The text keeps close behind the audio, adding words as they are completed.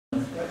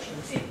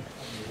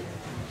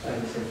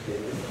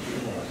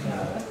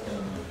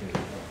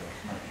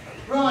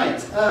Right,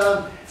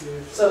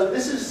 so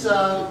this is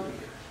a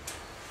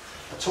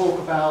talk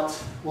about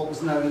what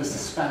was known as the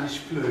Spanish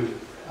flu.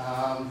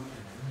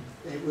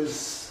 It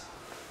was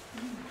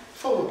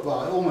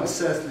almost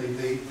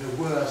certainly the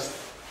worst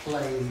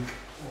plague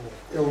or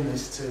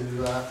illness to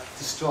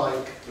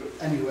strike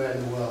anywhere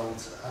in the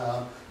world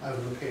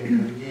over the period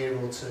of a year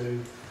or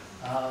two.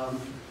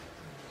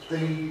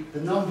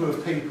 The number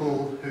of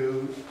people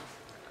who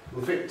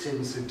were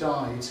victims who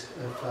died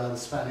of the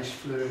Spanish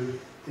flu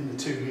in the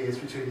 2 years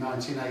between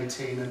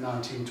 1918 and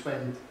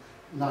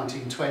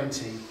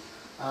 1920,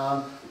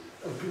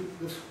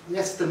 the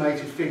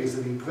estimated figures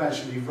have been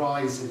gradually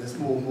rising as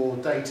more and more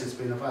data has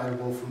been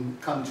available from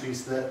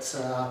countries that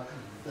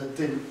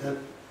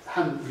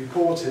hadn't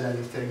reported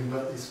anything,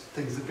 but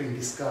things have been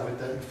discovered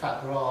that in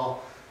fact there are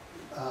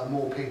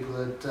more people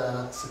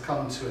had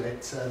succumbed to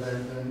it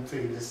than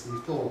previously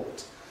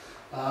thought.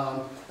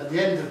 At the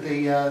end of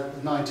the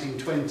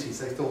 1920s,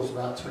 they thought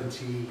about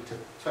 20 to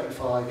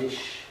 25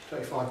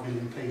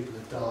 million people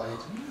had died.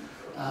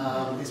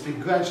 It's been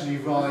gradually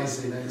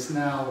rising, and it's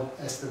now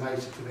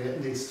estimated to be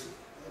at least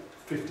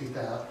 50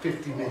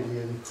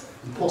 million,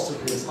 and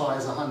possibly as high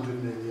as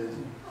 100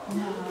 million.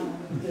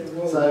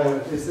 So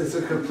it's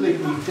a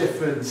completely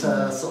different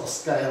sort of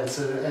scale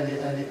to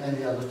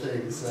any other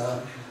things.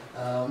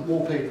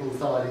 More people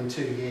died in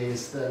 2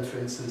 years than, for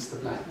instance, the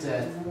Black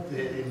Death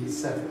in a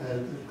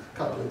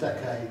couple of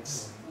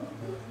decades.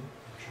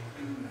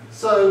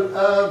 So,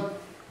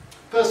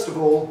 first of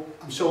all,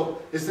 I'm sure,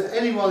 is there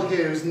anyone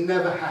here who's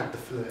never had the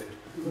flu?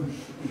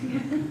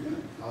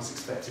 I was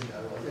expecting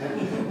no one.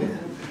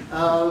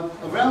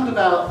 Around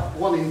about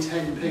 1 in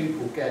 10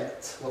 people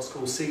get what's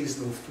called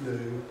seasonal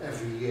flu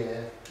every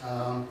year.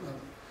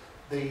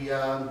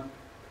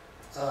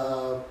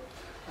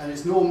 And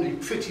it's normally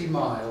pretty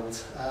mild.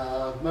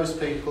 Most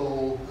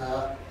people,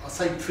 I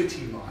say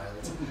pretty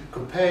mild,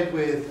 compared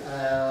with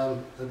the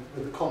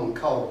common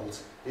cold,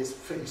 it's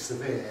pretty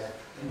severe.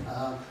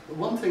 But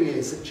one thing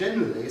is that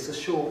generally it's a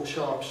short,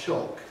 sharp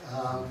shock.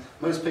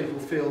 Most people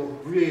feel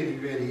really,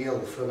 really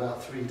ill for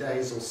about 3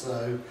 days or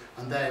so,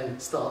 and then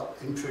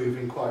start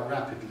improving quite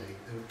rapidly.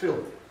 They'll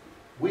feel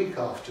weak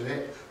after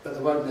it, but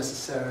they won't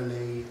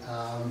necessarily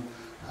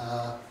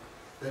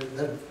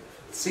they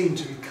seem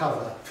to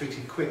recover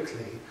pretty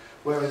quickly.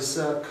 Whereas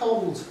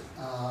cold,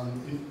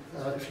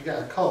 if you get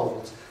a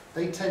cold,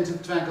 they tend to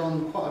drag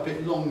on quite a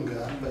bit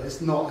longer, but it's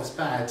not as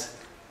bad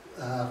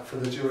for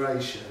the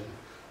duration.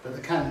 But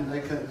a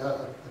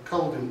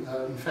cold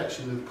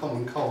infection with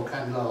common cold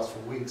can last for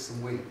weeks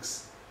and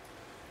weeks.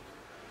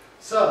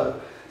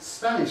 So,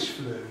 Spanish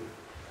flu.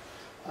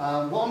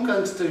 What I'm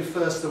going to do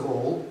first of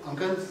all, I'm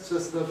going to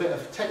just do a bit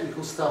of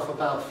technical stuff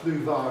about flu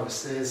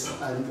viruses,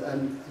 and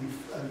I'm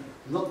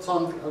not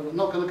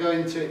going to go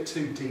into it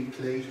too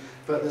deeply,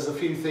 but there's a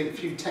few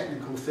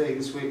technical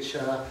things which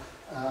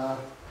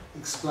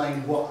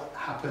explain what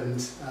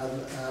happened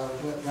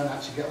when I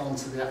actually get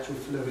onto the actual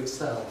flu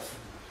itself.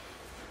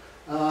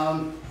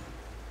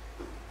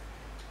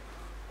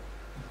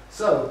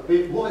 So,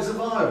 what is a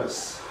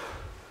virus?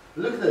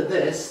 Looking at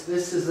this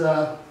is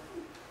a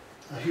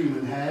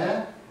human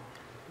hair.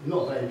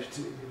 Not a very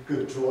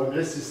good drawing, but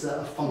this is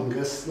a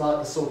fungus, like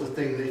the sort of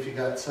thing that if you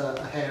get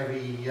a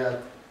hairy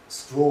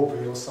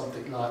strawberry or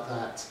something like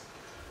that.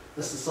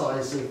 That's the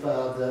size of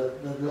the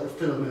little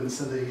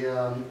filaments of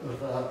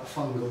a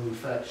fungal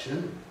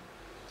infection.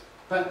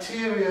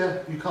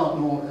 Bacteria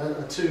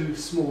are too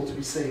small to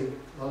be seen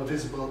to the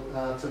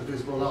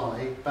visible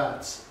eye,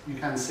 but you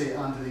can see it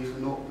underneath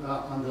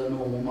under a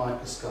normal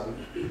microscope.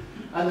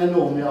 And they're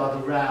normally either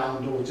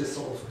round or just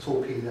sort of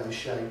torpedo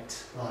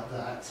shaped like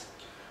that.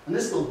 And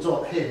this little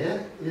dot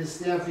here is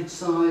the average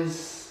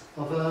size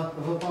of a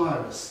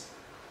virus.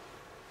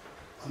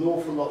 An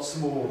awful lot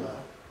smaller.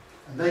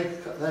 And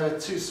they're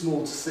too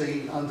small to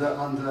see under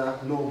a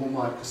normal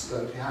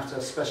microscope. You have to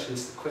have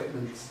specialist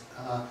equipment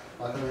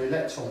like an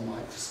electron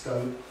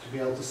microscope to be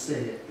able to see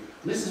it.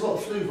 And this is what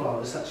a flu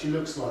virus actually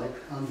looks like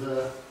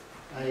under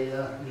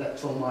an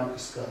electron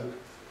microscope.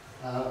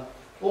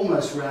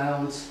 Almost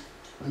round,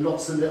 and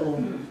lots of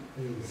little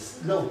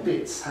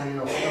bits hanging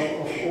off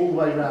all the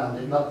way around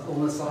it, like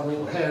almost like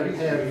little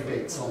hairy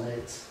bits on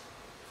it.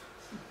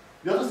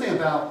 The other thing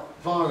about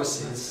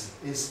viruses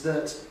is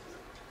that,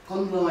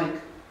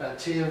 unlike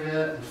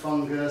bacteria and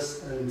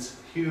fungus and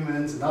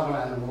humans and other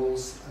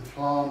animals and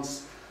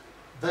plants,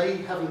 they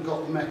haven't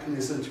got the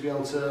mechanism to be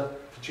able to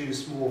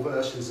produce more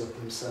versions of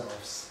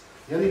themselves.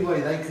 The only way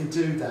they can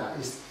do that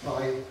is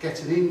by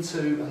getting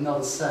into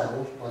another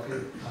cell, like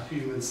a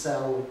human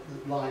cell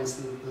that lines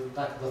the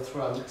back of the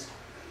throat,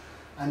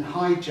 and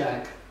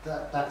hijack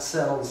that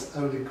cell's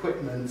own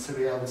equipment to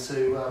be able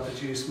to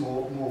produce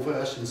more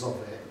versions of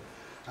it.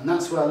 And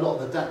that's where a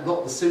lot of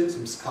the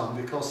symptoms come,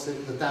 because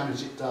the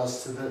damage it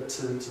does to the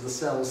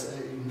cells that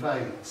it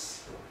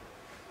invades.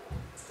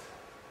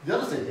 The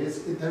other thing is,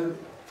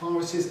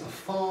 viruses are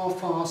far,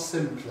 far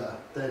simpler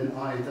than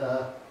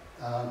either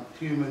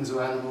humans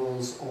or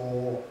animals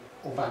or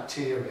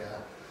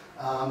bacteria.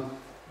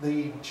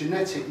 the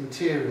genetic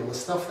material, the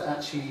stuff that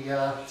actually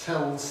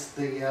tells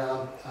the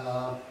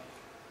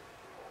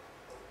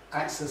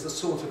acts as a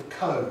sort of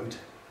code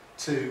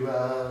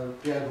to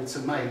be able to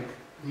make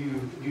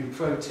new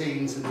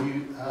proteins and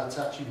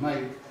to actually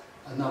make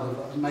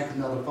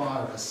another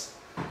virus.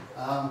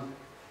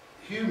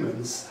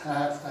 Humans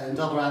have, and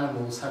other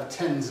animals have,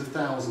 tens of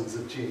thousands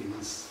of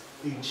genes,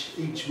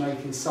 each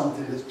making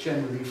something that's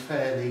generally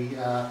fairly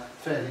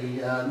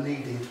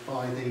needed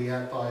by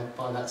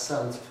that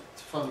cell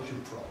to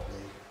function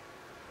properly.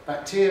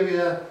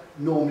 Bacteria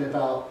normally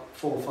about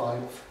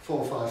 4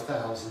 or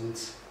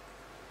 5,000.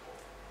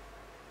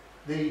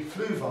 The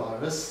flu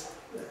virus.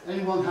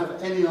 Anyone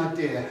have any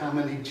idea how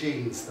many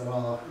genes there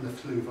are in the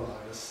flu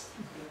virus?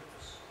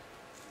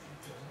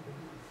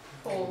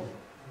 4.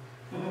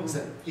 Is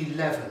it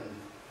 11?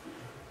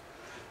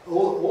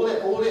 All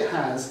it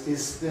has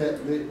is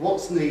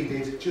what's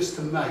needed just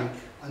to make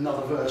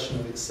another version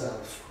of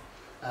itself.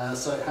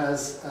 So it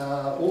has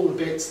all the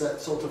bits that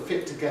sort of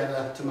fit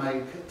together to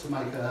make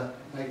a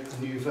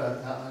new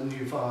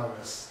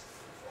virus.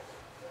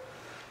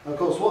 Of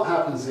course, what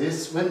happens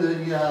is when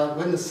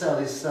the cell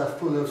is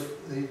full of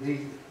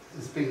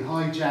has been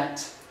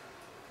hijacked,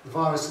 the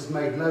virus has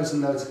made loads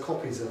and loads of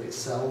copies of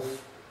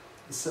itself.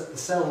 The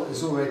cell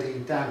is already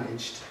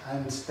damaged,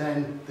 and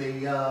then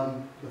the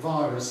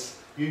virus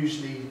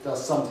usually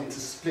does something to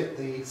split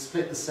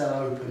the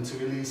cell open to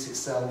release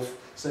itself,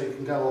 so it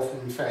can go off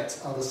and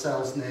infect other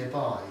cells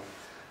nearby,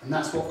 and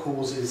that's what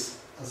causes,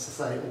 as I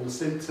say, all the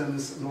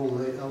symptoms and all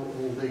the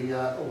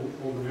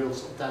real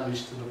sort of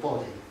damage to the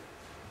body.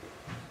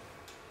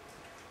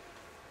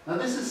 Now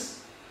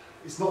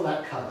it's not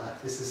that colour.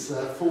 This is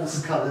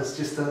false colours,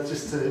 just to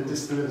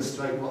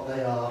illustrate what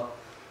they are.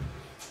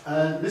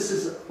 This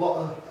is what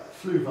a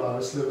flu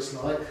virus looks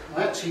like.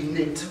 I actually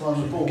nicked one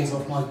of the balls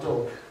off my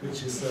dog,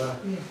 which is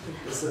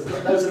those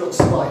are little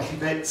spiky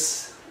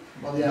bits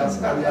on the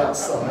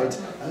outside,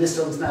 and this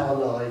one's now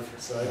alive.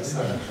 So it's,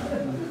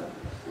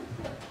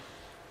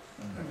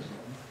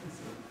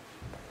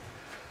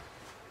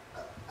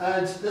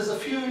 and there's a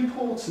few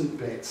important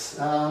bits,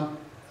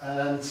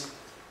 and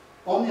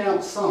on the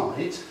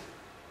outside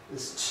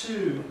there's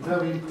 2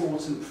 very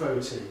important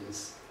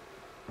proteins.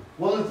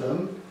 One of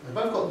them, they've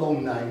both got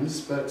long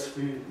names, but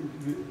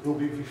we'll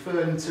be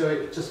referring to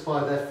it just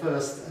by their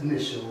first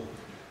initial.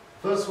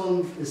 First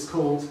one is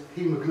called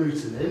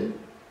hemagglutinin,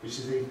 which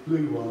is the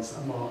blue ones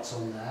that are marked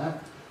on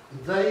there.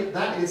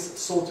 That is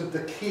sort of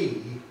the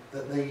key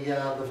that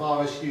the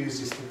virus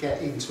uses to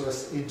get into a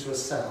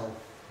cell.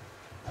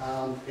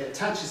 It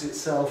attaches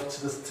itself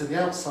to the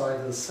outside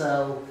of the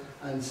cell,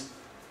 and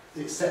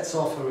it sets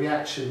off a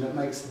reaction that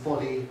makes the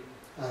body,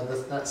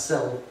 that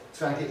cell,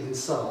 drag it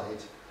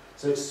inside.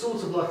 So it's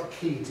sort of like a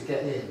key to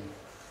get in.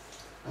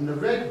 And the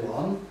red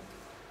one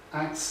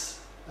acts,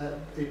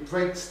 it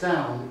breaks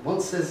down,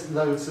 once there's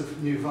loads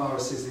of new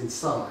viruses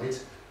inside,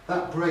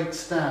 that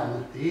breaks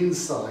down the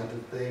inside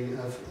of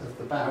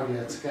the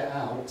barrier to get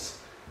out,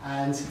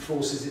 and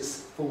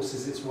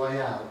forces its way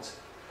out.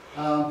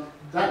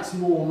 That's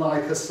more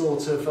like a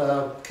sort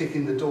of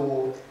kicking the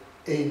door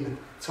in,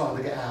 trying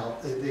to get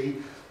out.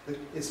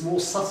 It's more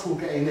subtle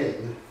getting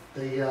in.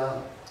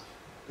 The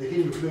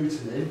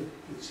hemagglutinin,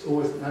 which is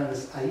always known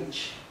as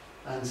H,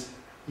 and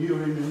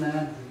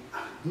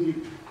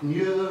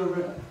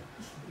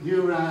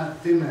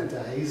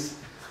neuraminidase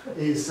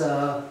is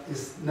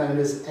known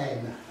as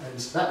N, and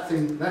that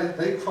thing,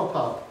 they crop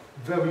up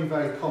very,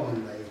 very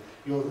commonly.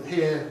 You'll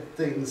hear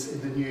things in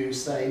the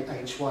news saying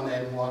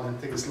H1N1 and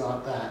things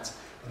like that.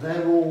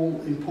 They're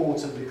all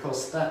important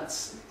because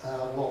that's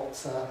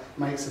what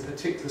makes a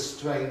particular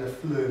strain of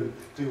flu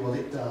do what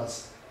it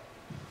does.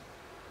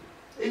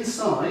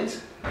 Inside,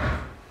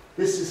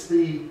 this is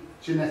the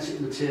genetic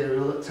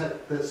material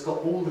that's got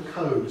all the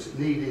code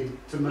needed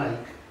to make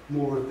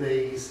more of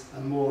these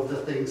and more of the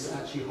things that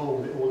actually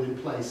hold it all in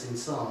place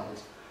inside.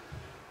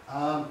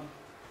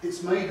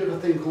 It's made of a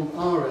thing called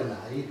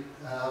RNA.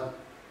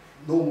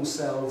 Normal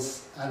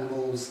cells,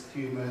 animals,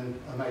 human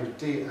are made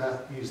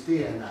of use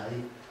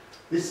DNA.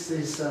 This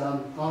is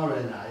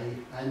RNA,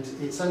 and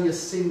it's only a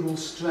single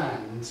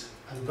strand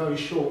and very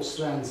short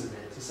strands of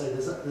it. So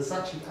there's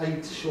actually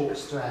 8 short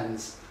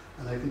strands,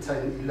 and they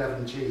contain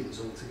 11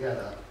 genes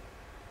altogether.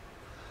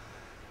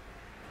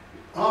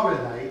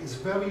 RNA is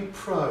very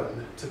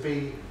prone to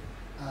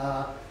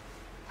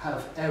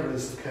have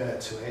errors occur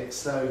to it,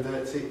 so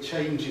that it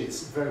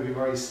changes very,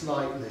 very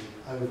slightly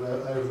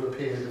over a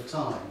period of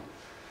time.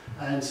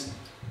 And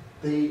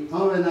the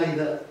RNA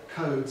that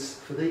codes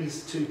for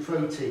these 2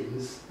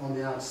 proteins on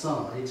the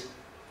outside,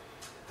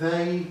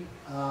 it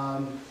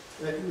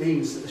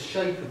means that the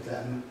shape of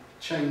them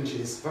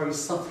changes very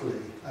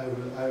subtly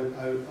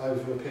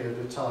over a period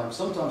of time.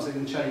 Sometimes they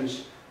can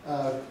change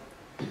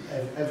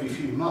every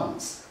few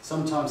months,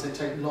 sometimes they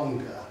take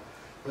longer,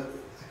 but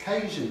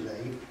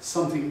occasionally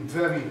something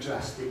very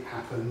drastic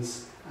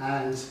happens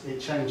and it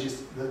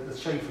changes, the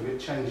shape of it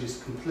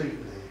changes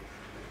completely.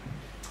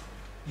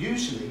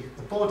 Usually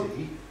the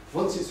body,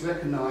 once it's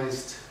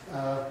recognised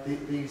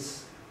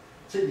these,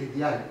 particularly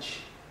the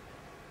H,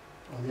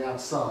 on the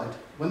outside.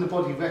 When the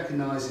body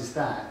recognises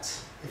that,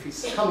 if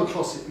it's come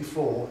across it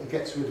before, it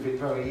gets rid of it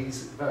very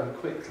easily, very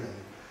quickly.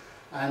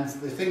 And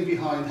the thing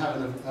behind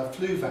having a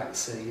flu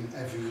vaccine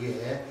every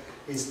year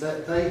is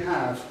that they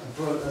have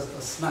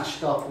a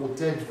smashed up or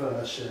dead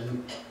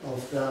version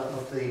of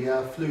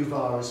the flu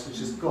virus, which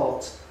has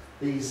got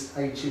these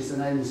H's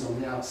and N's on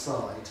the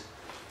outside.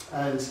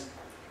 And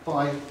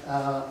by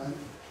the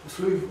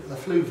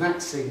flu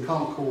vaccine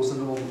can't cause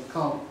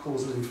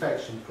an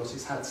infection because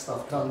it's had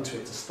stuff done to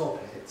it to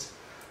stop it.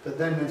 But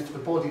then if the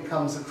body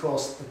comes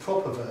across the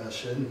proper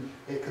version,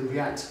 it can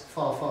react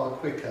far, far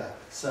quicker.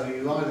 So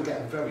you either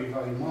get a very,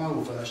 very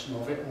mild version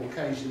of it, or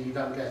occasionally you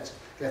don't get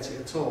it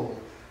at all.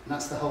 And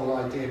that's the whole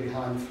idea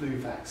behind the flu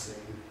vaccine.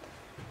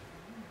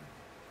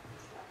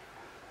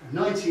 In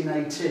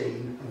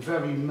 1918, a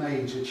very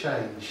major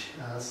change.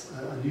 A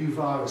new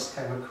virus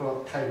came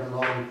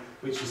along,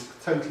 which was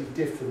totally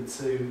different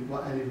to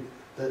what any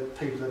that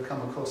people had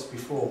come across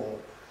before.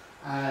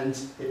 And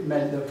it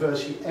meant that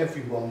virtually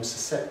everyone was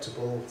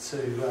susceptible to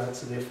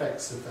the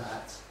effects of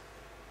that.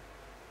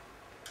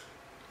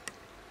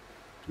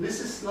 And this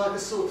is like a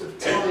sort of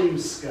time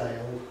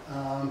scale.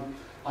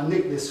 I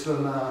nicked this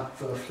from a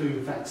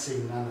flu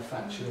vaccine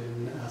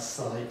manufacturing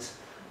site.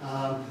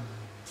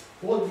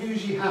 What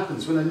usually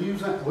happens when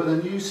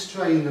a new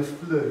strain of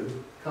flu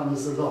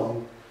comes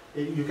along,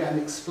 you get an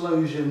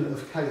explosion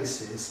of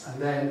cases, and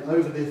then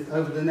over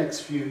the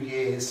next few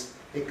years,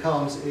 it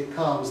calms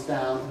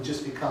down and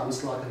just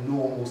becomes like a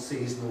normal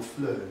seasonal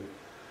flu.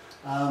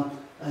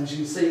 And you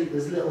can see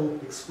there's little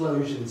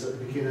explosions at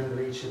the beginning of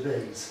each of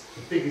these.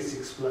 The biggest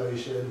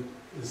explosion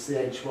is the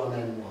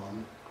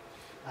H1N1,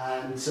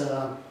 and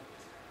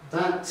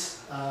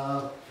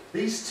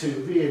these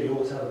two really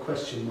ought to have a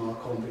question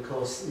mark on,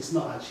 because it's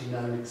not actually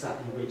known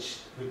exactly which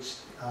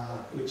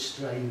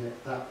strain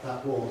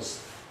that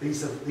was.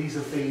 These have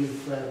been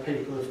where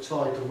people have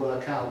tried to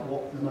work out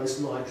what the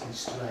most likely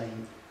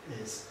strain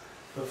is.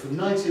 But from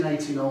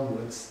 1918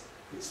 onwards,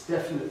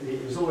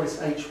 it was always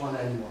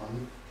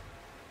H1N1,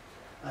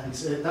 and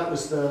that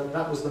was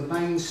the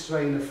main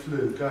strain of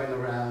flu going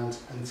around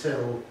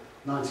until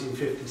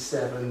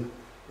 1957,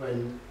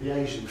 when the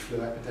Asian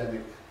flu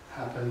epidemic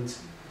happened,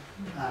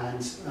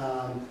 and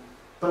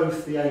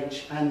both the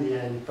H and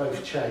the N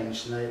both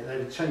changed, and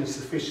they changed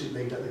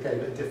sufficiently that they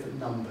gave it a different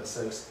number,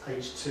 so it's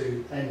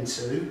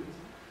H2N2.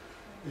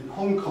 In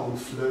Hong Kong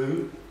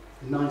flu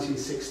in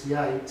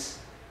 1968,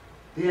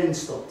 the N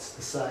stopped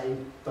the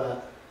same,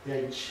 but the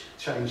H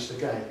changed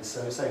again,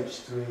 so it's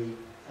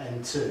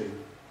H3N2.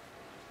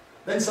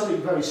 Then something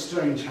very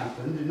strange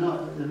happened in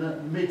the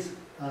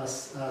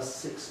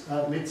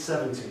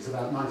mid-70s,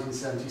 about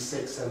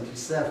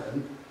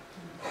 1976-77.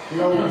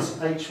 The old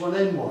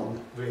H1N1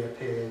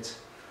 reappeared.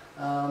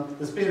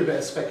 There's been a bit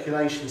of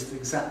speculation as to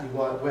exactly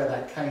where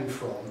that came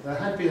from. There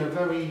had been a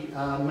very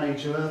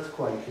major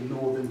earthquake in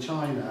northern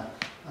China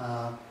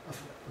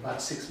about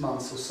 6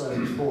 months or so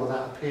before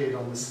that appeared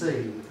on the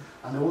scene,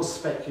 and there was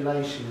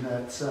speculation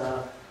that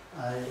a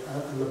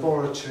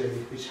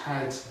laboratory which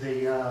had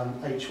the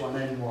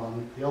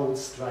H1N1, the old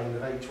strain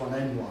of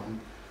H1N1,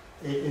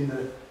 in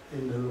the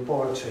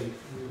laboratory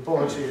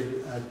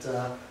had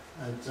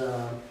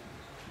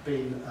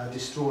been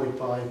destroyed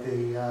by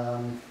the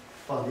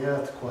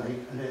earthquake,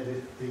 and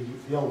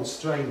the old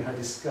strain had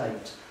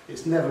escaped.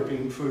 It's never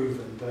been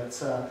proven, but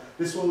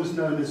this one was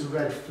known as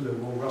red flu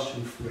or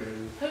Russian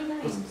flu. Who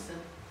names them?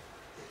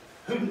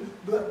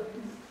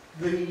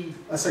 The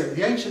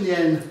H and the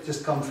N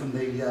just come from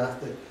the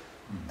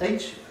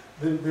H.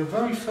 The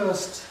very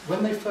first,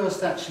 when they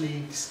first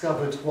actually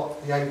discovered what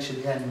the H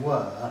and the N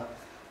were,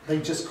 they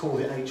just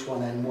called it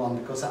H1N1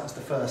 because that was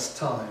the first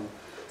time.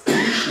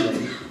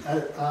 Usually,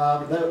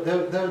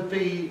 there would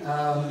be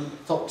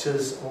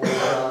doctors or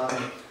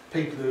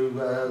people who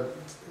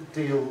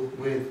deal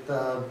with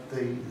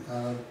the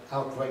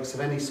outbreaks of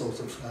any sort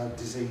of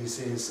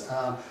diseases,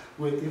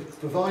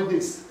 provided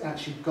it's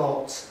actually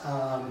got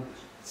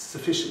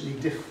sufficiently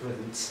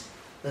different.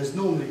 There's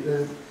normally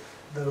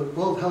the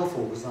World Health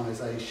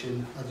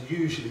Organization are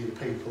usually the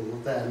people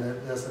there.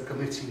 There's a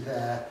committee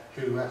there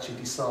who actually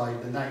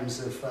decide the names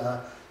of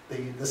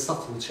the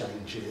subtle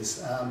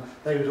changes.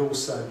 They would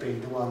also be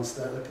the ones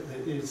that,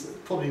 it's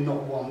probably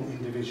not one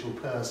individual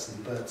person,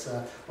 but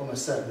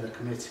almost certainly a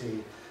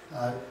committee.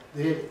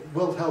 The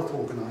World Health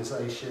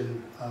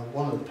Organization,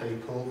 one of the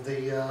people,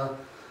 the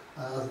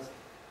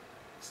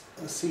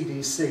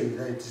CDC,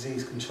 the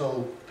disease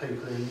control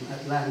people in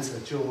Atlanta,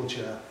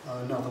 Georgia,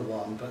 are another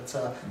one, but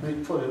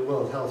probably the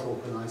World Health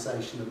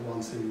Organization are the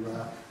ones who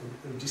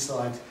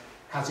decide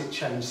has it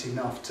changed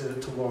enough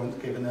to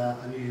warrant giving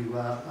a new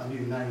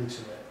name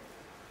to it.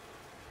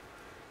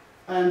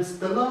 And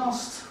the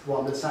last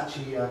one that's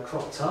actually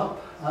cropped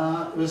up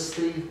was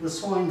the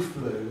swine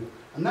flu,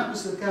 and that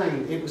was,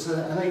 again, it was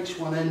an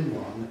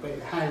H1N1, but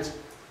it had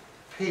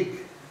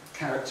pig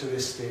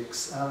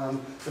characteristics.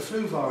 The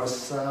flu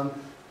virus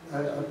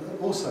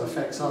also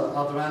affects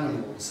other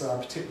animals,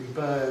 particularly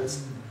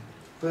birds,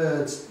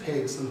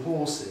 pigs and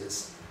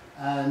horses.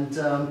 And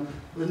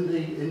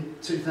in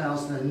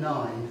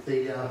 2009,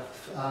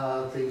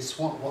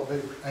 what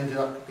they ended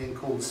up being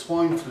called the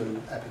swine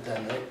flu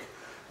epidemic,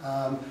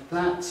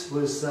 that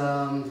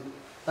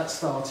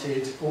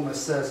started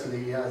almost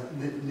certainly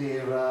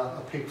near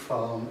a pig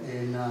farm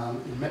in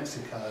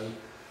Mexico,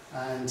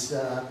 and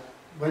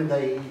when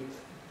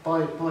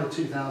by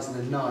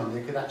 2009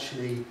 they could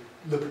actually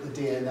look at the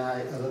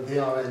DNA, the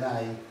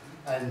RNA,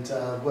 and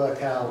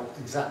work out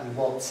exactly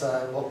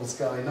what was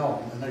going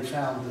on, and they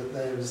found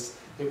that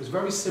it was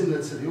very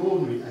similar to the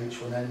ordinary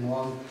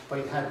H1N1, but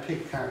it had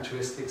pig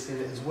characteristics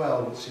in it as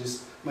well, which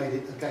has made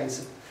it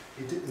against.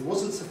 It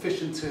wasn't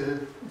sufficient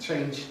to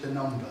change the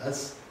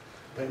numbers,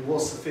 but it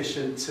was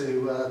sufficient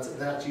to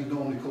they actually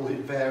normally call it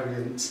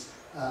variant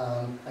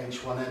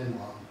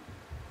H1N1.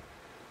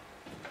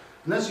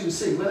 And as you can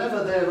see,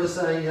 whenever there was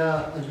a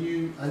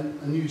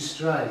new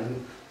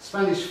strain,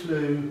 Spanish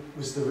flu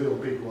was the real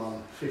big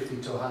one,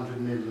 50 to 100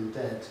 million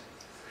dead.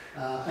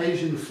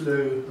 Asian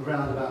flu,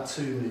 around about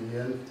 2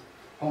 million.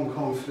 Hong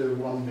Kong flu,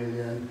 1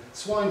 million.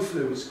 Swine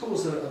flu, which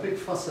caused a big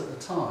fuss at the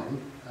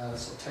time,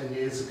 sort of 10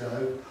 years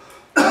ago,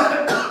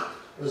 it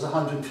was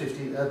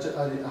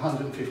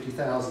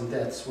 150,000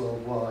 deaths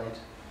worldwide.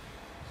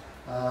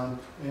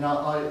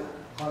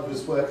 I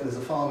was working as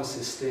a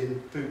pharmacist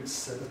in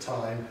Boots at the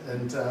time,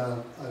 and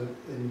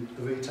in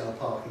the retail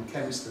park in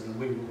Kempston, and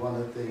we were one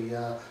of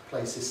the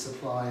places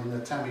supplying the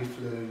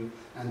Tamiflu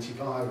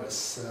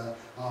antivirus.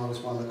 I was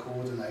one of the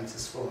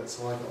coordinators for it,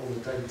 so I got all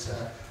the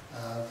data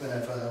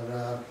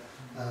whenever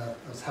I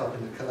was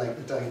helping to collate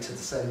the data to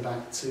send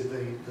back to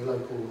the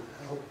local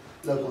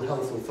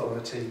health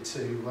authority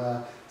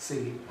to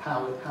see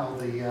how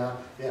the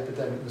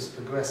epidemic was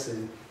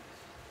progressing.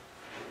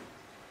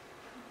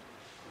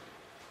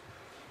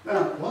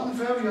 Now, one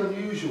very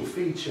unusual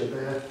feature of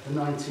the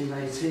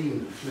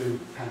 1918 flu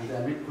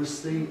pandemic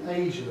was the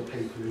age of the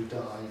people who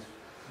died.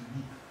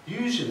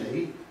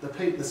 Usually,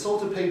 the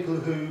sort of people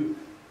who,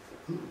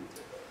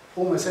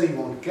 almost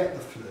anyone could get the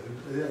flu,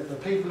 the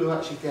people who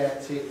actually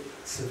get it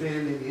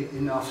severely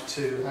enough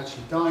to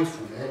actually die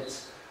from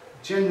it,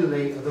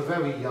 generally are the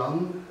very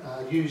young,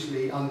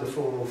 usually under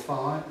 4 or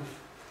 5,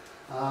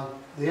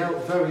 the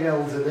very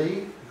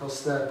elderly,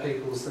 because their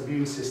people's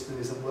immune system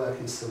isn't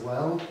working so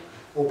well,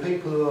 or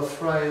people who are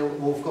frail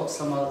or have got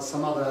some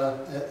other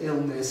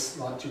illness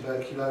like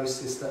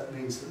tuberculosis that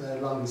means that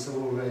their lungs are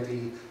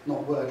already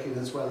not working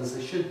as well as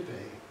they should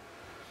be.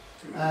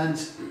 And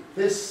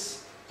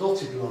this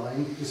dotted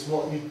line is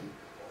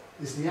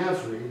is the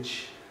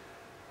average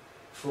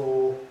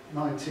for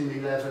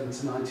 1911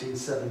 to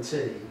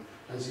 1917.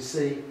 As you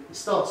see, it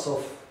starts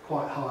off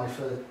quite high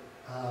for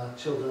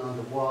children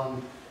under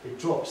 1, it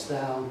drops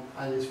down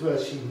and it's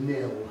virtually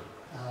nil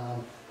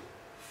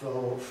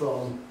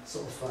from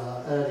sort of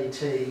early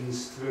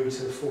teens through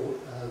to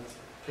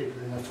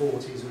people in their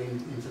 40s or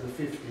into the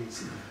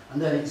 50s,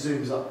 and then it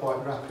zooms up quite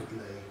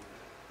rapidly.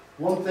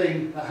 One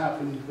thing that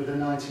happened with the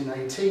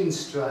 1918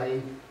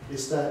 strain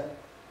is that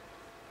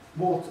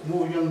more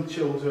young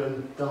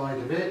children died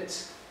of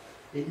it.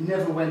 It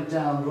never went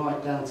down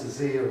right down to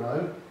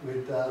 0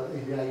 with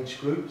in the age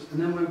groups, and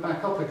then went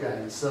back up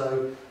again.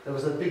 So there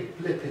was a big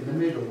blip in the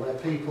middle where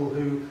people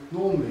who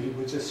normally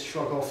would just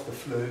shrug off the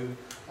flu,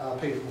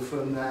 people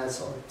from their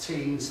sort of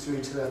teens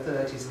through to their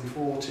 30s and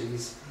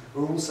 40s,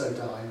 were also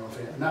dying of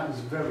it, and that was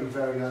very,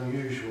 very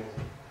unusual.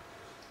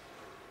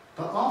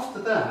 But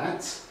after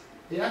that,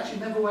 it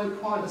actually never went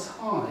quite as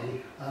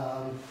high,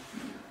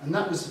 and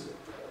that was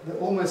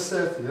almost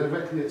certainly, I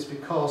reckon it's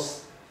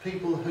because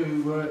people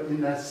who were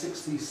in their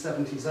 60s,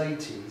 70s,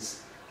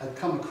 80s had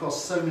come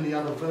across so many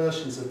other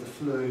versions of the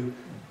flu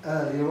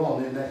earlier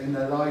on in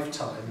their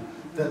lifetime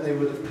that they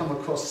would have come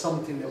across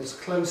something that was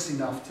close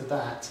enough to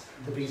that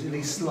to be at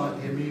least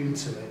slightly immune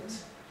to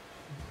it.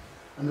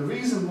 And the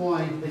reason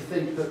why they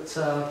think that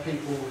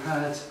people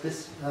had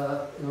this,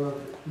 who are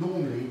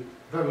normally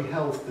very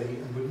healthy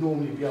and would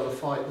normally be able to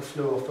fight the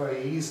flu off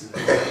very easily,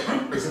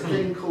 is a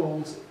thing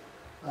called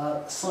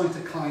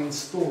cytokine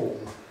storm.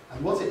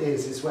 And what it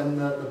is when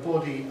the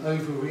body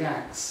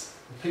overreacts.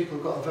 People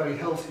have got a very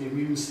healthy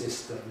immune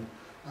system,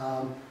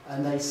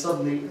 and they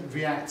suddenly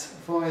react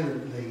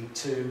violently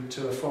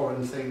to a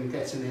foreign thing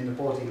getting in the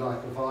body like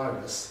a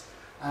virus.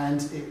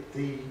 And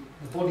the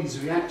body's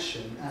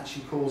reaction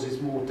actually causes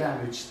more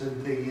damage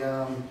than the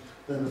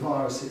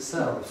virus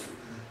itself.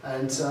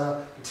 And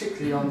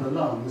particularly on the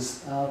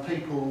lungs,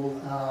 people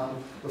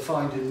were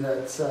finding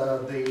that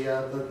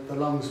the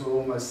lungs were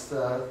almost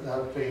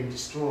being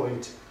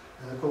destroyed.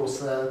 And of course,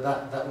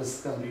 that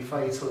was going to be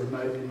fatal in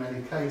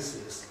many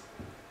cases.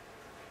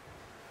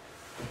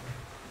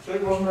 So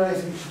it wasn't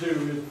anything to do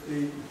with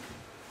the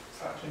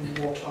fact in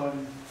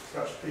wartime,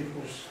 perhaps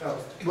people's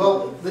health?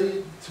 Well,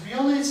 to be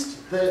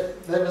honest, there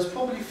was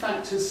probably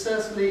factors,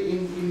 certainly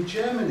in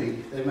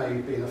Germany there may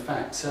have been a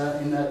factor,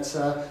 in that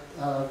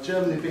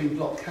Germany being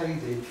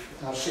blockaded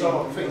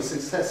pretty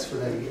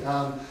successfully.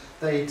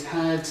 They'd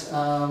had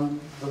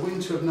the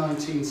winter of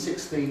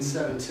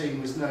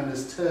 1916-17 was known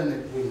as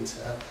turnip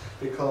winter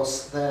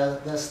because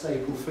their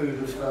staple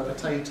food of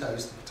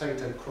potatoes, the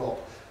potato crop,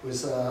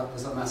 was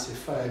a massive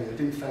failure. It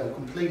didn't fail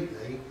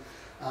completely,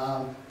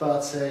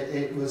 but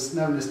it was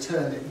known as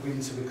turnip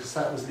winter because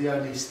that was the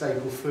only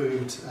staple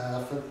food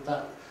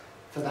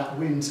for that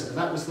winter.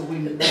 That was a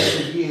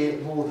year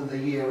more than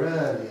a year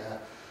earlier,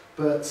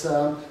 but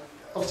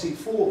obviously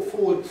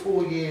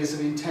 4 years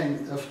of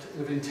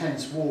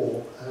intense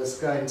war is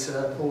going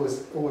to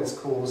always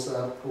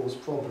cause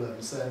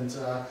problems, and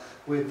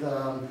with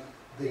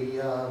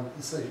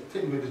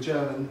particularly with the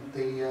German,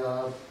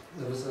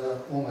 there was a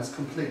almost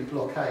complete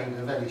blockade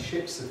of any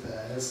ships of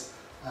theirs.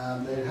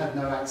 They had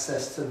no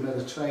access to the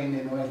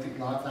Mediterranean or anything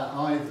like that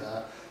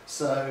either,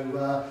 so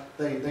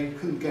they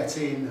couldn't get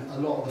in a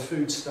lot of the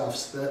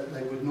foodstuffs that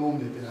they would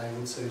normally have been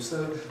able to.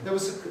 So there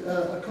was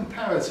a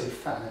comparative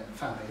famine.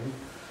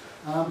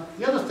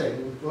 The other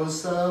thing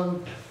was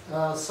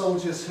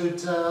soldiers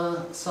who'd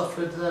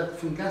suffered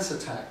from gas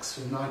attacks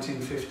from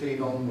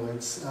 1915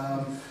 onwards.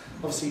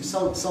 Obviously,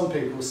 some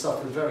people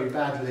suffered very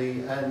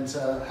badly and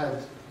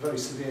had very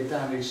severe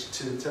damage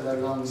to their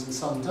lungs, and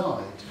some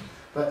died.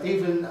 But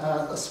even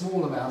a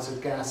small amount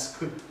of gas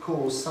could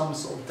cause some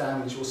sort of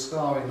damage or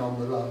scarring on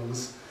the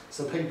lungs.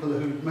 So people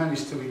who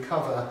managed to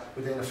recover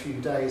within a few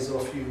days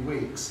or a few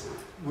weeks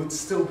would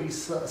still be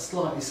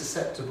slightly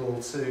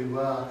susceptible to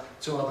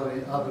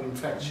other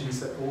infections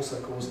that also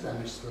cause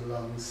damage to the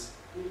lungs.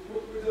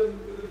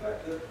 Would the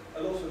fact that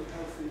a lot of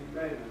healthy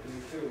men have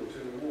been killed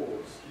during the war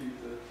skew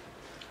the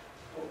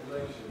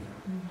population?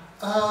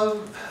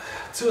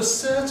 To a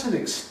certain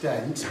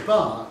extent,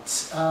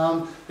 but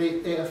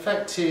it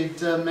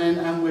affected men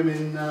and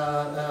women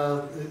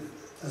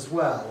as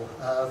well.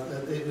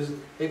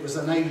 It was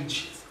an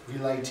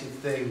age-related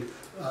thing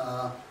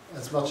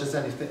as much as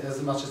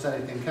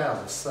anything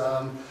else.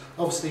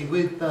 Obviously,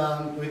 with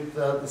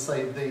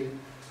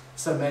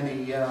so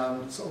many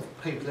sort of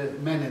people,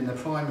 men in the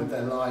prime of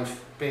their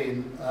life,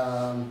 being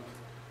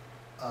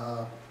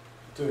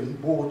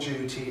doing war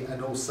duty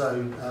and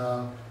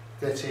also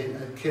getting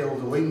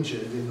killed or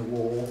injured in the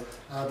war,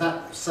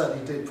 that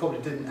certainly probably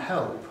didn't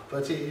help,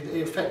 but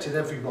it affected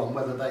everyone,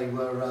 whether they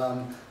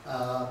were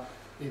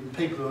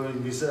people who were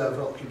in reserve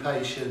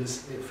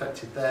occupations. It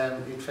affected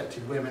them, it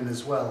affected women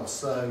as well,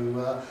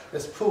 so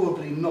it's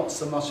probably not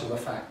so much of a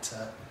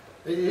factor.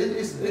 It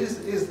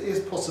is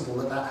possible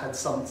that had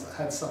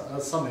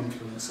some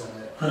influence on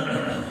it.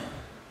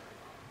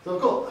 So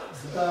I've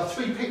got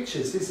 3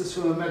 pictures. This is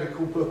from a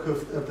medical book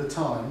of the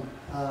time.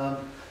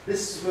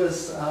 This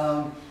was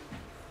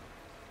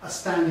a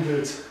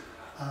standard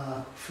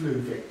flu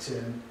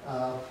victim,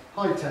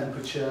 high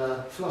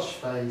temperature, flushed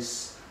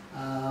face.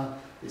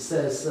 It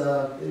says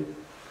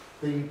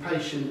the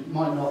patient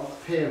might not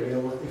appear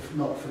ill if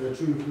not for the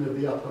drooping of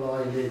the upper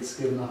eyelids,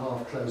 given a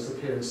half-closed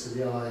appearance to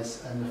the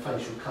eyes, and the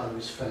facial colour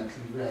is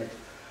frankly red.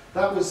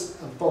 That was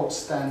a bog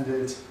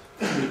standard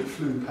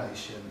flu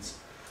patient.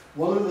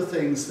 One of the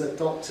things that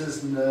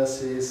doctors and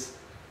nurses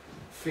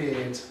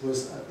feared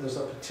was there was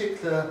a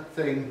particular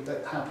thing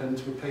that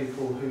happened with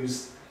people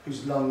whose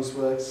lungs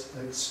were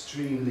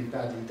extremely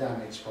badly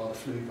damaged by the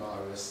flu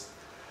virus.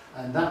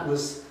 And that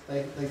was,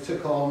 they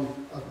took on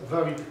a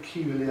very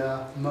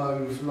peculiar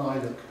mauve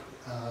lilac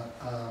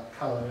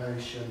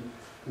coloration.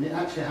 And it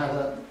actually had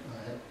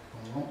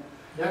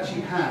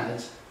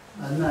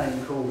a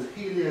name called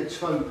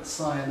heliotrope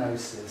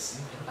cyanosis.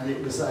 And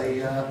it was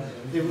a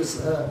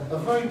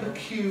very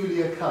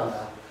peculiar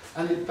colour.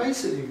 And it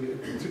basically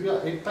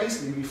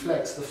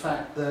reflects the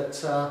fact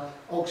that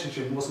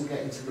oxygen wasn't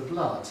getting to the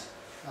blood.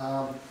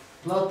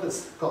 Blood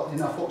that's got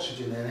enough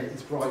oxygen in it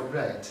is bright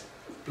red.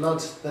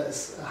 Blood that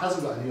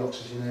hasn't got any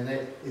oxygen in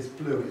it is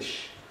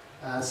bluish.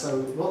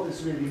 So what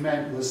this really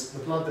meant was the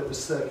blood that was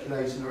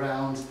circulating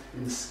around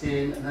in the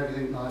skin and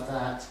everything like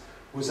that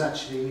was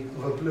actually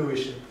of a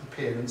bluish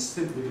appearance,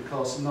 simply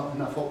because not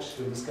enough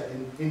oxygen was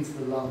getting into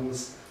the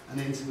lungs and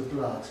into the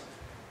blood.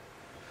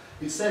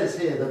 It says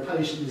here the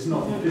patient is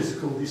not in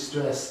physical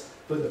distress,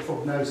 but the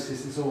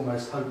prognosis is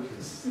almost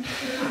hopeless.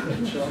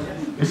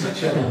 It's a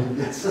challenge,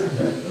 yes.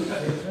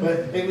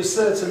 But it was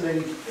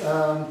certainly,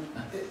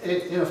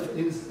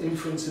 in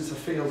for instance, a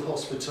field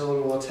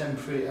hospital or a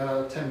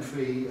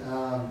temporary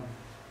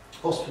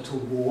hospital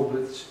ward,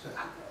 which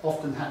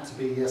often had to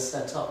be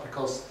set up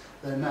because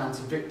the amount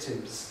of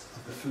victims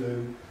of the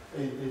flu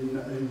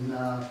in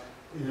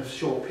a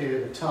short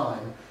period of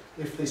time.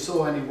 If they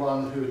saw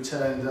anyone who had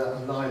turned a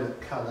lilac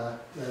colour,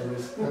 they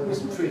was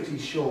pretty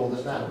sure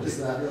that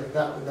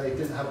they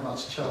didn't have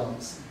much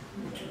chance.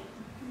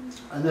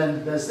 And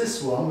then there's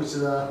this one, which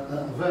is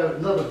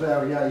another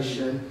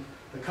variation.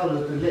 The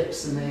colour of the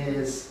lips and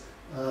ears,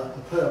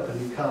 a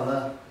purpley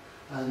colour,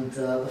 and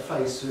the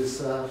face was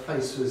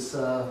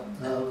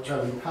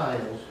very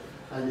pale.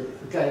 And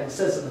again, it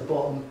says at the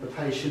bottom, the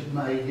patient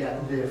may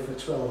yet live for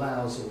 12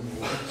 hours or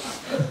more.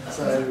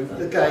 So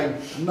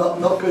again,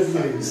 not good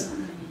news.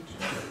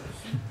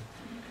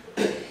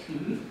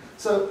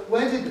 So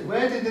where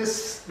did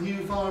this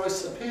new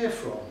virus appear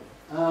from?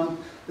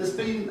 There's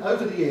been,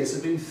 over the years,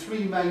 there have been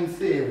 3 main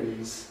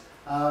theories.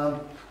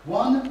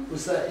 One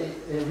was that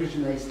it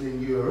originated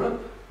in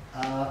Europe.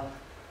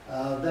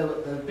 there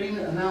had been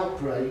an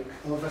outbreak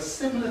of a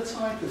similar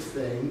type of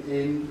thing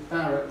in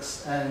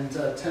barracks and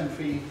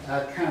temporary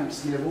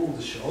camps near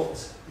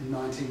Aldershot in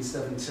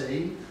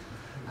 1917,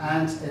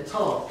 and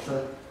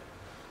Étampes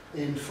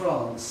in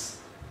France.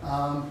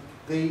 On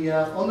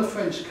the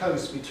French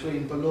coast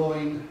between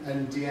Boulogne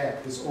and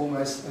Dieppe was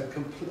almost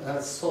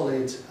a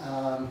solid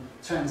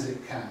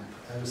transit camp.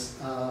 There was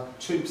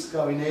troops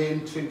going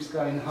in, troops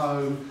going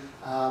home.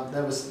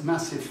 There was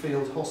massive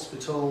field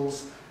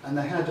hospitals, and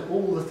they had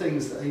all the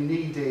things that they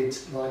needed,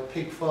 like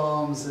pig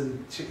farms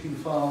and chicken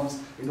farms,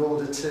 in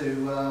order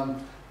to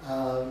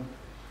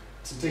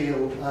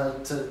deal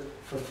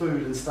for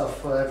food and stuff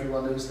for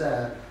everyone who was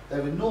there. They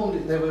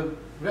were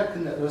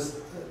reckoned that there was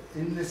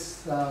in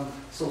this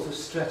sort of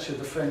stretch of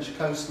the French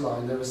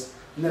coastline, there was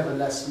never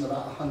less than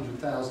about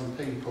 100,000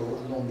 people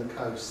along the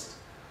coast.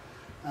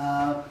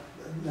 And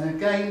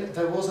again,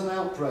 there was an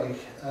outbreak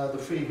the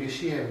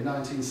previous year, in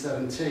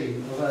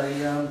 1917, of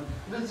a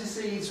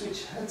disease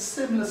which had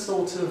similar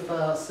sort of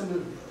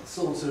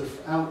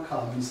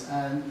outcomes,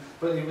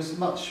 but it was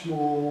much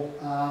more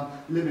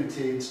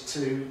limited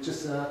to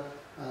just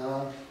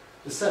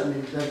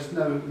certainly there was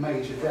no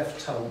major death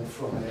toll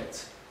from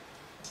it.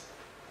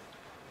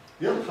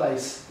 The other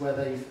place where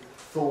they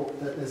thought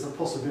that there's a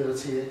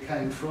possibility it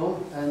came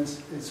from, and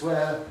it's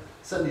where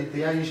certainly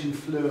the Asian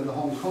flu and the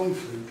Hong Kong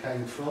flu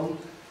came from,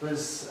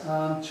 was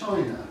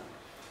China.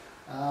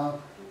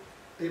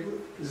 It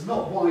was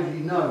not widely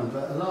known,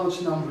 but a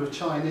large number of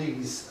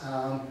Chinese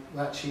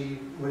actually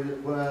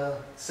were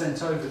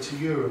sent over to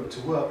Europe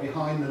to work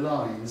behind the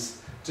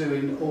lines,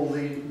 doing all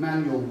the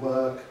manual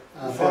work.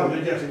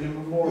 Finally getting a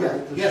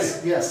memorial.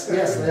 Yes,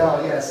 they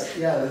are. Yes,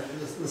 yeah.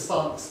 The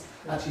start's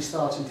actually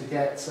starting to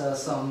get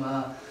some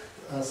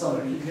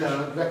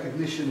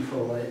recognition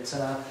for it.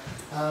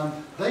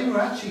 They were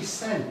actually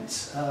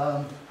sent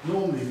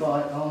normally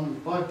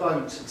by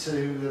boat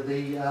to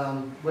the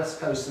west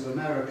coast of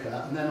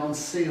America, and then on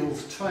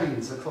sealed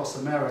trains across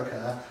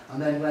America,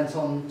 and then went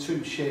on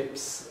troop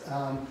ships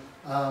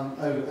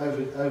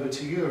over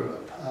to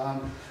Europe.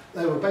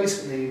 They were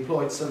basically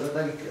employed so that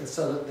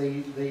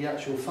the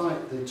actual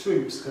the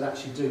troops could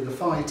actually do the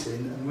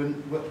fighting and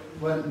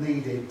weren't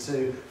needed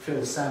to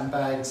fill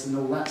sandbags and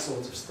all that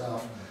sort of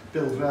stuff,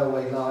 build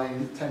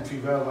temporary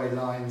railway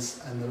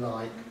lines and the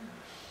like.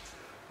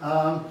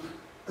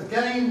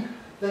 Again,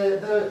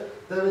 there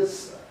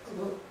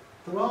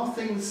are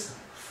things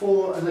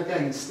for and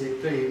against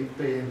it,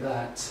 being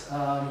that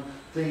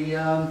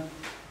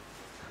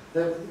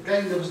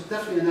there was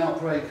definitely an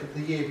outbreak of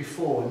the year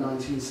before, in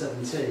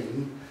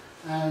 1917,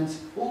 and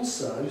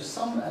also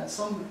some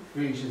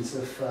regions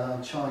of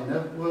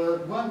China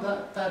weren't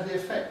that badly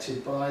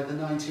affected by the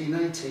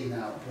 1918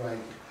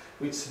 outbreak,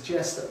 which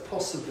suggests that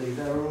possibly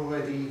they were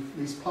already at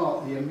least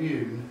partly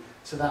immune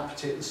to that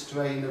particular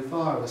strain of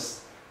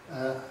virus,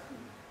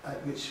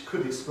 which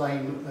could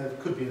explain,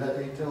 could be that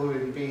they'd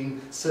already been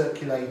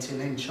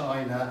circulating in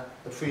China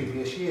the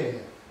previous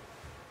year.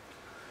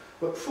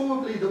 But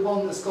probably the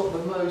one that's got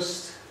the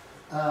most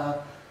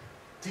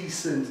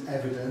decent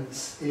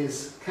evidence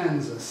is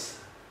Kansas.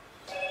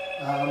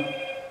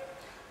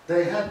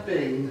 There had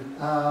been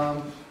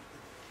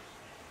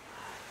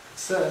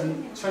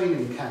certain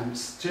training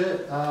camps.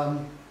 The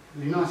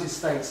United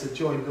States had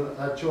joined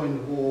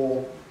the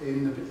war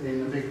in the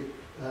big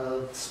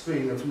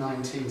spring of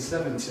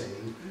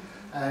 1917,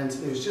 and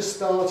it was just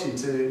starting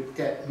to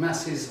get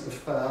masses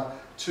of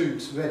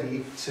troops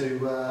ready to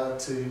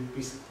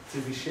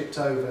be shipped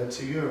over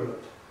to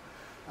Europe.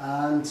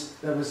 And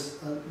there was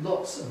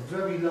lots of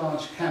very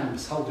large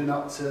camps holding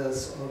up to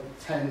sort of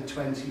 10,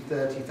 20,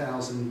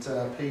 30,000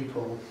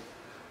 people,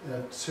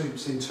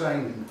 troops in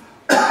training,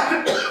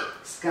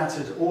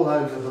 scattered all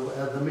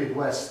over the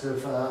Midwest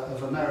of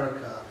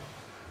America.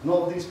 And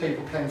all of these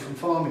people came from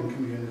farming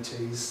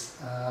communities.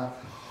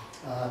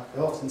 They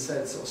often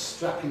said sort of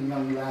strapping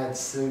young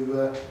lads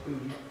who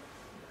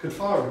could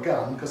fire a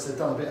gun because they'd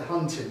done a bit of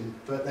hunting,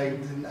 but they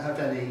didn't have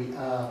any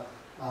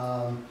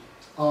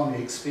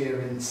army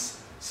experience.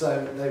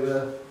 So they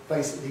were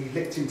basically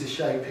licked into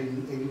shape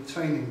in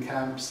training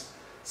camps,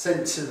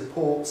 sent to the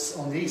ports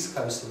on the east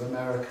coast of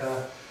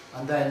America,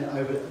 and then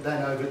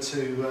over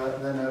to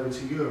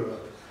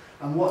Europe.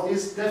 And what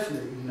is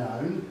definitely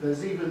known,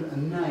 there's even a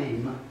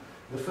name,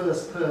 the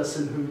first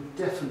person who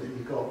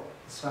definitely got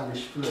the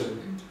Spanish flu.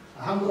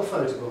 I haven't got a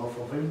photograph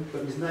of him,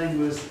 but his name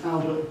was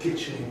Albert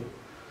Gitchell.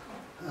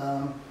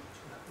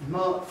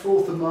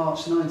 4th of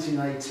March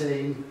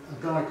 1918, a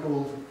guy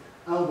called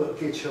Albert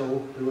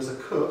Gitchell, who was a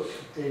cook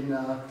in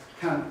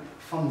Camp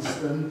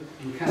Funston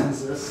in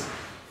Kansas,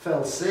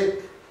 fell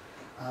sick.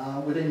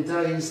 Within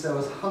days, there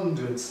was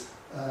hundreds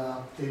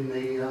had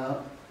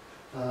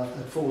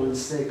fallen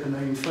sick, and the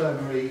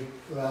infirmary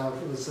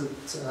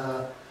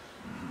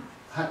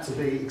had to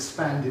be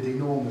expanded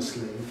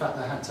enormously. In fact,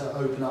 they had to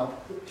open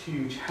up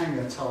huge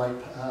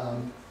hangar-type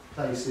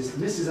places,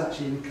 and this is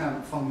actually in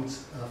Camp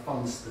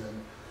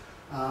Funston.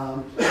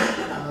 A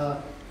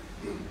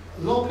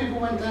lot of people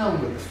went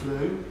down with the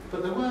flu,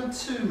 but there weren't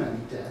too many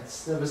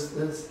deaths.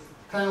 There's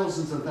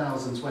thousands and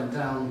thousands went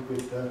down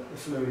with the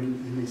flu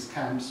in these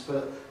camps,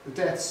 but the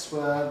deaths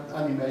were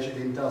only measured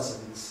in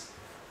dozens.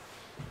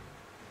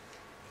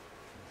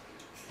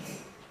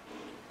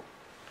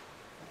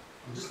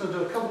 I'm just going to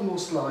do a couple more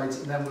slides,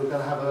 and then we're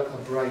going to have a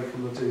break,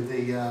 and we'll do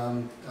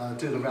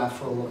the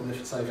raffle, and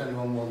if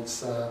anyone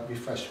wants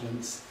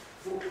refreshments.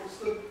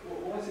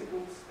 Why is it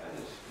called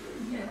Spanish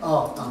flu? Yeah.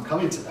 Oh, I'm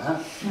coming to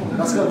that.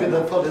 That's going to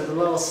be probably the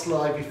last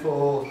slide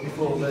before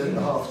the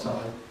half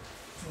time.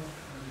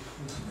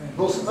 Of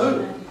course,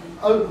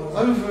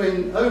 over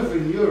in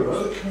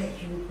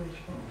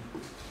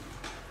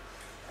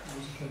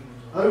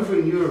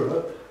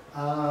Europe,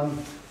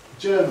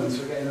 Germans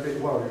were getting a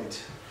bit worried.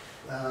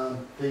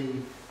 The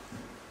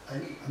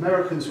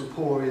Americans were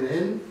pouring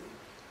in,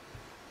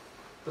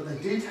 but they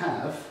did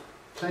have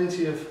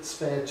plenty of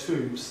spare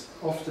troops,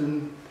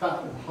 often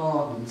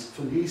battle-hardened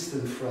from the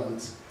Eastern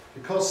Front,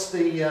 because of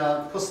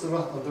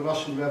the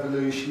Russian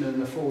Revolution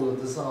and the fall of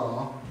the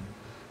Tsar.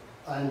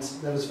 And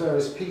there was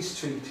various peace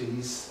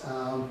treaties,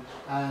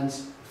 and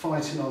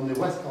fighting on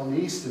the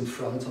Eastern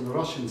Front, on the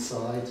Russian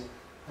side,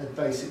 had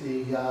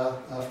basically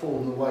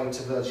fallen away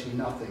to virtually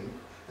nothing.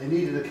 They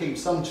needed to keep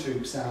some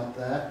troops out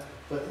there,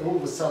 but all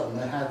of a sudden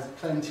they had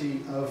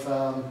plenty of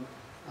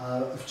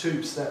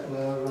troops that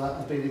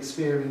had been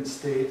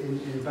experienced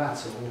in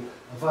battle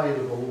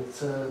available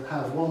to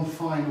have one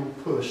final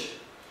push,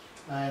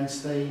 and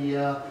they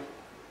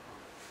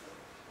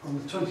on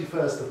the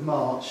 21st of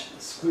March,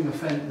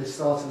 they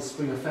started a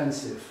spring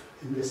offensive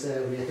in this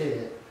area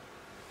here.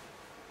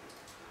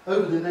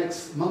 Over the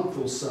next month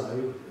or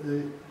so,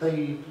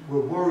 they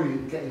were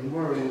getting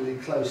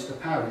worryingly close to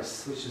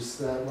Paris, which is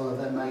one of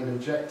their main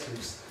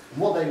objectives.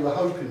 And what they were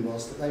hoping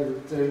was that they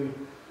would do,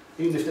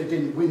 even if they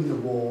didn't win the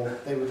war,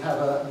 they would have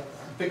a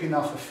big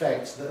enough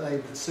effect that they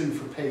could sue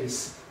for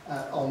peace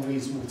on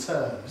reasonable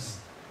terms.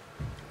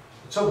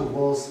 The trouble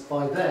was,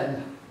 by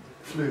then,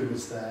 flu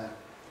was there.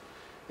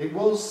 It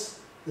was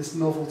this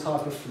novel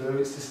type of flu,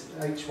 it's this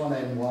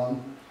H1N1,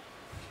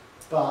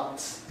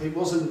 but it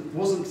wasn't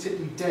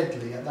particularly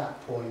deadly at that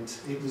point.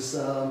 It was,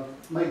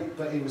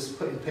 but it was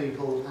putting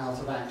people out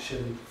of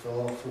action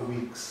for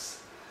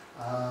weeks.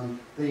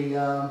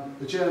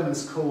 The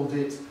Germans called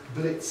it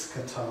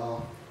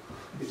Blitzkatar,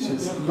 which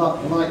is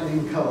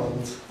lightning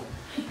cold.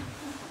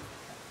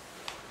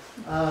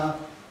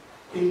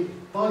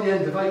 By the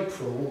end of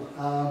April,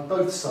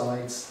 both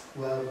sides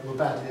were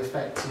badly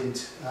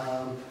affected.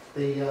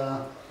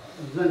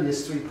 Nearly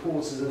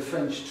 3/4 of the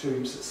French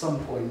troops at some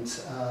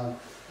point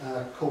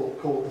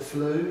caught the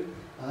flu.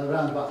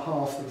 Around about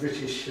half the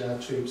British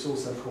troops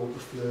also caught the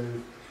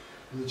flu.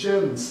 On the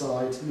German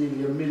side,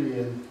 nearly 1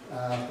 million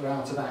were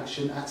out of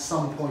action at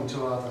some point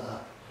or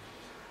other.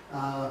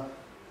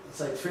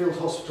 Field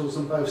hospitals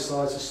on both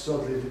sides are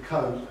struggling to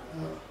cope.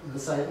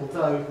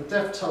 Although the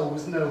death toll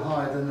was no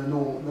higher than a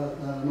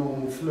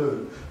normal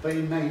flu, but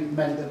it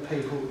meant that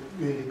people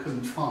really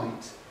couldn't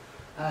fight.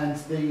 And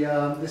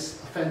this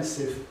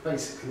offensive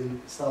basically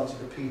started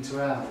to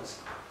peter out.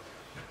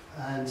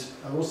 And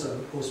also,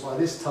 of course, by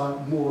this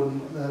time, more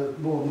and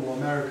more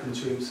American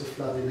troops are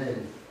flooding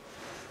in.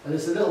 And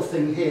there's a little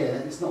thing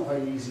here, it's not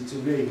very easy to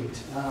read.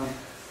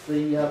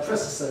 The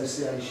Press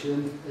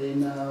Association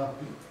in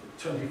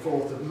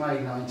 24th of May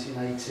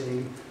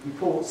 1918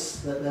 reports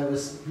that there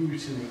was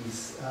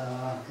mutinies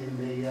in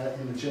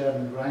the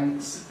German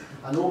ranks,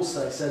 and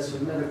also it says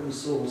from medical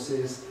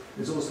sources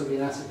there's also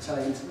been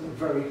ascertained a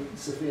very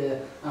severe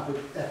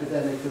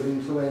epidemic of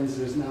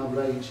influenza is now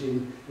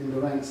raging in the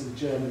ranks of the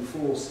German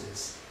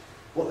forces.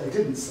 What they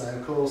didn't say,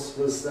 of course,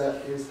 was that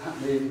it was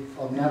happening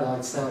on the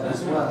Allied side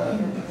as well.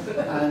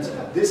 And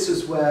this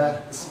is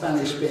where the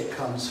Spanish bit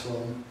comes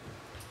from.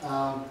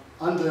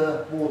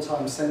 Under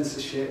wartime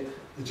censorship,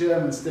 the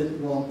Germans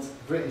didn't want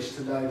the British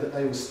to know that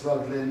they were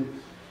struggling.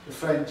 The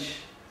French,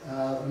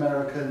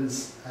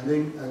 Americans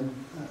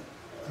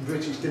and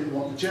British didn't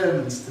want the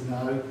Germans to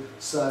know,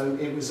 so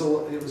it was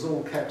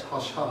all kept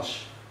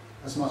hush-hush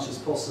as much as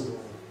possible.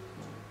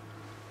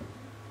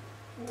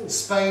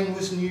 Spain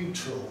was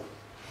neutral,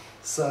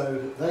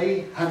 so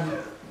they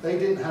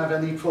didn't have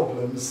any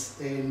problems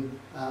in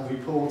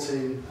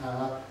reporting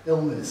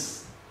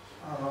illness.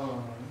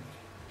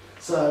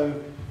 So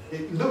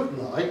it looked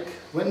like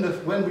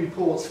when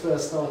reports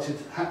first started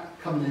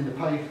coming in the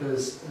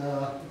papers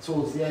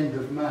towards the end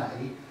of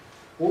May,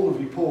 all the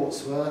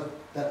reports were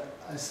that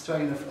a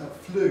strain of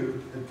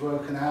flu had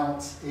broken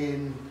out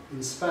in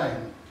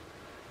Spain.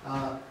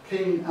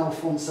 King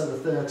Alfonso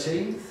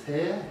XIII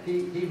here,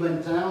 he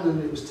went down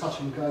and it was touch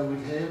and go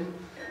with him.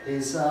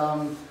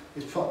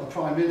 The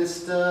Prime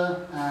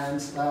Minister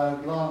and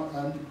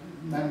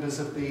members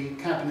of the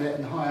cabinet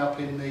and high up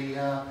in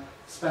the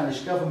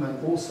Spanish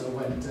government also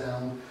went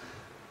down.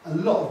 A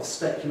lot of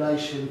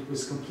speculation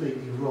was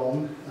completely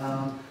wrong.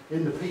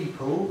 In the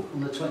People,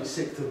 on the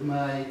 26th of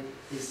May,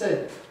 it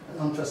said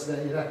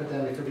unprecedented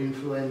epidemic of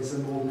influenza,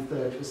 more than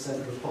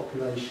 30% of the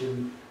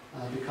population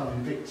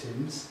becoming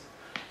victims.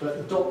 but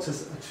the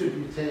doctors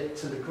attribute it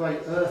to the great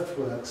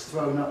earthworks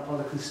thrown up by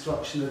the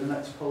construction of the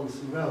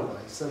Metropolitan Railway.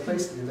 So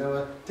basically they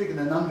were digging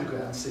an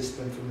underground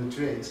system from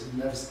Madrid,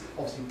 and there was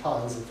obviously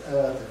piles of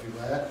earth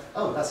everywhere.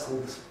 Oh, that's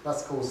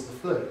caused the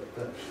flu,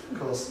 but of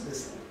course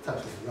it's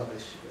totally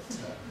rubbish.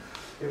 But,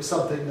 it was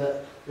something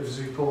that it was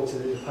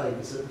reported in the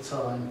papers at the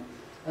time.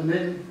 And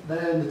then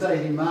there in the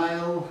Daily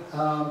Mail,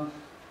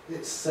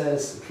 it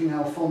says King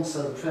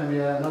Alfonso, the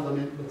Premier and other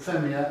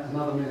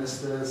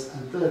ministers,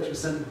 and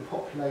 30% of the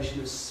population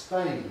of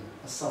Spain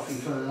are suffering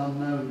from an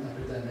unknown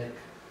epidemic,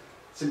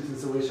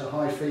 symptoms of which are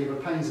high fever,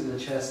 pains in the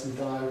chest and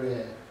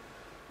diarrhoea.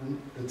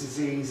 And the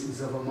disease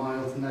is of a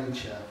mild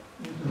nature,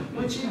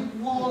 which it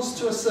was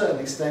to a certain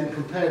extent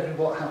compared with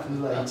what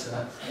happened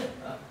later.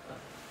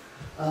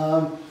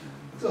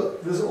 So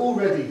there's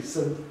already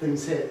some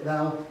things here.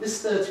 Now,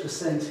 this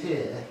 30%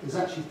 here is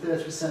actually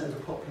 30% of the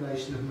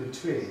population of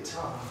Madrid.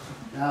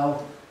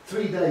 Now,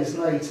 3 days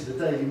later, the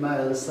Daily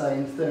Mail is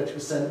saying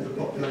 30% of the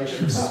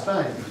population of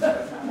Spain.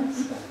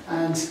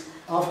 And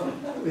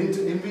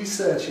in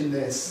researching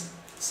this,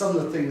 some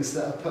of the things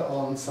that are put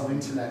on some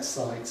internet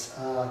sites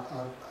are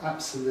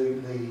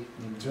absolutely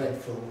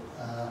dreadful.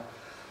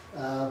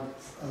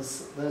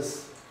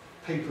 There's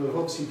people who have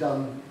obviously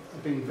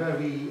been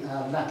very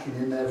lacking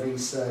in their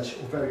research,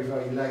 or very,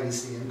 very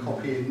lazy, and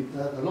copying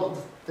a lot of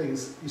the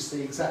things. You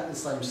see exactly the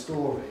same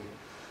story.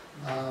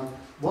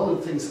 One of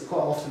the things that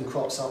quite often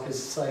crops up is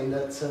saying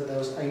that there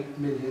was 8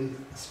 million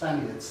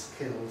Spaniards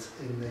killed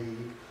in the...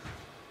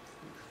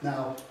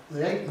 Now,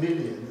 the 8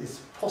 million is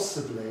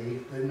possibly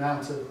the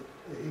amount of...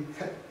 It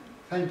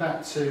came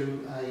back to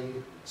a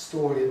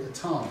story at the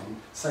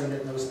time saying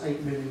that there was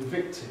 8 million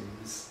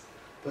victims,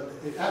 but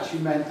it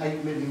actually meant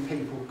 8 million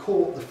people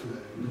caught the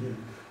flu.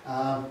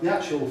 The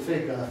actual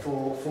figure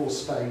for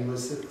Spain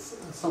was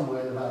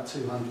somewhere in about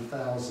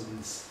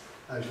 200,000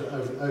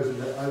 over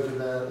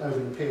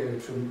the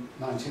period from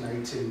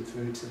 1918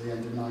 through to the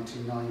end of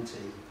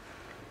 1990.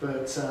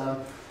 But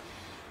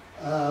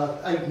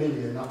 8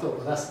 million, I thought,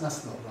 well, that's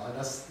not right.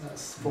 That's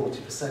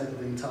 40% of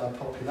the entire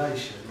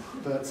population.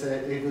 But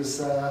it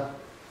was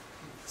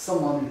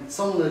someone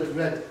had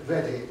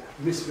read it,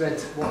 misread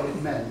what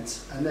it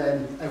meant, and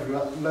then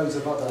loads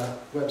of other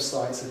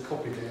websites had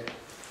copied it.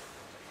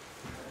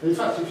 In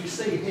fact, if you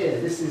see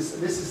here, this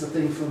is the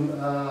thing from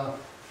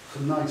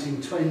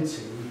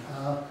 1920.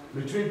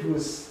 Madrid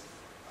was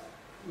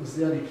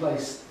the only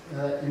place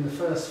in the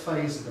first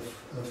phase of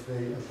the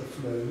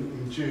flu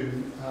in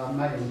June,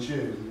 May and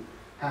June,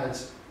 had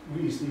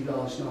reasonably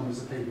large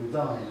numbers of people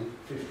dying,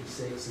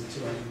 56 and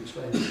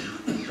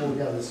 220. All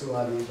the others were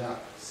only about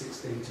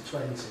 16 to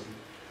 20.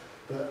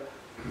 But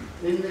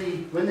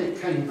when it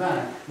came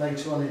back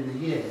later on in the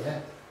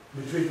year,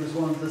 Madrid was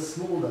one of the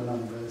smaller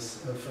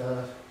numbers of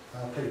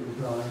people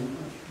dying,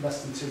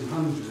 less than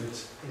 200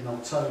 in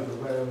October,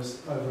 where there was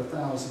over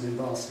 1,000 in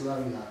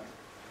Barcelona.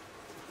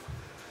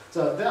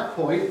 So at that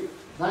point,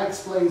 that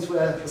explains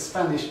where the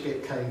Spanish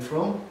bit came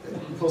from,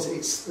 because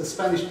the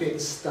Spanish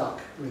bit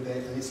stuck with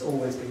it, and it's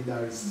always been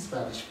known as the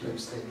Spanish flu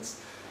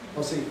stinks.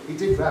 Obviously, it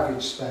did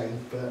ravage Spain,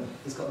 but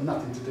it's got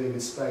nothing to do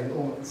with Spain.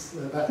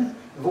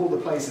 Of all the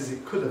places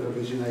it could have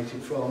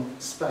originated from,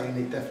 Spain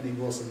it definitely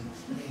wasn't.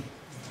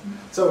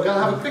 So we're going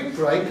to have a quick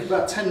break,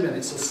 about 10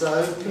 minutes or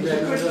so.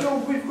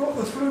 We've got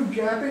the flu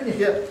jab, innit?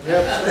 Yep.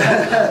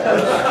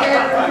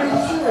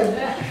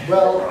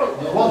 Well,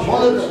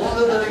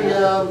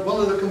 one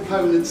of the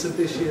components of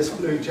this year's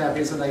flu jab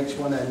is an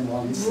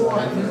H1N1. So.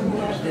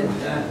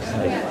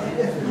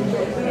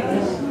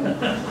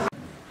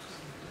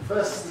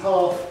 First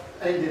half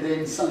ended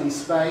in sunny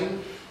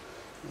Spain.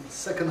 The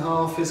second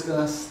half is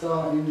going to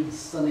start in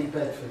sunny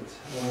Bedford.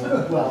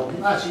 Well,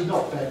 actually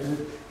not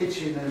Bedford,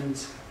 Hitchin and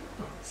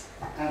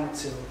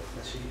Antill,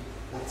 actually.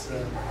 But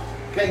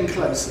getting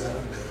closer.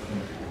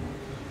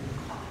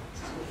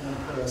 One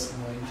person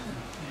waiting to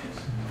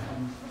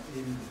come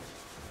in.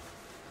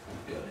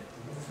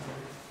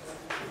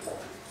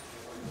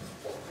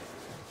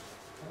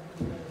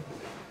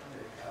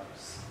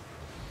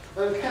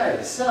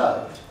 Okay,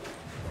 so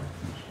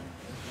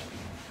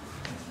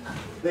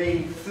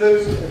the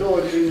flu had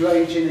already been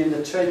raging in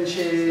the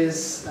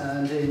trenches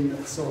and in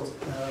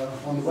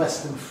on the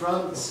Western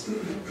Front.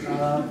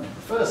 The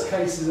first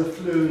cases of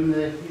flu in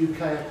the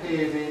UK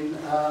appeared in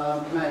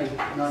May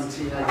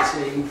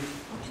 1918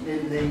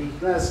 in the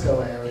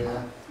Glasgow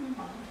area.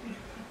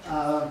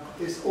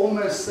 It's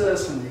almost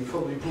certainly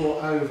probably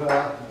brought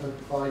over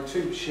by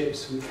troop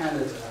ships from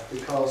Canada,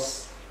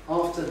 because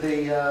after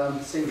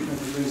the sinking of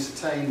the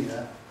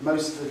Lusitania,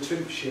 most of the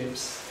troop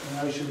ships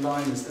and ocean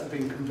liners that have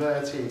been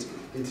converted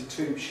into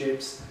troop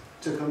ships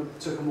took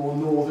a more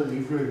northerly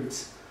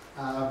route,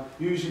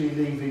 usually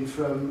leaving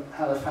from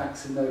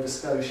Halifax in Nova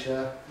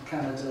Scotia,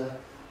 Canada,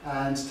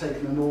 and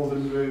taking a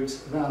northern route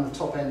around the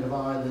top end of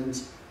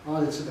Ireland,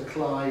 either to the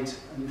Clyde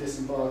and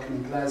disembarking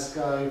in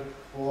Glasgow,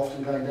 or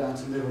often going down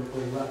to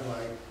Liverpool that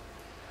way.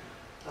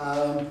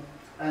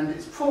 And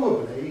it's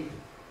probably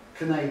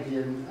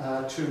Canadian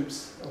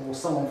troops, or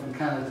someone from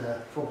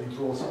Canada probably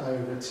brought it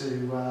over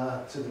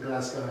to the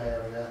Glasgow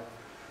area.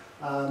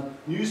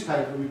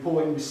 Newspaper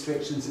reporting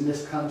restrictions in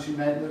this country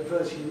meant that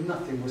virtually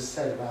nothing was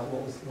said about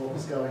what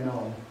was going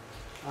on.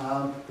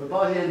 But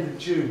by the end of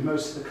June,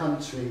 most of the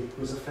country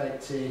was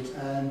affected,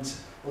 and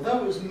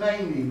although it was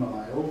mainly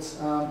mild,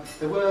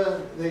 there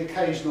were the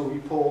occasional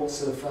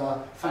reports of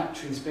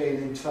factories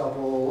being in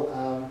trouble,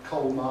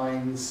 coal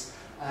mines,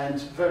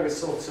 and various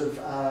sorts of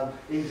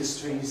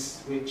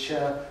industries which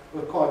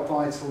were quite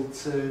vital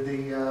to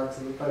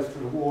both to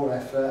the war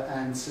effort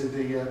and to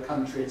the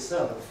country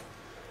itself.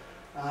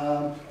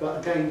 But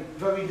again,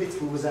 very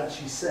little was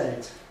actually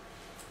said.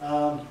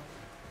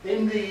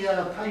 In the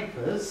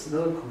papers, the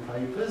local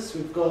papers,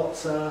 we've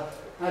got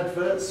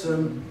adverts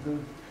from the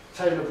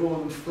Taylor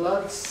Broad and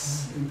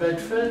floods in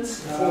Bedford.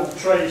 Before the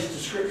Trades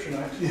Description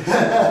Act.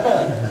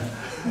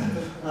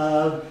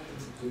 A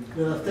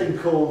thing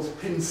called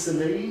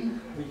Penicillin,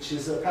 which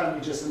is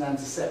apparently just an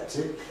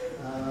antiseptic,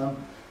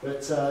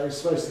 but it's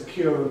supposed to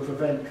cure and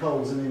prevent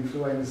colds and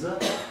influenza.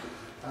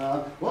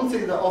 One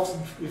thing that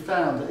often we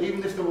found, that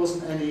even if there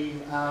wasn't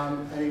any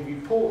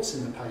reports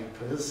in the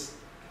papers,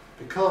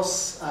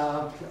 because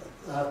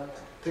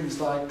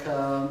things like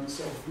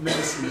sort of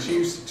medicines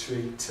used to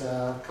treat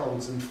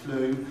colds and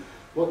flu,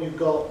 what you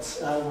got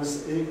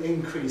was an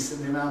increase in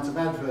the amount of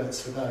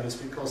adverts for those,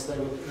 because they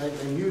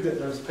knew that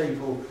there was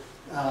people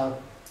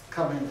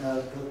coming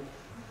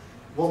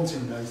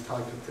wanting those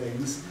type of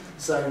things.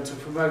 So to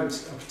promote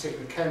a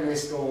particular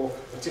chemist or a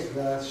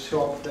particular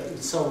shop that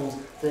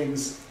sold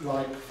things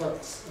like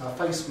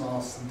face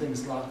masks and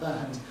things like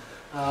that,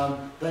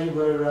 they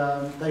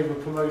were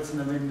promoting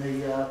them in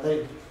the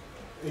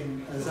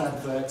as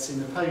adverts in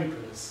the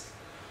papers.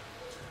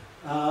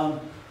 The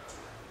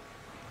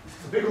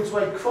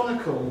Biggleswade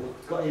Chronicle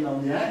got in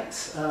on the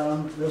act.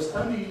 I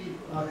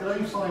could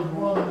only find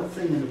one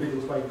thing in the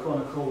Biggleswade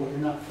Chronicle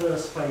in that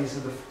first phase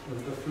of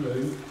the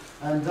flu,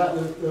 and that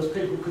was, there was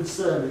people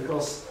concerned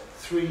because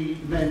 3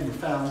 men were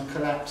found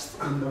collapsed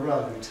in the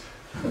road.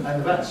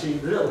 And actually,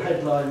 the little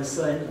headline is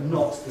saying,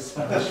 not the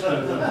Spanish flu.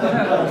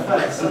 In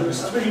fact, so there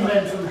was 3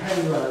 men from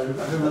Henlow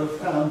who were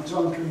found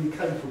drunk and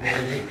incapable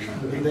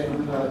of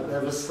living.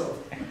 There was sort of,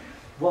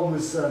 one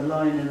was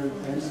lying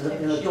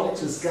in a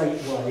doctor's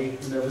gateway,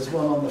 and there was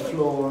one on the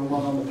floor and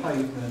one on the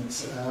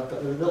pavement.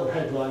 But the little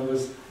headline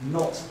was,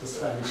 not the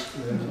Spanish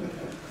flu.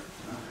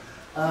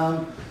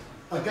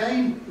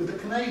 Again, with the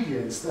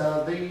Canadians,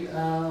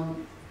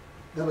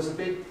 there was a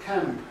big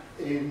camp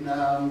in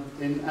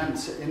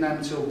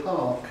Amtill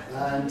Park,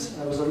 and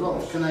there was a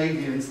lot of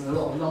Canadians and a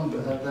lot of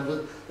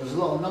there was a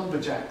lot of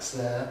lumberjacks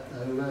there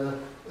who were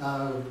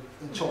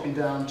chopping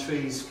down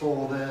trees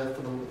for the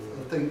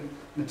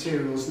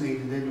materials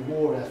needed in the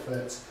war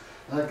effort.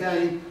 And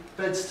again,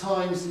 Bed's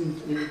Times in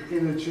the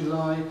beginning of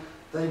July,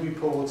 they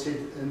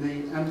reported in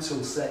the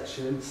Amtill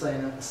section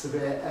saying that a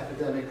severe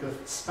epidemic of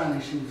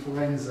Spanish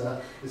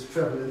influenza is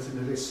prevalent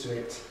in the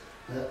district.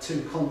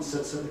 2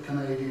 concerts at the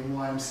Canadian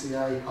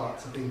YMCA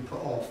hut have been put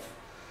off.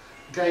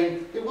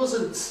 Again, it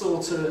wasn't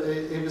sort of,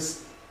 it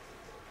was,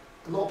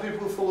 a lot of people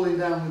were falling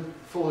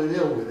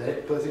ill with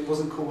it, but it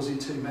wasn't causing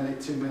too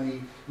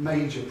many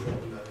major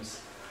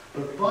problems.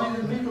 But by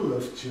the middle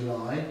of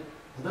July,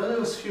 although there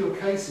was fewer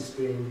cases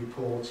being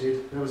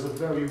reported, there was a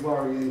very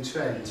worrying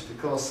trend,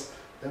 because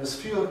there was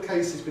fewer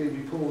cases being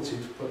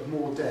reported, but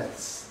more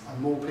deaths and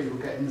more people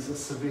getting a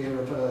severe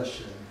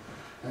aversion.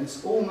 And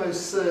it's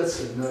almost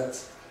certain that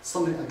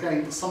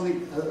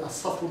a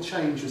subtle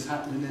change was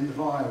happening in the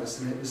virus,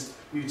 and it was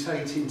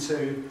mutating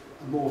to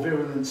a more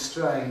virulent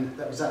strain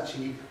that was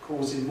actually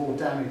causing more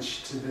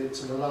damage to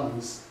the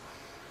lungs.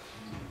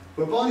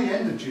 But by the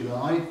end of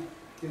July,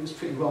 it was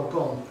pretty well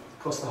gone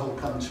across the whole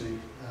country.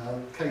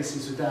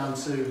 Cases were down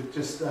to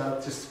just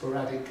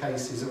sporadic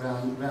cases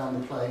around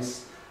the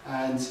place,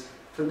 and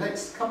for the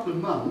next couple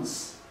of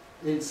months,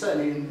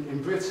 certainly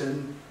in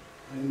Britain,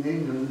 in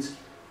England,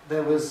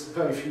 there was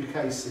very few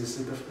cases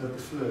of the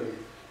flu.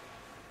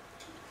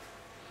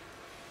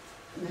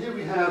 And here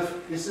we have,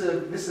 this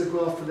is a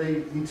graph for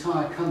the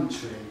entire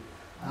country.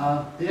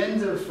 The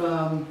end of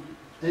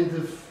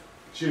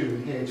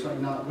June here,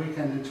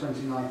 weekend of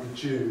 29th of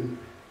June,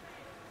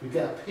 we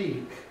get a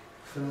peak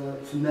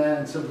from there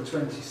until the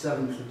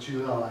 27th of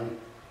July.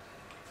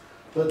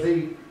 But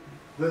the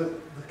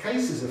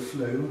cases of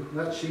flu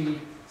actually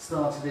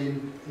started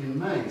in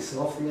May,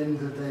 so off the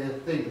end of the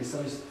thing. So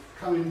it's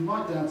coming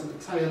right down to the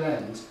tail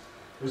end.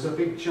 There was a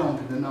big jump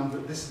in the number,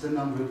 this is the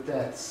number of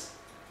deaths.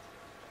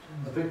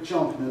 A big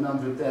jump in the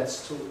number of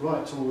deaths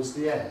right towards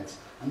the end.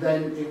 And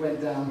then it went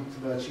down to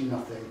virtually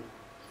nothing.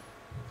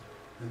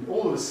 And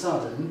all of a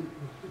sudden,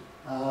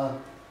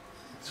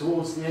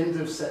 towards the end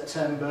of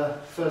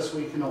September, first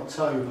week in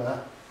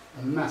October,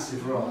 a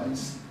massive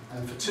rise.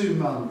 And for 2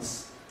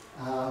 months,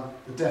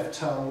 the death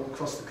toll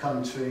across the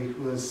country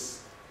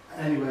was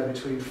anywhere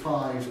between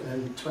 5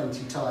 and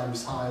 20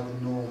 times higher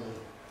than normal.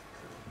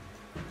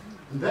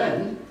 And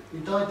then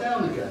it died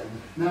down again.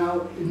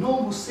 Now, in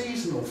normal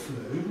seasonal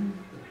flu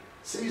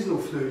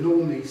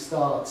normally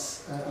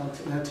starts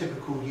in a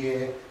typical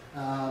year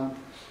a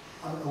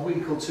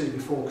week or 2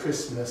 before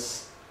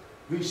Christmas.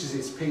 reaches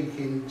its peak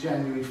in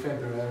January,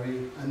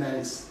 February, and then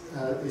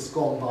it's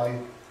gone by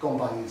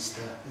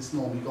Easter. It's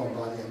normally gone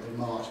by the end of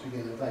March,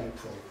 beginning of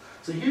April.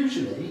 So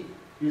usually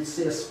you'd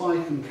see a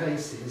spike in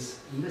cases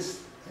in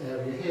this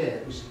area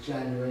here, which is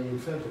January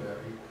and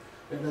February,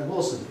 but there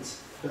wasn't.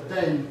 But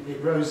then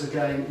it rose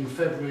again in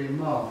February and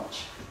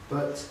March,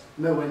 but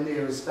nowhere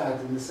near as bad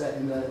in the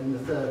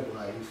third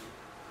wave.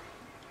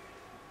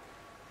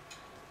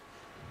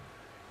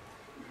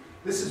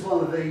 This is one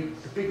of the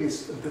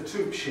biggest of the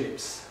troop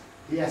ships,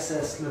 the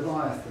SS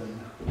Leviathan.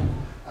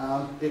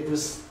 It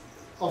was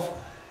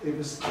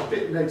a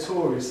bit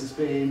notorious as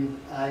being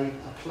a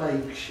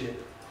plague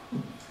ship.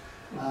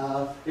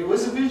 It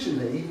was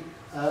originally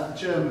a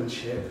German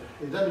ship.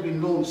 It had only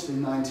been launched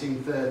in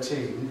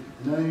 1913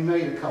 and only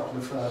made a couple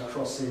of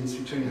crossings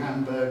between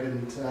Hamburg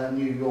and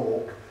New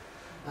York.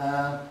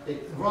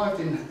 It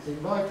arrived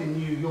in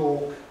New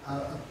York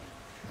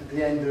at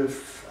the end of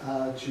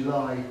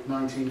July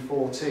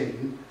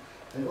 1914.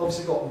 And it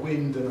obviously got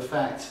wind of the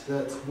fact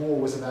that war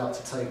was about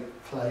to take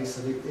place,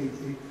 and it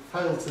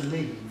failed to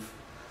leave.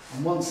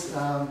 And once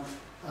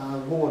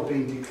war had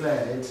been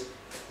declared,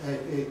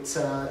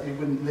 it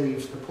wouldn't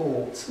leave the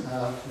port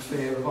for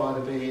fear of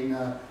either being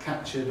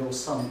captured or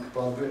sunk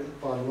by the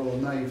Royal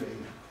Navy.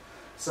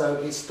 So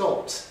it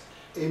stopped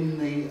on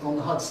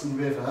the Hudson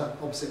River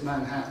opposite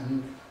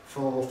Manhattan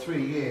for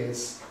 3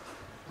 years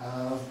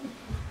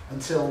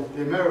until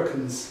the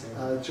Americans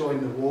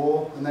joined the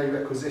war and they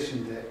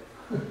requisitioned it.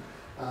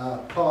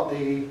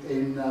 Partly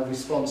in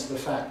response to the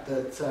fact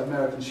that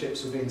American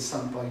ships were being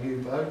sunk by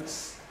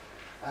U-boats,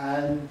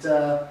 and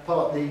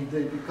partly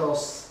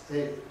because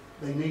they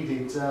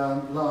needed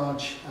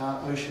large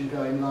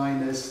ocean-going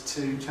liners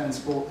to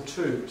transport the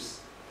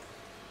troops.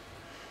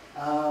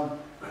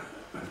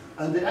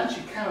 And it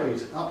actually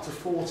carried up to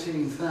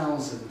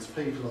 14,000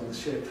 people on the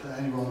ship at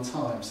any one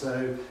time.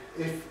 So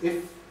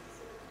if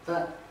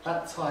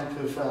that type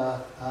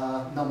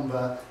of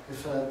number,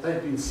 if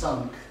they'd been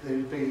sunk, there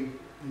would be,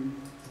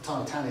 the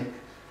Titanic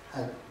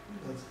had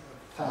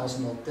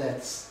 1,000 odd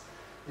deaths.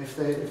 If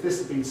this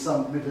had been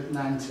sunk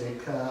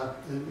mid-Atlantic,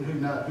 who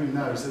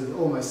knows? There's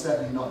almost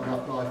certainly not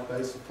enough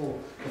lifeboats for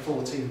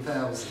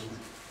 14,000.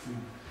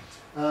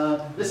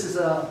 This is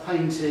a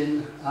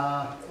painting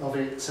of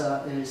it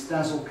in its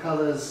dazzle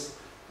colours,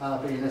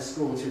 being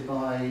escorted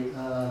by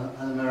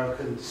an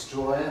American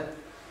destroyer.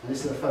 And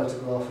this is a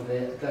photograph of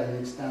it, again in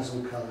its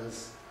dazzle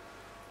colours.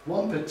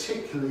 One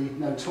particularly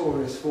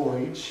notorious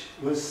voyage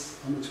was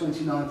on the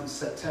 29th of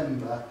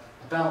September,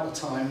 about the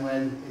time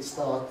when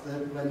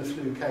the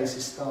flu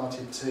cases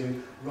started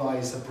to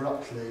rise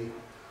abruptly.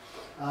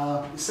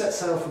 It set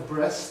sail for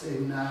Brest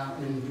in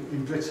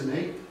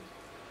Brittany.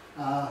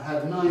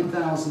 Had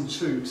 9,000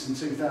 troops and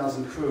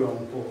 2,000 crew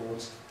on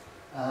board.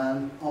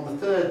 On the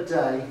third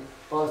day,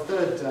 by the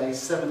third day,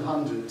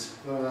 700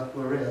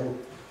 were ill,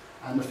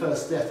 and the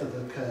first death had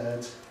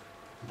occurred.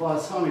 By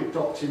the time it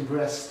docked in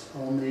Brest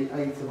on the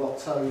 8th of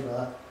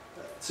October,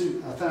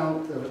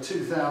 there were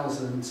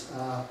 2,000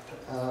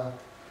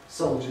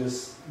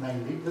 soldiers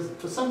mainly.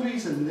 For some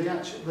reason,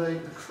 the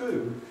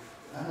crew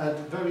had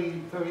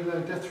very, very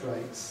low death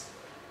rates.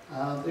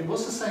 It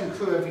was the same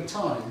crew every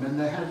time, and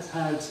they had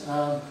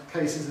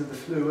cases of the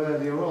flu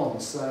earlier on,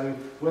 so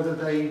whether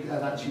they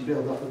had actually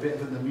built up a bit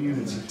of an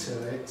immunity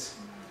to it.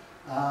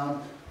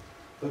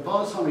 But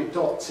by the time it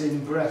docked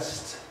in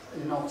Brest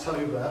in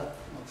October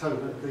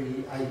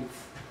the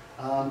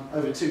 8th,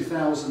 over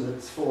 2,000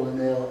 had fallen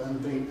ill,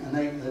 and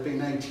there had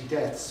been 80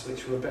 deaths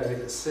which were buried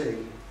at sea.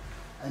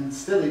 And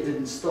still it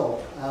didn't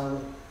stop.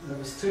 There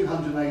was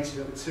 280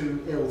 that were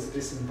too ill to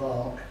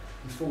disembark,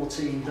 and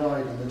 14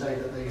 died on the day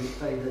that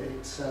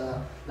it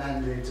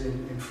landed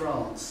in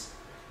France.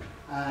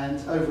 And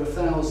over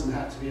 1,000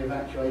 had to be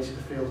evacuated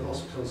to field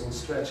hospitals on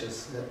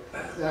stretchers.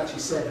 They actually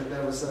said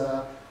that it was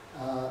a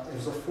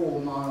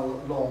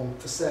 4-mile-long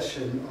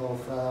procession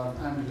of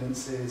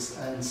ambulances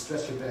and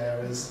stretcher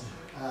bearers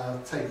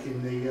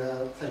taking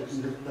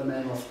the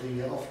men off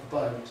the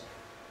boat.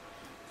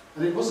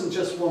 And it wasn't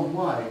just one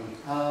way.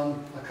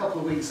 A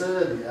couple of weeks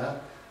earlier,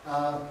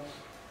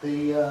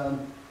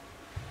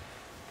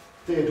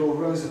 Theodore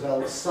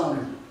Roosevelt's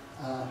son,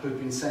 who'd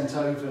been sent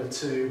over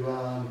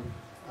to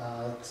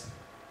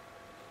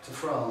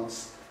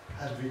France,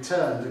 had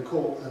returned and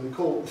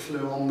caught the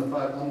flu on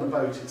the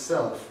boat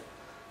itself,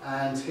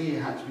 and he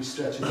had to be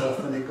stretchered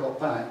off when he got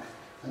back.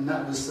 And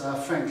that was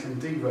Franklin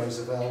D.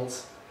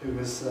 Roosevelt, who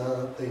was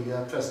the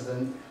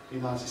president of the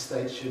United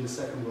States during the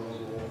Second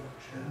World War,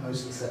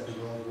 most of the Second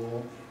World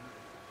War.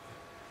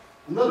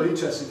 Another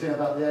interesting thing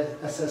about the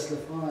SS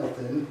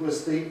Leviathan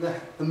was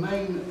the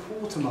main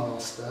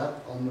quartermaster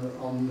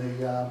on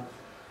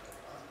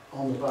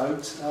the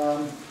boat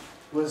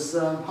was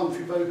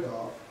Humphrey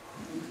Bogart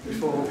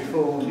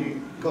before he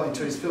got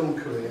into his film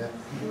career.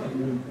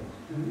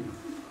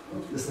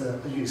 Just a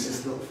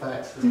useless little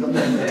fact. It's got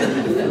nothing to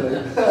do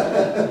with the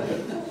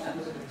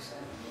flu.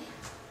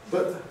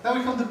 But now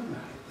we come to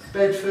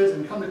Bedford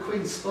and we come to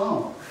Queen's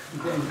Park,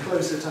 getting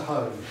closer to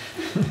home.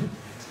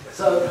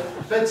 So,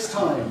 Bed's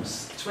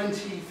Times,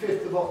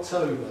 25th of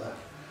October.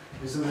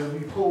 was a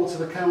report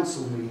of a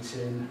council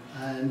meeting,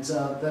 and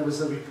there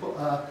was a report,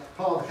 part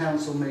of the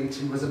council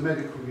meeting was a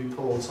medical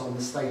report on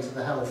the state of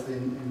the health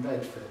in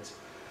Bedford.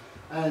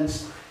 And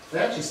they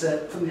actually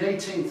said from the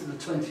 18th to the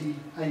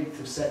 28th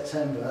of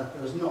September,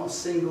 there was not a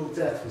single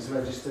death was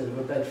registered of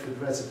a Bedford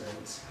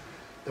resident.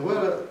 There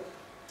were,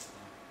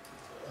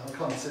 I'll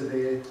come to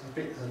the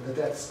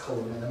deaths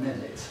column in a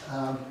minute.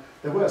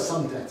 There were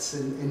some deaths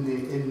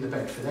in the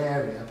Bedford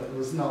area, but there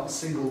was not a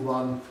single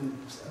one,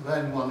 the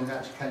only one who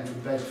actually came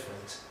from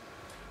Bedford.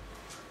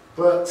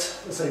 But,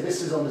 let's say,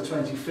 this is on the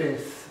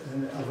 25th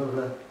of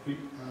a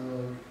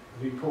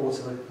report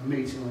of a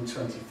meeting on the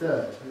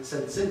 23rd. It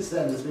said, since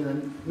then there's been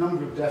a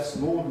number of deaths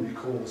from ordinary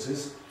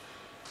causes,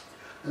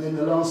 and in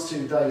the last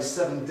 2 days,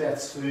 7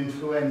 deaths from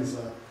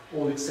influenza,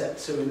 all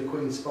except 2 in the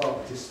Queen's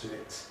Park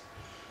district.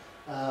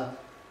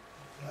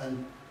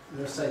 And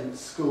they're saying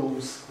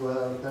schools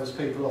there was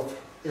people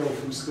ill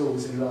from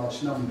schools in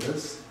large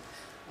numbers.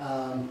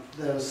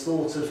 There was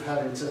thought of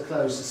having to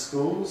close the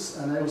schools,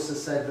 and they also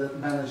said that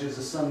managers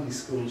of Sunday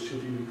schools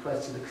should be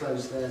requested to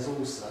close theirs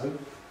also.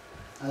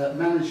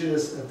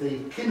 Managers of the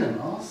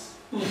kinemas,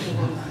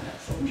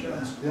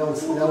 the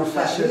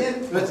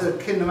old-fashioned, but the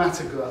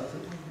kinematograph,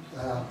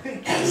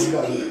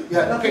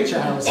 the picture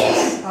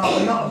houses.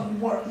 Oh,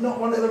 not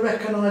one of the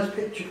recognised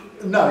picture.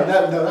 No,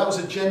 that was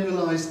a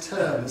generalised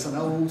term. It's an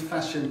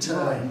old-fashioned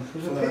term for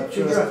a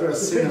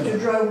cinema. The picture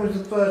drone was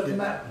the first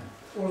map,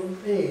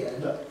 wasn't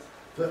here.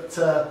 But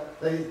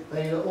they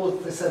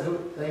said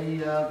they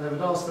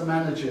would ask the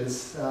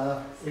managers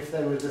if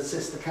they would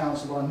assist the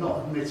council by not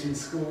admitting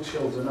school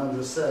children under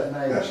a certain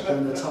age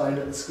during the time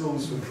that the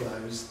schools were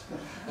closed.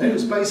 And it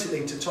was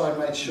basically to try and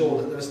make sure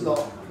that there was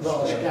not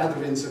large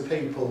gatherings of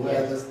people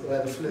where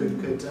the flu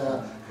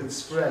could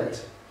spread.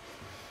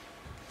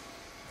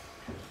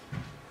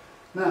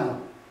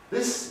 Now,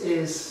 this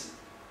is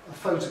a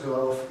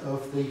photograph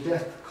of the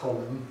death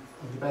column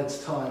of the Beds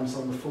Times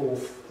on the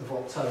 4th of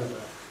October.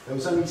 There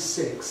was only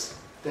 6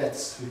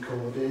 deaths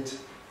recorded,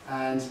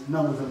 and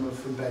none of them were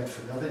from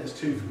Bedford. I think there was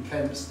 2 from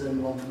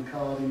Kempston, 1 from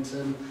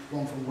Cardington,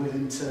 1 from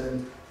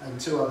Willington, and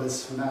 2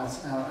 others from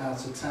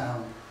out of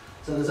town.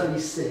 So there's only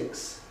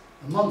 6.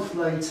 A month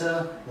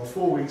later, or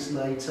 4 weeks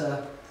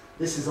later,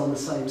 this is on the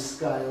same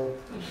scale,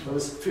 there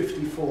was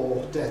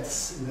 54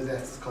 deaths in the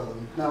deaths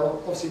column. Now,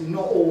 obviously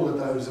not all of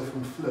those are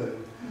from flu,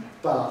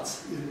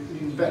 but you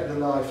can bet your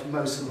life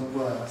most of them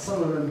were.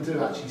 Some of them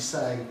do actually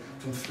say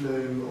from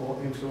flu or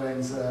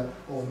influenza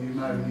or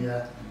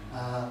pneumonia,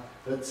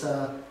 but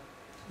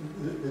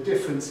the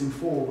difference in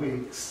 4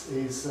 weeks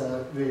is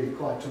really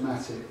quite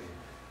dramatic.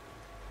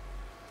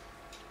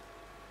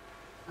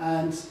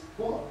 And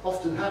what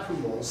often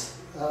happened was,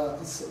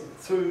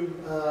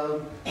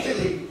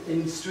 particularly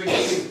in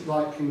streets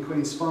like in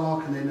Queen's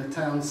Park and in the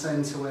town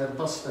centre where the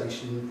bus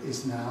station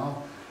is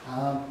now,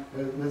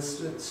 the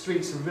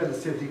streets are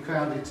relatively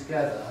crowded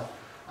together.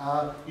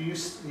 You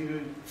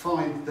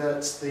find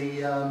that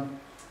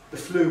the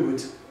flu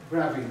would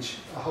ravage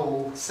a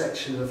whole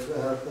section of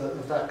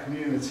that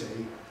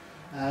community,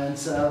 and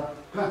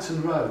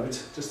Grattan Road,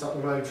 just up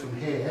the road from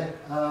here,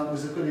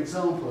 was a good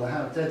example of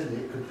how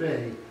deadly it could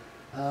be.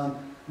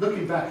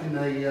 Looking back in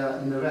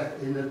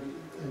the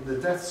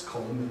deaths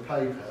column in the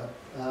paper,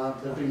 there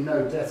have been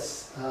no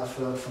deaths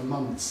for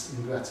months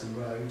in Grattan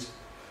Road.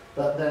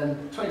 But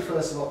then,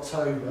 21st of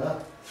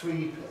October,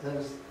 3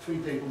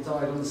 people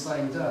died on the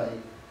same day.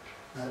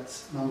 At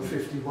number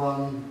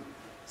 51,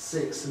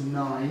 6 and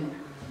 9.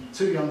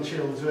 2 young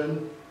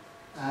children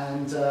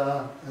and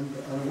a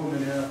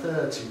woman in her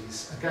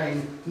 30s.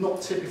 Again,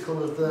 not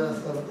typical of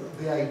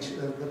the age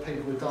of the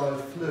people who die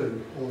of flu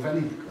or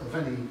of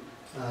any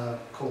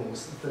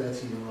cause, a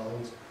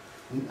 30-year-old.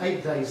 And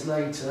 8 days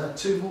later,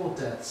 2 more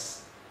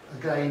deaths.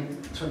 Again,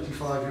 a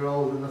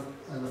 25-year-old and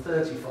a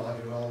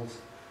 35-year-old.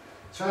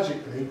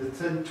 Tragically, the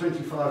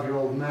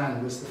 25-year-old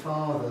man was the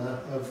father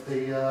of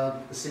the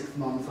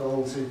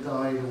 6-month-old who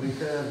died a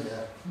week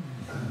earlier.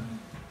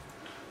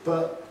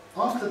 But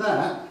after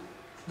that,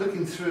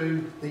 looking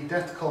through the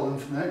death column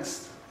for the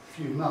next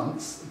few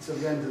months until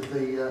the end of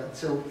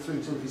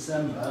through till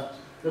December,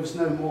 there was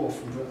no more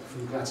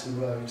from Grattan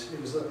Road. It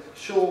was a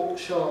short,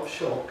 sharp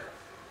shock.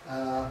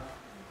 A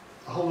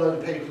whole load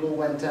of people all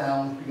went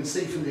down. You can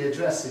see from the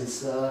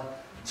addresses.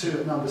 2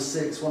 at number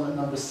 6, 1 at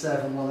number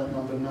 7, 1 at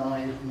number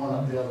 9, and 1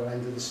 up the other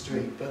end of the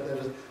street. But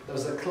there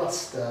was a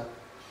cluster,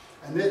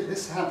 and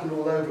this happened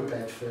all over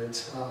Bedford.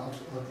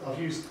 I've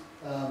used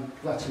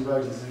Grattan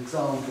Road as an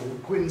example.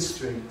 Gwyn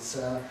Street,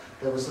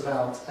 there was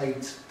about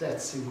 8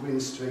 deaths in Gwyn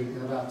Street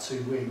in about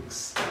 2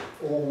 weeks,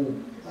 all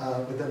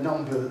with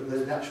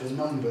the actual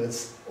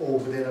numbers all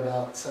within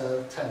about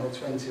 10 or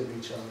 20 of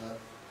each other.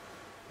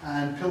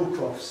 And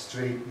Pilcroft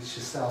Street, which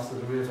is south of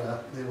the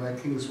river, near where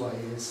Kingsway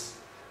is.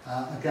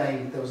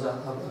 Again, there was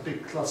a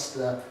big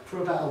cluster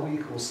for about a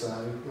week or so,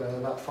 where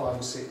about 5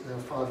 or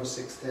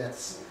 6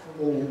 deaths,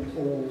 all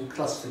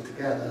clustered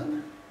together.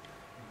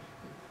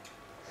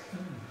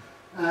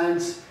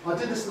 And I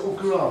did this little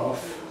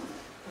graph.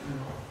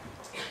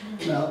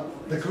 Now,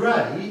 the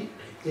grey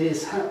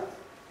is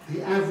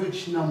the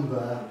average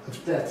number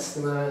of deaths,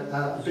 there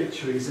were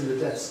obituaries in the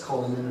deaths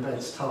column in the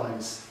Beds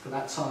Times for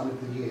that time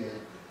of the year,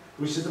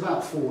 which is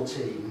about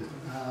 14.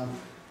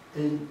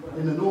 In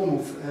a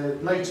normal,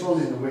 later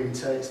on in the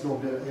winter,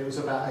 it was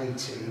about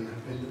 18,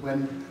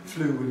 when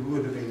flu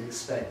would have been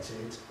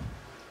expected.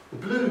 The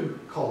blue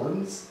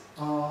columns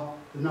are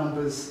the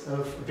numbers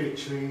of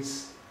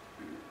obituaries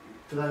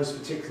for those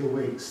particular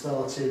weeks,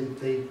 starting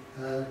the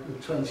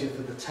 20th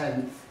of the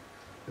 10th.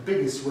 The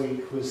biggest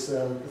week was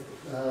the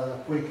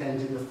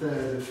weekend in the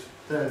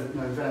 3rd of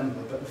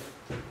November, but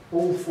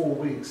all 4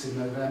 weeks in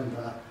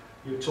November,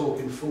 you're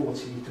talking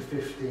 40 to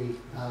 50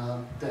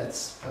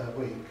 deaths per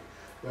week,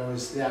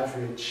 whereas the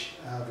average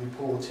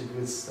reported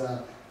was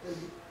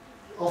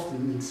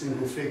often in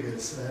single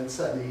figures, and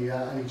certainly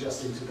only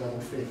just into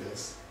double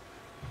figures.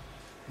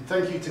 And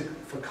thank you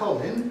for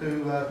Colin,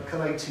 who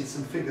collated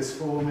some figures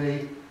for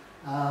me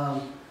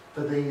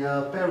for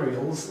the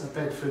burials at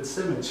Bedford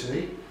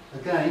Cemetery.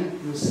 Again,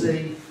 you'll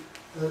see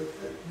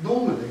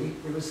normally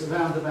it was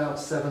around about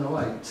 7 or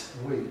 8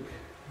 a week,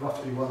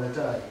 roughly 1 a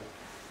day.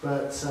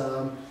 But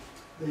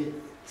it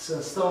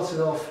started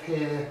off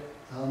here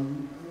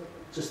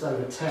just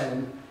over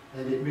 10,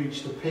 and it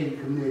reached a peak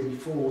of nearly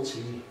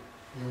 40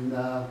 in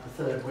the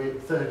third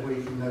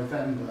week in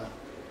November.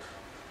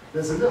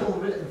 There's a little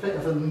bit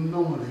of an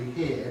anomaly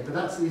here, but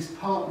that's at least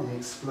partly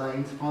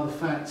explained by the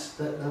fact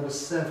that there were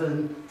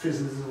 7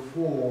 prisoners of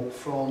war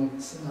from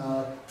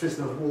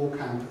prisoner of war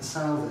camp at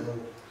Southill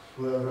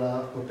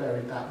were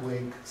buried that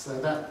week, so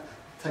that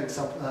takes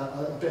up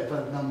a bit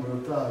of a number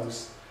of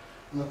those.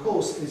 And of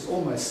course, it's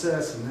almost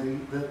certainly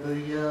that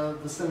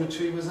the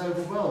cemetery was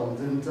overwhelmed,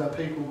 and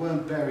people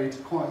weren't buried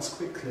quite as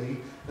quickly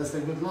as they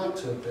would like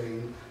to have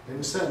been. It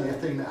was certainly a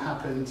thing that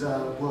happened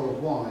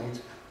worldwide,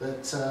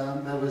 that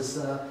there was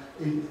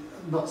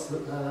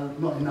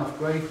not enough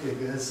grave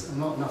diggers and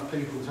not enough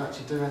people to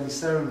actually do any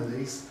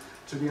ceremonies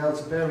to be able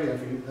to bury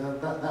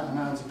that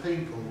amount of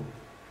people.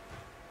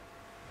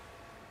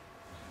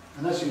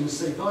 And as you can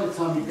see, by the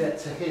time you get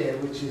to here,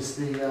 which is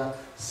the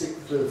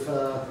 6th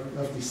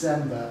of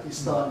December, it's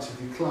starting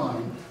to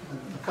decline.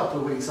 And a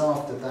couple of weeks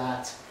after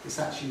that, it's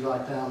actually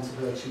right down to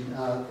virtually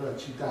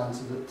down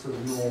to the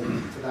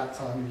norm for that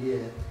time of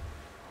year.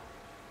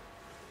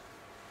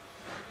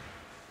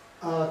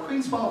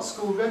 Queen's Park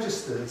School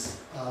registers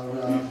are,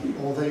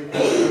 or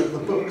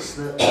the books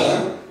that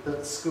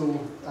the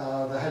school,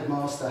 the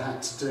headmaster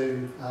had to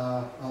do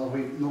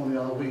normally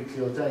on a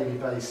weekly or daily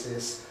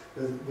basis,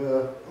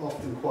 were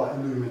often quite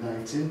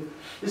illuminating.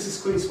 This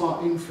is Queen's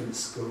Park Infant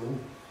School.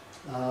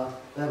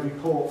 Their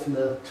report from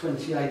the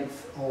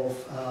 28th of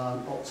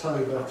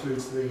October through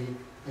to the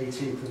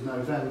 18th of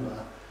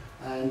November.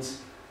 And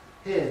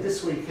here,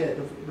 this week,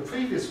 the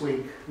previous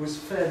week was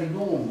fairly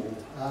normal,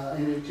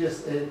 and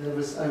there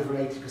was over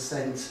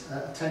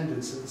 80%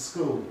 attendance at the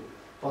school.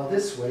 By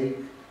this week,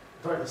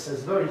 it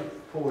says very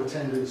poor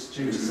attendance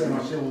due to so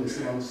much illness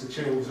amongst the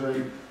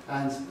children,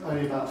 and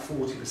only about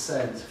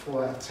 40%,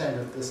 4 out of 10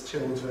 of the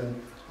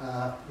children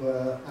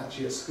were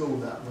actually at school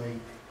that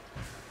week.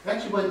 It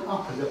actually went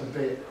up a little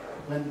bit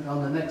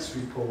on the next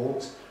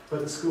report, but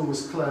the school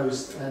was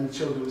closed and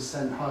children were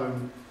sent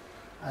home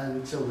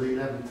until the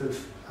 11th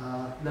of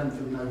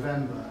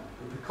November.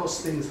 But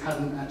because things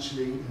hadn't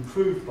actually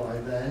improved by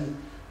then,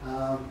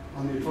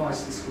 on the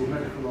advice of the school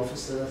medical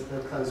officer, they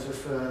were closed for a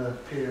further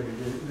period.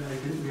 They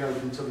didn't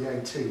reopen until the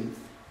 18th.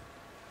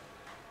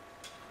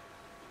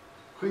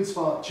 Queen's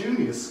Park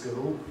Junior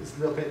School, there's a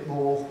little bit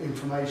more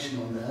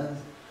information on there.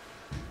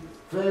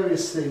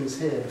 Various things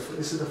here.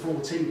 This is the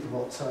 14th of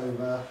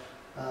October.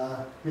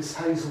 Miss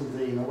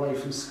Hazeldine away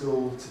from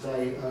school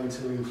today owing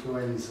to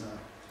influenza.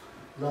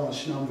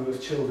 Large number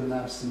of children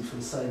absent for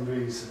the same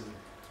reason.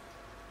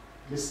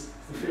 The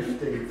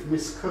 15th,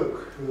 Miss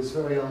Cook, who was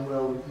very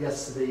unwell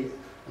yesterday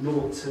and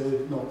ought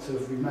to not to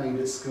have remained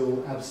at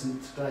school,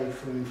 absent today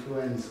for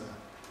influenza.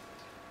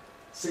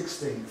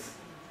 16th,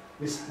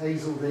 Miss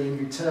Hazeldine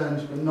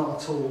returned but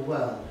not at all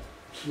well.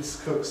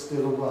 Miss Cook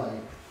still away.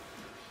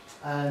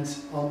 And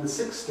on the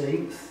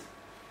 16th,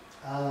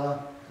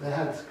 they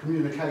had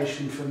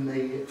communication from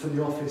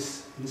the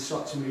office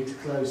instructing me to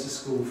close the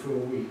school for a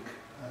week.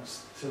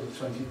 Till the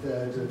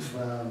 23rd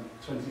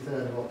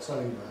of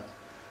October,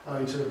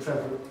 owing to the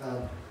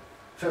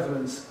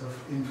prevalence of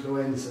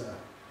influenza.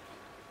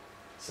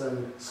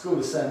 So school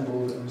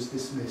assembled and was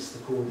dismissed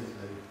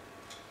accordingly.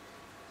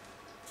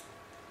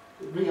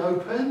 It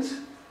reopened,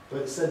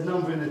 but it said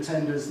number in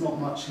attendance not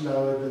much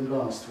lower than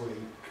last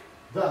week.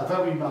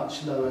 Very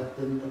much lower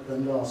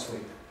than last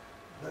week.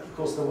 Of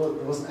course, there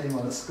wasn't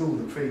anyone at school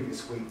the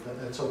previous week, but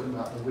they're talking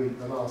about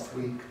the last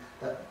week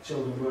that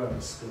children were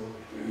at school.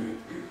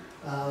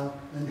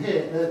 And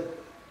here,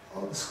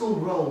 the school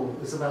roll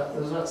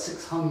there was about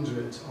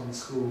 600 on the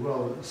school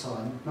roll at the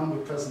time. Number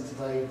present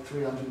today,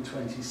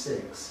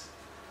 326.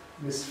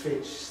 Miss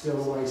Fitch still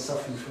away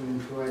suffering from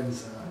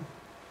influenza.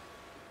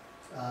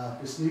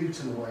 Miss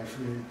Newton away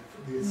from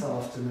this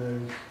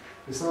afternoon.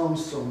 Miss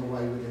Armstrong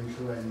away with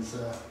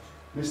influenza.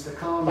 Mr.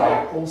 Carney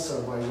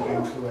also away with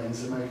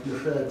influenza, making the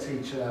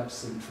 3rd teacher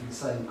absent from the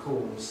same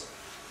cause.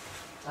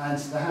 And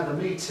they had a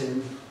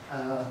meeting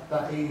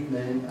that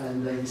evening,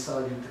 and they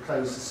decided to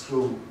close the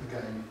school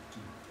again.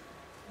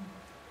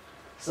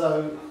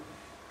 So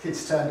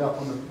kids turned up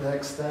on the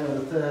next day, on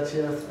the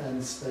 30th,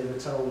 and they were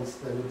told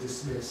they were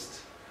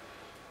dismissed.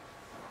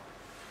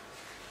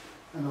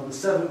 And on the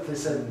 7th, they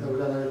said they were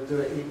going to do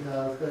it,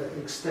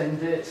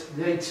 extend it.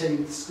 The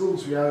 18th,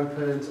 schools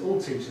reopened,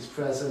 all teachers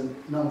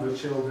present, number of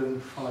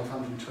children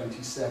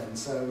 527.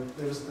 So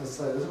there was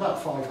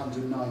about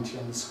 590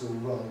 on the school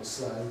roll.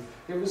 So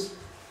it was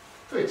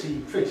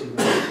pretty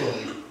well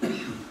full.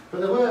 But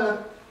there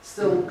were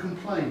still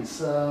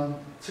complaints.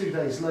 2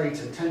 days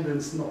later,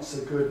 attendance not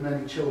so good,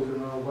 many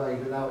children are away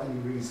without any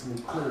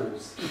reasonable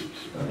cause.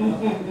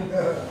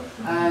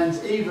 And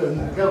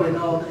even going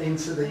on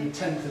into the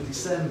 10th of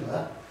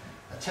December,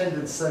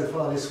 attendance so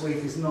far this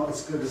week is not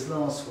as good as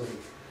last week.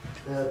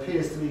 There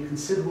appears to be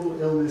considerable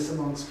illness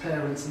amongst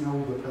parents and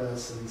older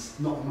persons,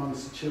 not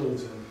amongst the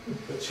children.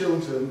 But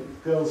children,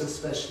 girls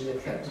especially, are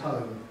kept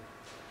home.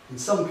 In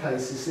some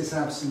cases, this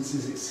absence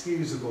is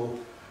excusable,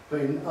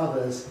 but in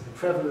others, the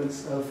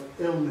prevalence of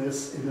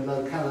illness in the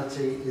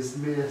locality is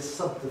mere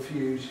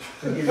subterfuge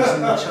for using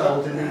the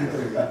child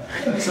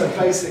illegally. So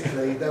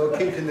basically, they were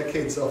keeping the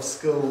kids off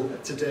school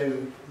to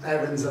do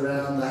errands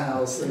around the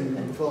house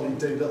and probably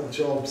do little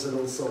jobs and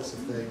all sorts of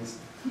things.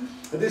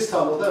 At this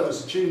time, although it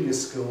was a junior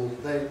school,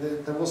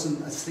 there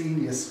wasn't a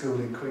senior school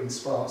in Queen's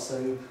Park,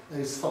 so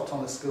they stopped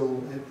on a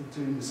school,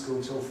 junior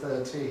school till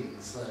 13.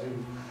 So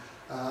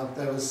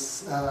there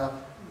was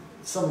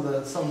some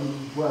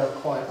were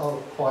quite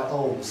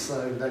old,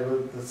 so they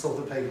were the sort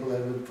of people that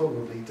were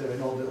probably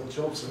doing odd little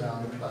jobs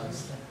around the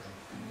place.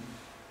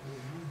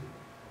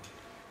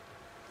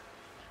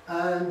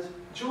 And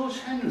George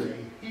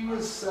Henry, he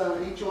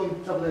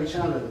joined WH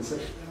Allen's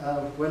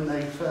when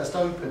they first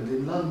opened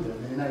in London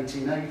in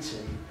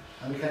 1880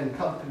 and became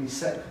company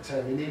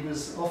secretary, and he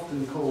was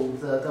often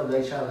called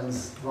WH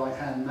Allen's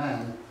right-hand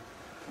man.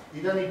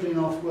 He'd only been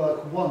off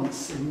work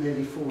once in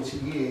nearly 40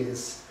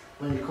 years,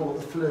 when he caught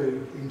the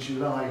flu in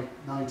July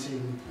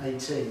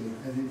 1918,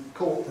 and he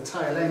caught the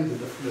tail end of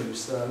the flu,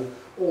 so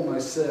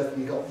almost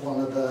certainly got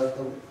one of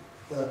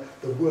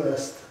the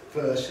worst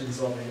versions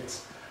of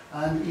it.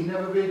 And he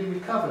never really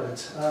recovered.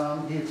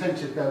 He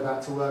attempted to go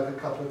back to work a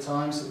couple of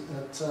times,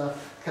 but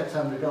kept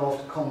having to go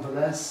off to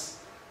convalesce,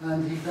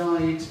 and he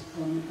died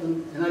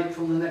in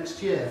April the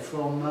next year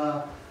from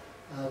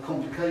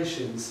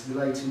complications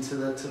relating to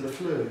the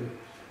flu.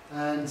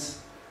 And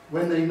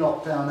when they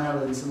knocked down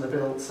Allen's and they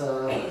built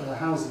a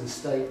housing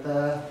estate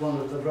there, one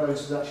of the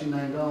roads was actually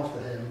named after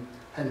him,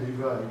 Henley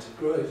Road.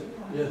 Great,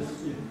 yes.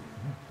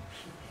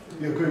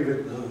 You agree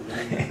with No.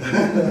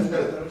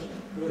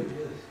 Great,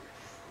 yes.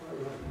 Quite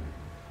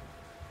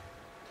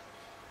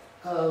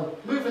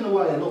right. Moving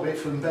away a little bit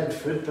from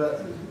Bedford,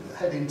 but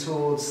heading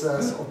towards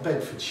sort of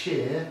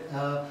Bedfordshire,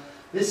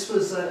 this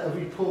was a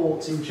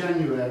report in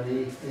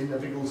January in the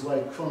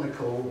Biggleswade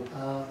Chronicle.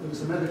 It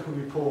was a medical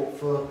report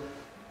for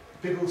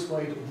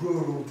Biggleswade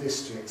Rural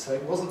District, so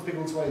it wasn't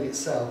Biggleswade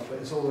itself, but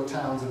it's all the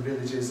towns and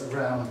villages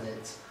around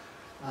it.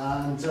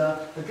 And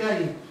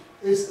again,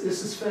 this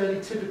is fairly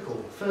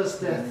typical.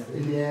 First death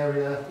in the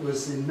area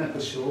was in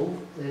Neppershall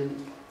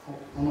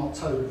on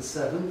October the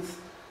 7th.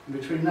 And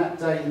between that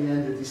date and the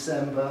end of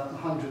December,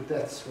 100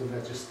 deaths were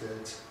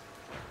registered.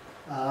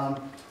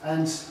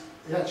 And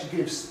it actually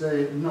gives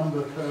the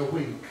number per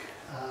week.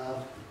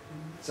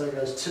 So it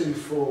goes 2,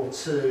 4,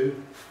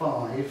 2,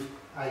 5,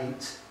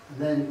 8, and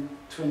then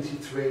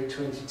 23,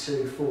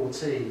 22,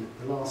 14.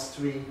 The last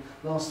three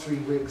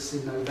weeks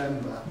in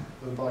November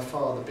were by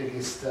far the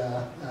biggest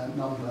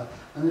number.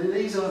 And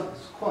these are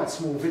quite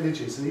small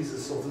villages, and these are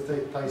the sort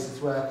of places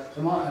where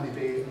there might only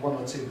be 1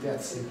 or 2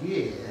 deaths a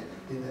year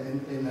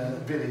in a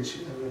village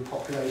with a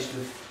population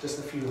of just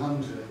a few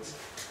hundred.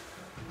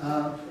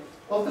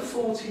 Of the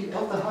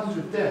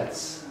 100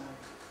 deaths,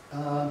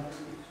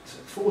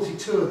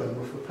 42 of them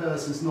were for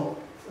persons not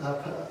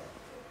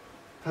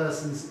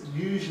persons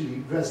usually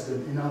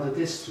resident in other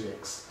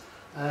districts,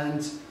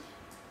 and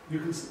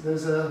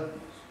there's a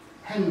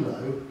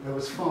Henlow, there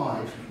was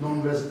 5,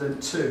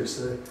 non-resident 2,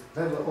 so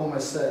they were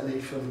almost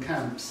certainly from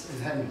camps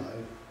in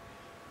Henlow.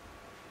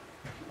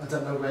 I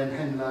don't know when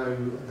Henlow,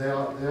 the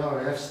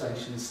RAF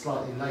station is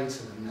slightly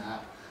later than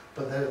that,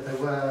 but there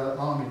were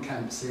army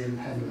camps in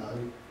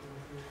Henlow.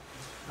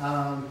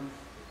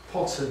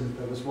 Potton,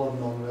 there was 1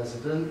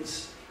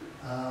 non-resident.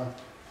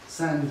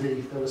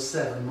 Sandy, there was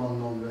 7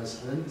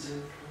 non-resident.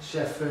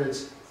 Shefford,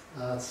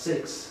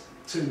 6,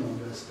 2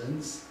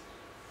 non-residents.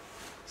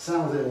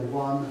 Southill,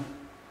 1.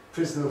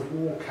 Prisoner of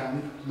War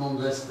Camp,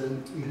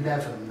 non-resident,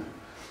 11.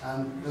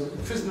 The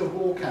prisoner of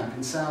war camp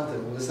in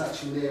Southill was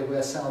actually near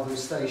where Southill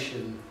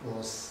Station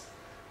was,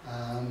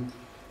 in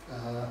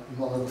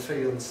one of the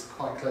fields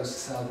quite close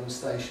to Southill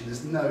Station.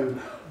 There's no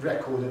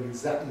record of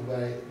exactly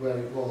where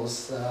it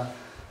was.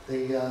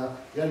 The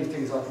only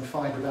things I can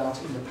find about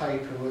it in the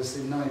paper was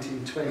in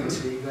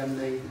 1920 when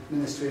the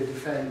Ministry of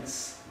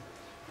Defence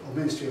or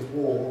Ministry of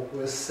War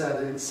was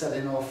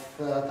selling off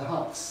the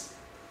huts.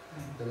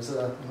 There was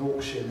an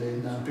auction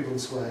in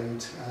Biggleswade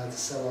to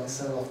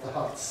sell off the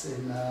huts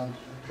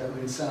that were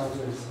in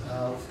Salford's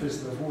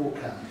prisoner of war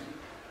camp.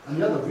 And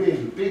the other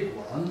really big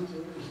one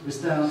was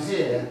down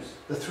here,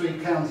 the Three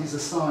Counties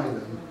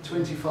Asylum,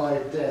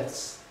 25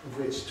 deaths, of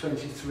which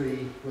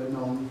 23 were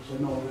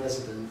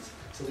non-resident.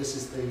 So this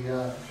is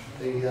the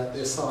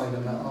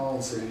asylum at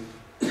Arlesey.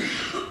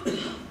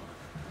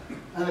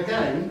 And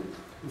again,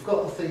 we've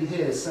got the thing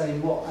here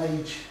saying what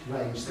age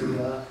range they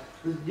were.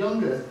 The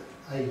younger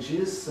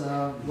ages,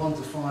 1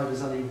 to 5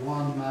 is only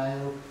 1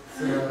 male,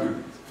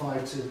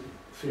 5 to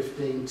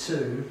 15,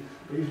 2.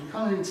 But you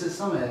come into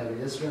some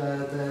areas where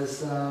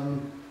there's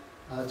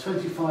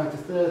 25 to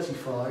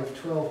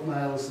 35, 12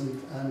 males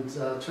and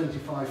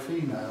 25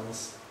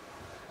 females.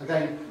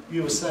 Again,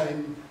 you were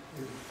saying,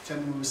 the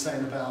gentleman was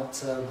saying about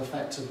the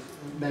fact that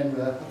men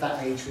were, at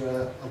that age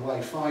were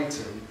away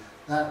fighting.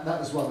 That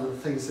was one of the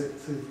things that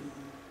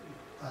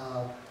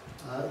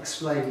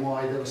explain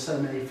why there were so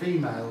many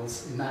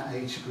females in that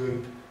age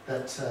group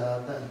that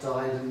had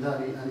died, and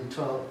only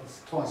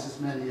twice as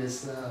many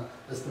as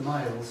the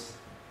males.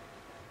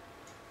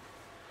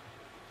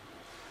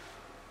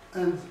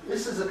 And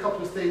this is a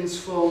couple of things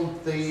from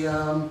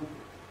the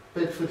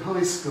Bedford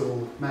High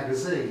School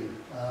magazine,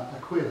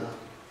 Aquila.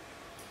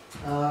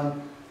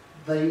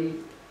 They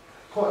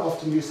quite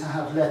often used to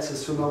have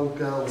letters from old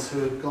girls who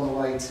had gone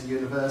away to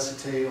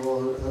university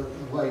or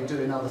away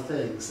doing other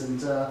things, and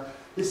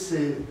this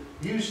is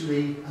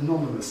usually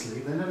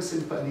anonymously. They never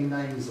seem to put any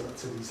names up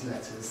to these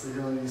letters. They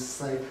only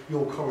say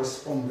your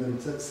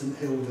correspondent at St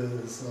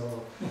Hilda's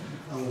or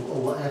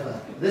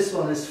whatever. This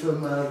one is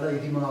from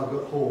Lady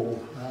Margaret Hall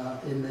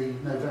in the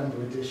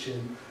November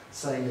edition,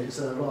 saying it's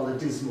a rather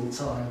dismal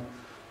time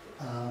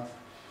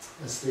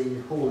as the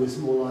hall is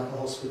more like a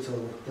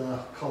hospital than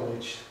a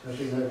college. There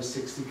have been over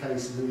 60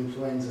 cases of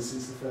influenza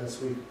since the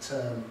first week of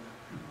term.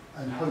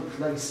 And Hope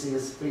Lacey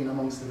has been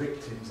amongst the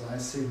victims. I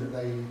assume that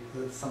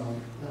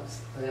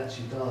they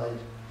actually died.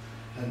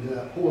 And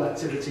all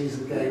activities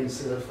and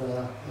games have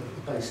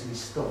basically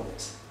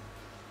stopped.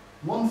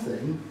 One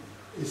thing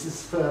is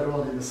this further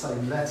on in the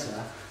same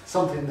letter,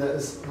 something that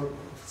is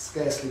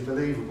scarcely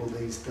believable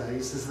these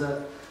days, is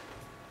that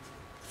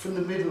from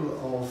the middle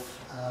of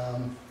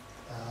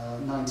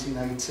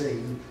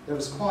 1918, there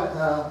was quite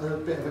a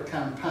bit of a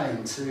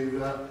campaign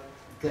to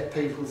get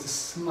people to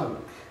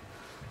smoke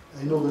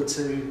in order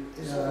to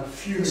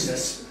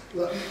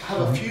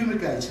have a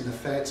fumigating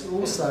effect,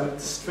 also to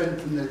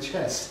strengthen their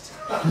chest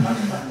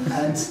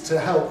and to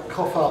help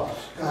cough up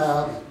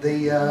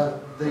the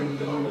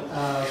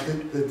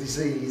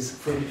disease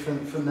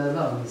from their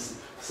lungs.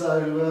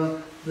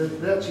 So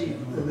actually,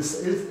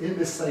 in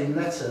this same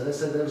letter, they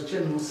said there was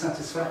general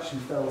satisfaction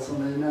felt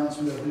on the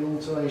announcement of the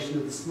alteration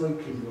of the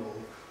smoking law.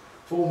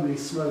 Formerly,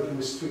 smoking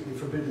was strictly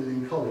forbidden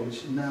in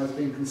college, and now has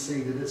been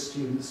conceded that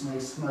students may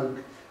smoke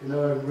in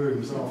their own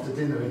rooms after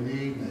dinner in the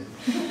evening.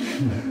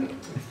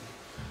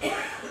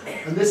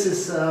 And this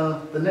is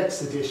the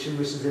next edition,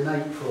 which is in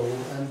April,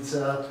 and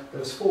there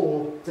was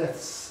 4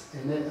 deaths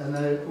in it, and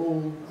they're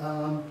all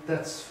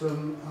deaths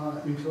from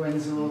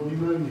influenza or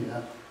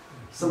pneumonia.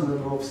 Some of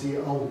them are obviously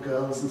old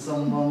girls, and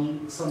some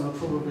are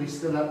probably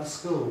still at the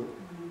school.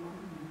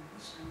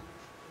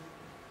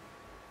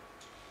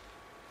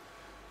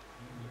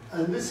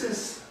 And this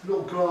is a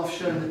little graph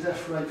showing the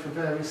death rate for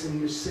various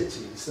English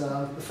cities.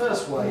 The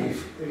first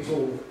wave, it was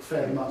all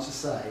fairly much the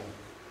same,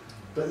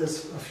 but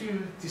there's a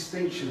few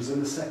distinctions in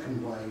the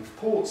second wave.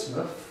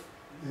 Portsmouth,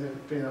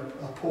 being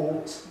a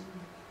port,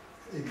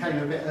 it came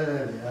a bit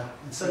earlier,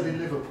 and so did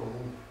Liverpool,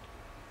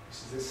 which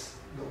is this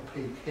little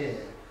peak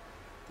here.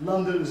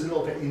 London was a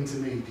little bit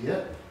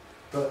intermediate,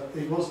 but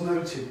it was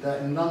noted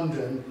that in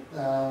London,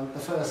 the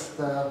first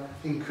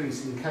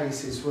increase in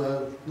cases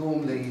were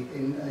normally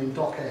in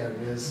dock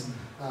areas,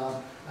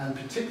 and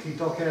particularly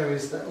dock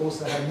areas that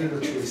also had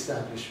military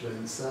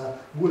establishments.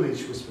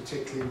 Woolwich was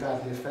particularly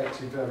badly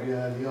affected very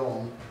early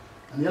on.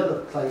 And the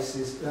other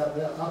places,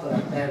 the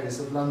other areas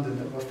of London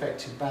that were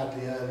affected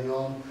badly early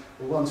on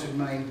were ones with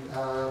main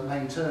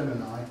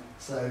termini.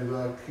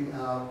 So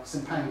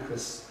St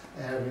Pancras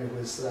area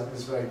was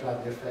very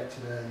badly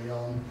affected early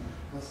on.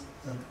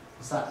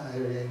 That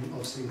area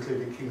obviously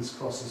included King's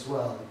Cross as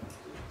well.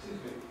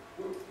 Excuse me,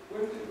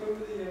 when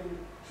were the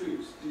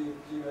troops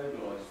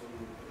demobilised from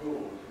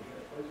abroad?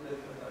 When did they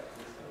come back to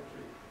this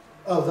country?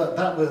 Oh,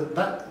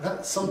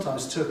 that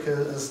sometimes took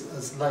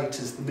as late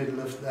as the middle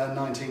of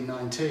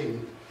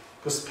 1919,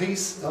 because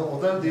peace,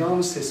 although the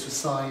armistice was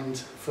signed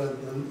for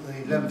the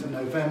 11th of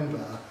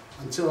November,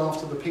 until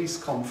after the peace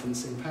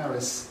conference in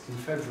Paris in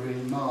February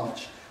and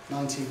March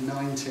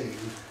 1919,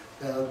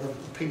 the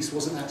peace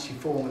wasn't actually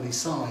formally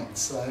signed.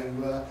 So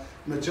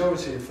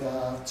majority of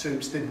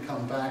troops didn't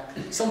come back.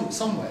 Some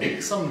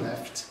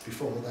left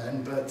before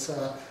then, but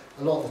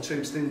a lot of the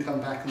troops didn't come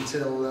back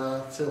until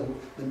the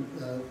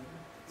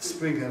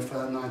spring of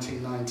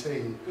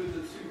 1919. Could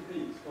the 2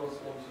 peaks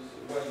correspond to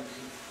sort of waves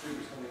of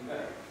troops coming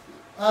back?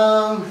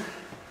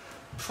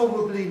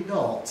 Probably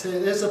not.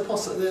 There's a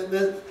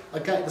possibility.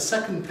 Again, the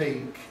second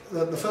peak,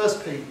 the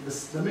first peak,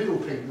 the middle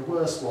peak, the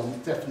worst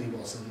one, definitely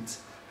wasn't,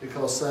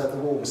 because the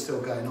war was still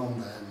going on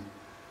then.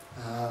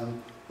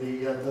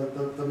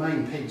 The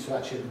main peaks were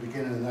actually at the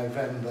beginning of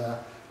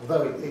November,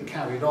 although it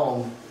carried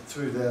on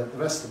through the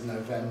rest of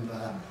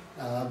November.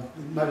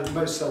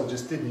 Most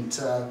soldiers weren't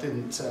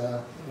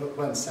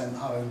sent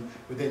home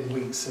within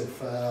weeks of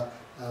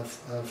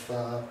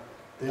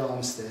the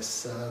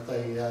armistice.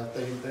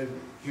 They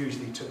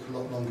usually took a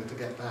lot longer to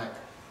get back.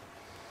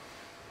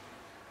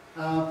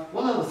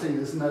 One other thing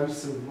that's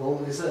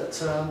noticeable is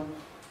that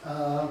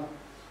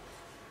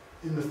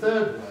in the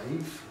third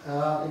wave,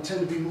 it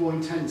tended to be more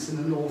intense in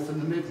the north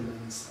and the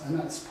Midlands, and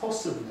that's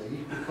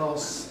possibly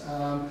because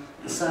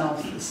the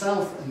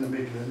south and the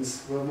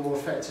Midlands were more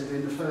affected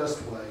in the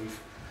first wave.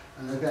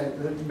 And again,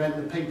 it meant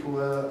that people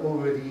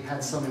already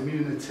had some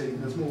immunity.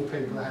 There's more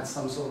people that had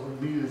some sort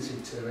of immunity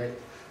to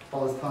it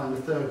by the time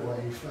the third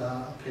wave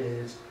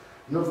appeared.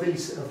 And of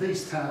these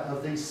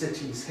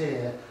cities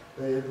here,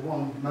 the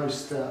one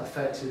most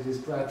affected is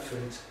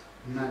Bradford.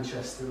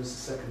 Manchester was the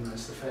second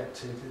most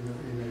affected in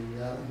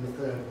the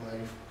third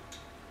wave.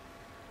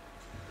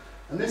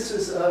 And this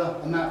is a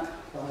map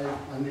that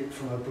I nicked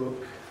from a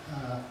book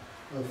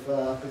of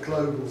the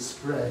global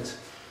spread.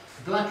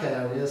 The black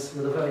areas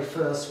were the very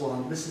first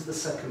one. This is the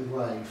second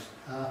wave.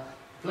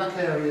 Black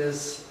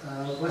areas,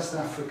 West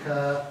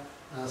Africa,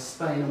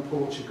 Spain and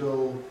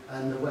Portugal,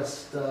 and the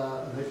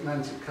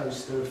Atlantic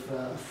coast of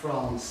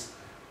France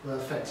were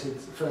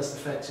first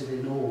affected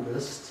in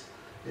August.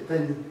 It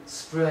then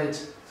spread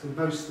to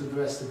most of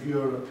the rest of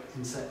Europe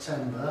in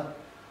September,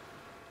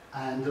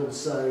 and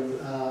also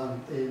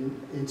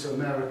into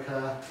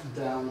America and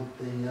down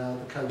the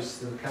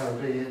coast of the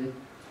Caribbean,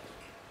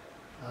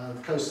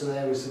 the coastal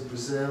areas of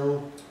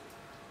Brazil.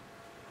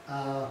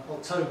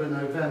 October,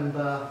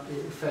 November,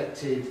 it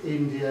affected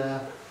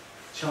India,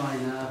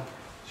 China,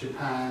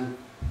 Japan,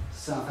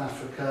 South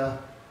Africa,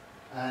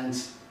 and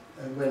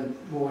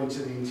went more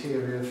into the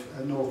interior of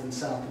North and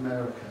South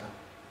America.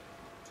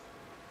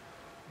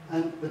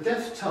 And the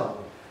death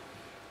toll,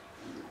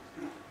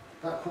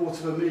 about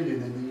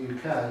 250,000 in the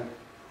UK,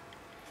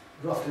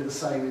 roughly the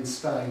same in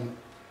Spain,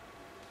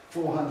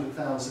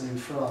 400,000 in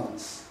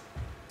France,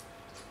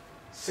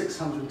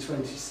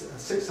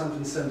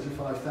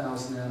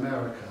 675,000 in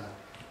America.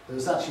 There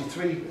was actually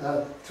three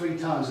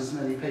times as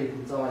many people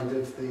died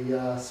of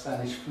the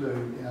Spanish flu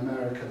in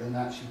America than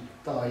actually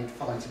died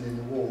fighting in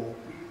the war.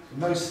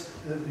 Most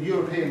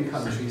European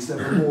countries, there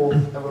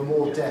were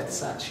more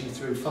deaths actually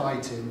through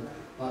fighting.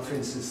 Like for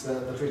instance,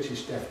 the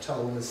British death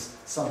toll was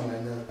somewhere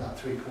in about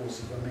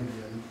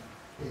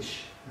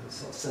 750,000-ish,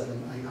 sort of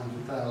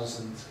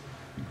 800,000.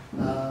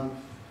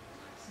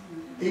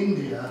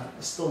 India,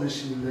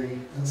 astonishingly,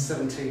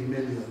 17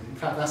 million. In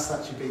fact, that's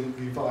actually been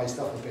revised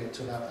up a bit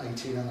to about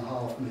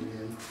 18.5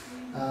 million.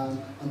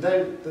 And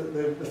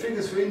the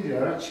figures for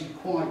India are actually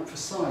quite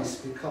precise,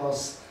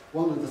 because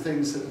one of the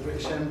things that the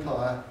British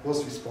Empire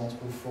was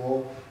responsible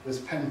for was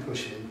pen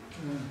pushing.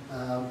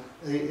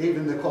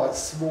 Even the quite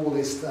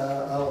smallest,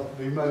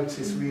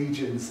 remotest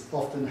regions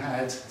often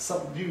had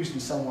usually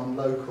someone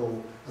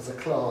local as a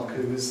clerk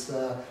who was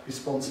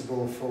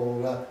responsible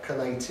for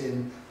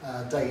collating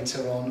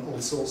data on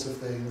all sorts of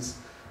things.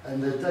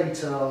 And the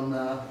data on,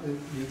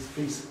 you'd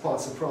be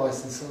quite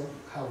surprised at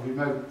how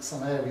remote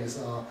some areas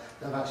are.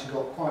 They've actually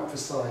got quite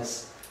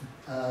precise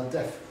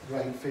death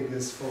rate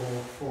figures for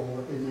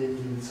in the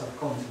Indian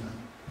subcontinent.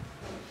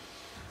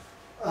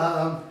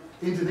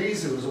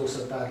 Indonesia was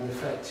also badly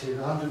affected,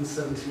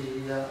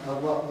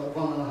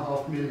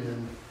 1.5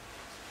 million.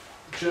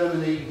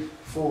 Germany,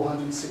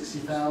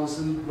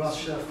 460,000.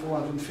 Russia,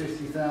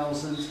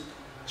 450,000.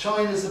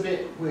 China's a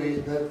bit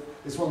weird.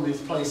 It's one of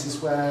these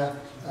places where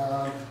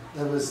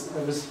there was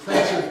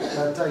plenty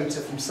of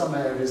data from some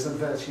areas and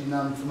virtually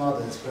none from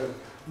others, but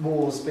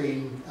more's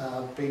been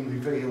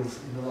revealed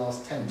in the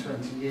last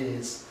 10-20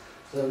 years.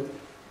 So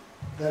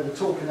they were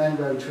talking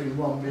anywhere between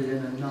 1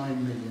 million and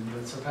 9 million,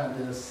 but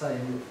apparently they're saying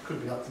it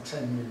could be up to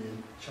 10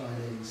 million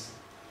Chinese.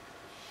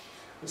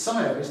 But some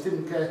areas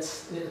didn't get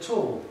it at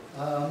all.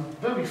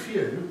 Very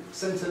few.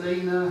 St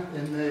Helena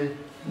in the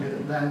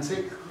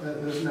Mid-Atlantic,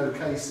 there's no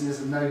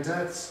cases and no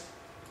deaths.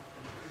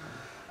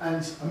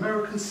 And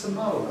American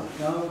Samoa.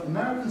 Now,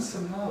 American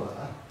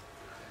Samoa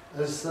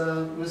was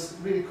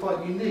really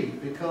quite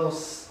unique,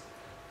 because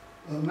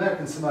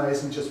American Samoa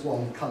isn't just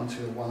one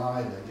country or one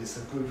island, it's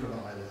a group of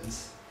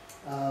islands.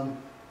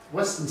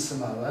 Western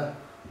Samoa,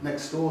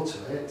 next door to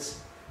it,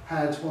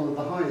 had one of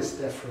the highest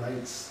death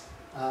rates,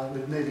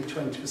 with nearly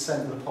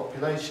 20% of the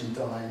population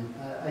dying,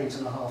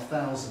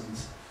 8,500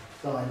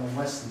 dying on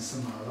Western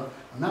Samoa,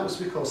 and that was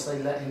because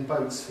they let in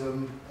boats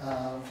from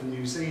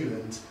New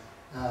Zealand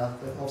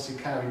that obviously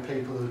carried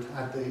people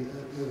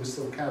who were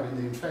still carrying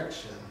the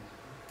infection.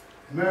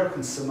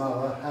 American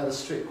Samoa had a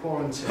strict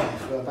quarantine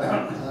for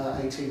about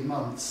 18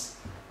 months,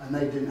 and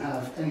they didn't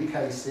have any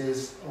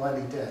cases or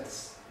any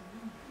deaths.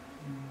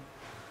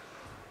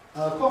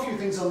 Quite a few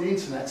things on the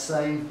internet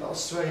saying that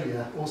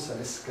Australia also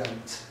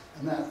escaped.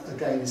 and that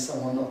again is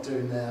someone not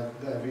doing their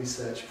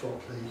research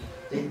properly.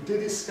 It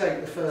did escape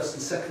the first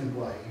and second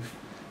wave,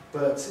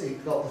 but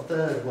it got the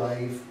third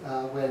wave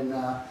when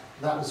that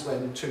was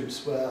when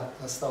troops were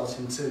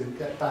starting to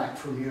get back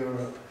from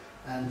Europe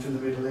and from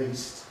the Middle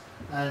East.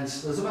 And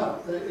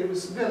it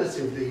was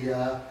relatively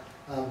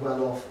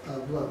well off.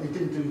 Well, it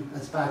didn't do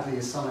as badly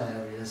as some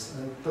areas,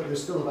 but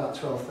there's still about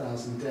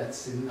 12,000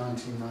 deaths in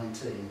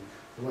 1919.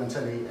 There weren't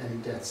any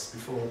deaths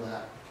before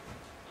that.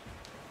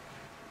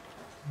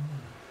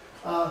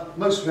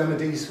 Most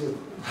remedies were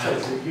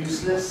totally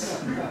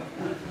useless.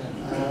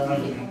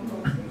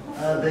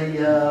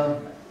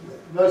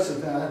 Most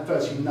of them had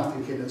virtually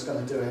nothing in that's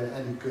going to do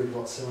any good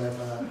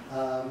whatsoever.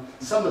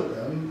 Some of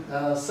them,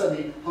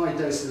 certainly high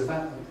doses of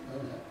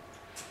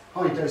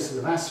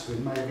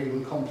aspirin may have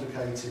even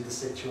complicated the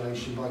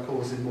situation by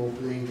causing more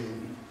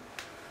bleeding.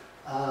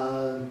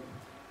 And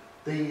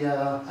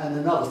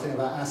another thing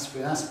about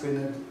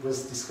aspirin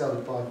was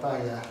discovered by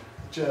Bayer,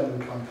 a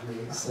German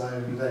company, so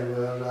they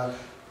were,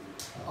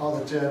 are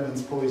the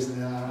Germans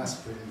poisoning our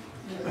aspirin?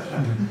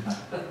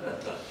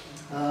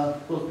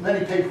 Well,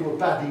 many people were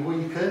badly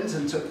weakened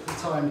and took the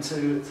time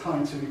to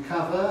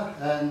recover,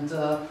 and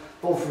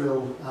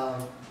Bovril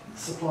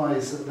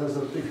supplies, there was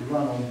a big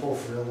run on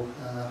Bovril,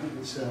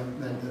 which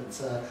meant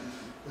that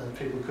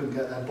people couldn't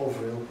get their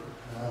Bovril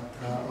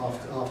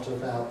after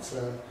about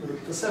for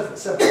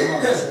several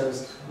months. There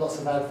was lots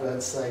of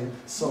adverts saying,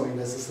 sorry,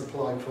 there's a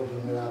supply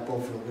problem with our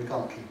Bovril, we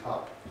can't keep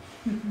up.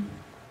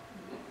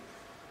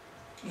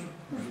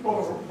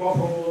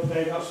 Bovril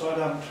made outside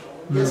Amsterdam.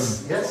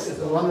 Yes,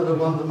 one of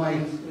the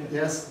main,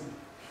 yes.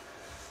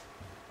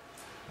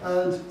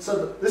 And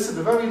so this is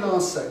the very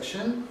last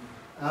section,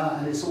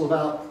 and it's all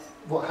about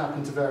what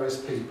happened to various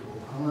people.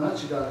 I'm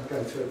actually going to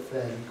go through it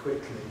fairly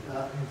quickly.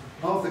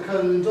 Arthur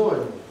Conan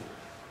Doyle,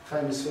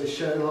 famous for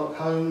Sherlock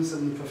Holmes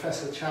and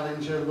Professor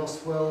Challenger,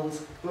 Lost World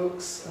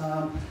books.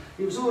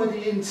 He was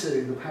already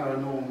into the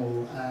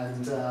paranormal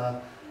and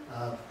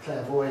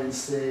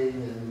clairvoyancy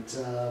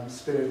and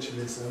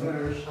spiritualism,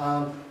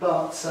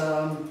 but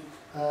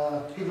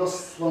he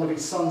lost one of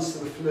his sons to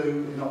the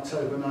flu in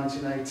October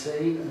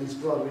 1918 and his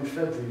brother in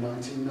February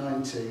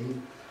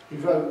 1919. He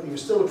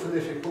was still a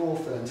prolific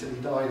author until he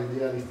died in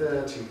the early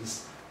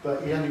 30s,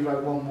 but he only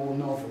wrote one more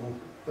novel.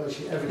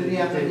 Virtually everything did he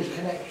have any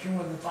connection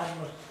with the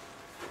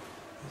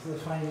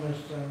famous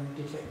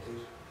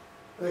detectives?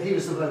 He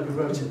was the bloke who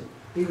wrote it.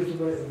 He was the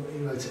bloke He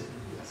wrote it,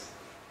 yes.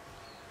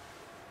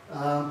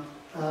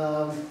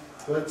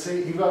 But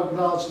he wrote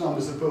large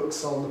numbers of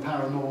books on the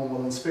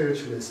paranormal and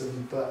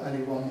spiritualism, but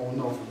only one more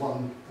novel,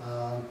 one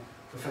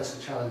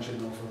Professor Challenger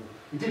novel.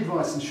 He did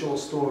write some short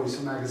stories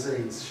for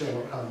magazines,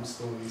 Sherlock Holmes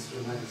stories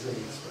for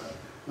magazines, but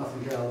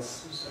nothing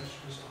else.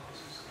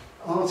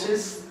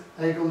 Artist,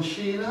 Egon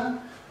Schiele,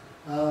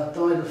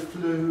 died of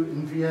flu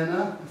in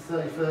Vienna on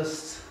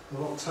 31st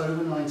of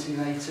October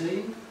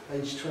 1918,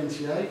 aged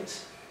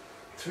 28,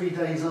 3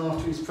 days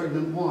after his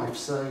pregnant wife,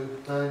 so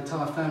the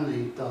entire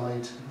family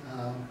died.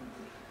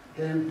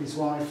 Him, his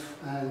wife,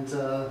 and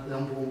the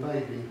unborn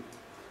baby.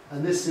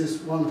 And this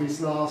is one of his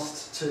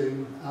last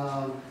two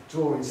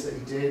drawings that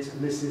he did,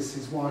 and this is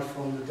his wife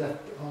on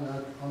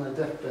her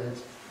deathbed.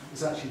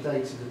 It's actually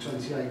dated the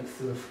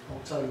 28th of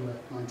October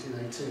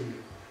 1918.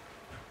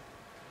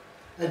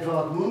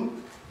 Edvard Munch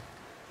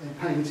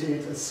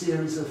painted a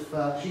series of,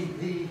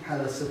 he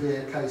had a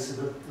severe case of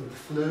the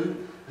flu,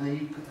 and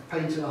he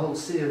painted a whole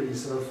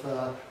series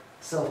of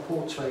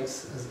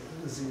self-portraits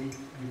as he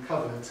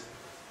recovered.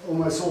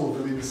 Almost all of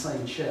them in the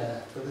same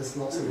chair, but there's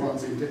lots of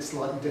ones in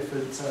slightly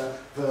different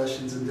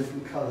versions and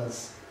different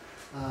colours.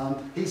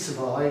 He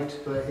survived,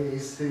 but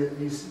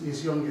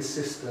his youngest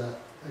sister,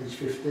 aged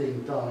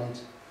 15, died.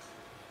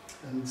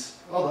 And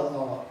other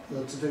art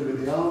to do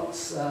with the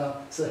arts.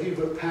 Sir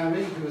Hubert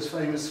Parry, who was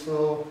famous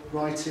for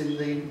writing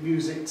the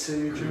music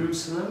to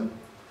Jerusalem,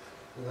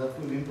 the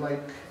William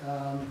Blake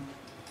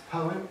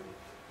poem.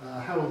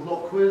 Harold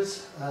Lockwood,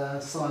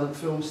 silent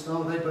film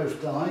star, they both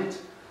died.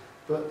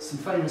 But some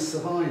famous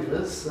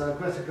survivors,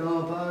 Greta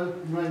Garbo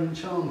and Raymond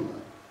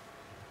Chandler.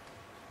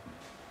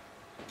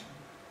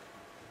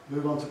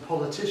 Move on to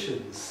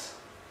politicians.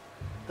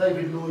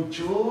 David Lloyd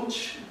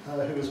George,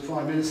 who was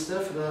Prime Minister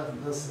for the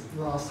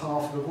last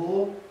half of the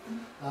war.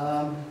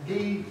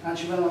 He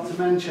actually went up to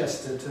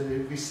Manchester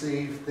to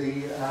receive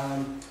the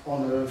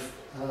honour of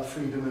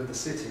freedom of the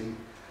city.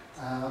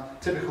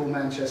 Typical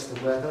Manchester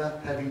weather,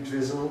 heavy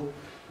drizzle.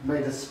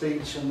 Made a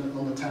speech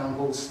on the town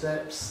hall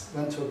steps,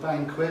 went to a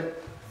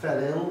banquet, fell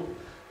ill,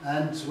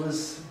 and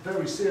was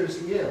very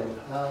seriously ill.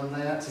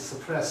 They had to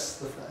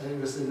suppress it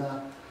was in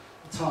a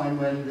time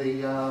when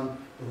the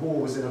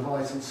war was in a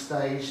vital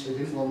stage. They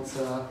didn't want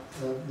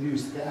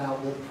news to get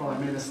out that the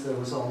Prime Minister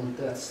was on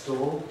death's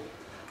door,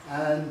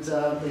 and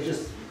they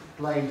just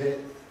blamed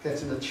it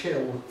getting a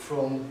chill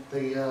from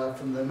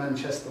the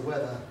Manchester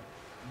weather.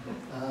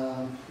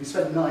 He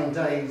spent 9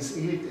 days.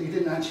 He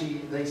didn't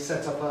actually. They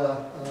set up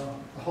a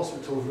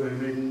hospital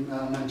room in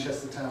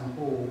Manchester Town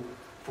Hall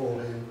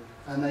for him,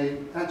 and they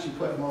actually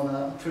put him on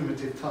a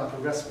primitive type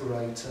of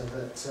respirator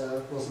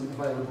that wasn't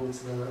available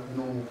to the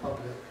normal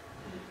public.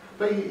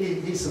 But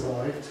he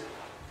survived.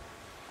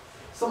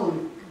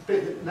 Someone a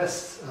bit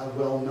less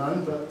well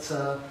known, but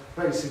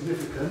very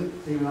significant,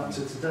 even up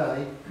to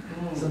today,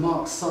 is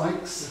Mark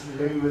Sykes,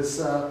 who was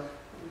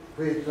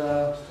with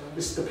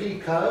Mr.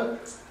 Pico,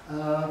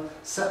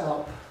 set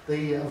up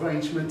the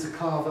arrangement to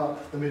carve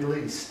up the Middle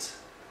East.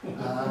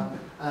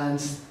 And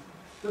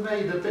they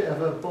made a bit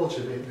of a bodge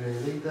of it,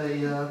 really.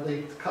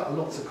 They cut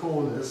lots of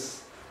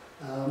corners,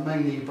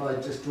 mainly by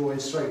just drawing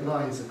straight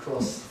lines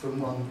across from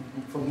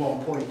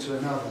one point to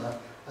another,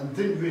 and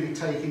didn't really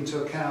take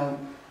into account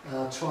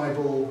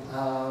tribal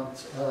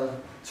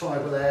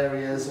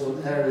areas or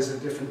areas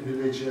of different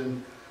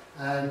religion,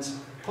 and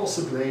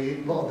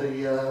possibly a lot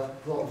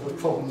of the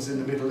problems in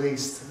the Middle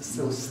East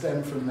still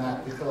stem from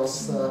that,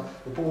 because the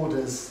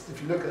borders,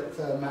 if you look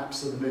at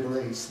maps of the Middle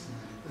East,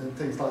 and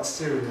things like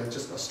Syria,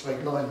 just a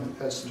straight line that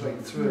goes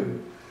straight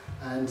through,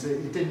 and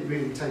it didn't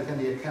really take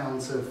any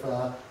account of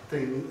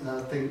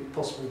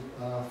possible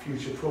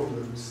future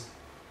problems.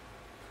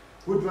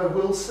 Woodrow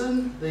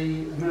Wilson,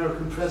 the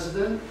American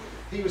president,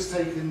 he was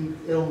taken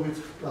ill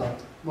with,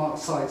 Mark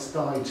Sykes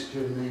died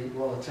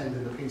while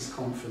attending the peace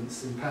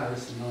conference in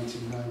Paris in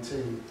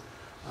 1919.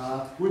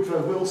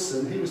 Woodrow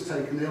Wilson, he was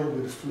taken ill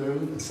with flu,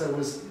 and so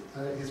was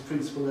his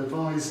principal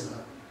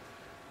advisor.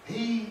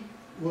 He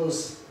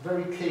was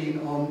very keen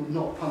on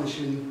not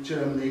punishing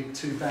Germany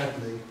too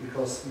badly,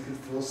 because he could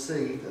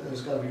foresee that there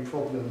was going to be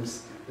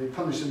problems. If they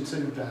punished them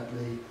too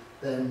badly,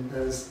 then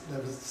there was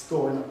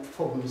storing up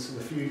problems for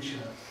the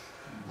future.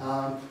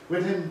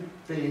 With him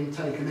being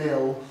taken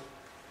ill,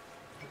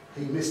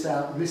 he missed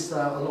out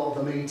a lot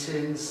of the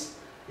meetings.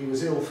 He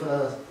was ill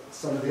for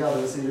some of the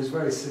others. He was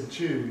very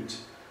subdued,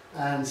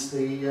 and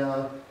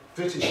the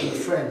British and the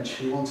French,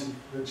 who wanted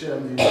the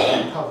Germany to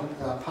be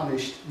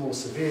punished more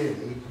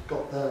severely,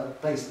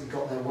 basically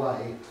got their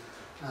way.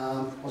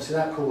 Obviously,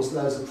 that caused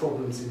loads of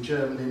problems in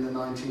Germany in the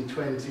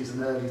 1920s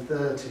and early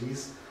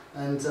 30s,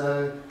 and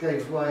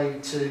gave way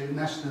to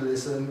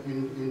nationalism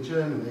in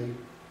Germany.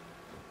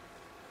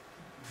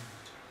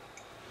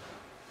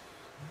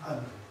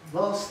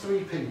 Last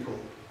three people.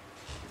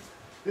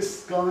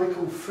 This guy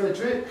called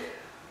Frederick,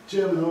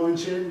 German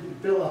origin, he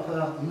built up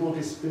a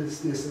modest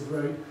business of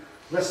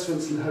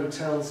restaurants and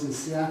hotels in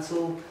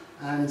Seattle,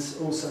 and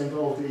also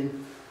involved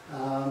in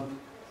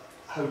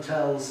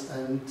hotels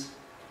in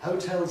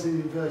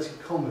inverted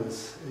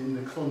commas in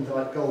the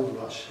Klondike Gold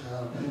Rush.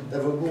 They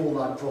were more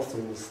like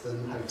brothels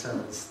than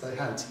hotels. They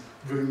had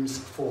rooms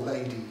for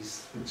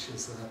ladies, which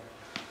is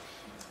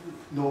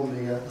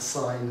normally a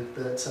sign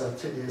that,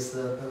 particularly as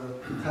the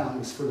town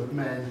was full of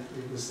men,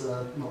 it was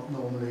not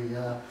normally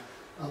up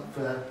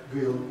for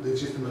real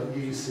legitimate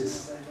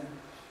uses.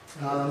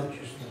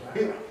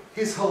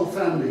 His whole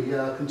family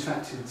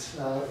contracted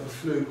the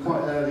flu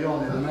quite early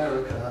on in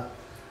America,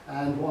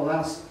 and while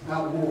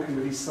out walking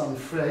with his son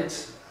Fred,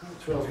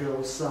 a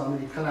 12-year-old son,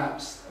 he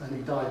collapsed and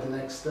he died the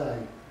next day.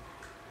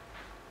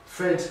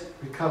 Fred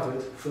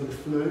recovered from the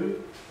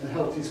flu and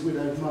helped his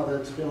widowed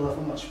mother to build up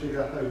a much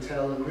bigger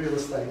hotel and real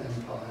estate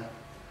empire.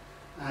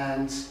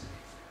 And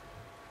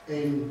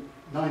in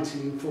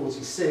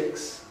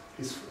 1946,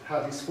 he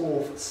had his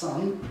fourth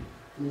son,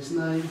 and his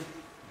name.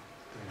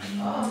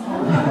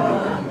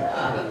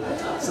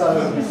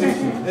 So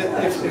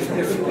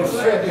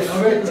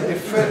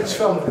if Fred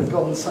Trump had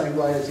gone the same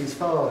way as his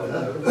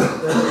father,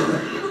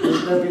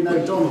 there'd be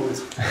no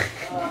Donald.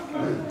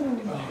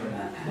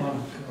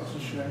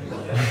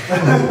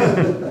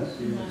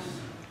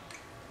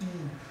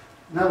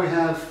 Now we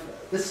have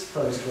this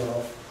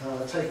photograph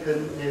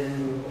taken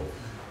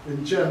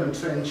in German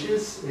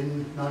trenches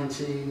in about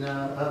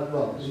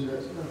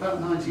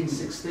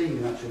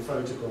 1916. The actual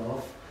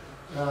photograph.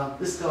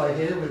 This guy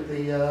here with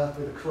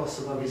the cross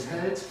above his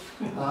head.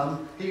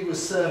 He was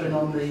serving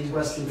on the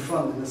Western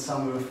Front in the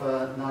summer of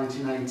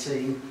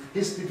 1918.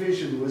 His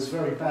division was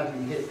very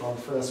badly hit by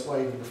the first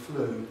wave of the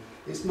flu.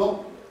 It's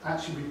not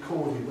actually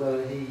recorded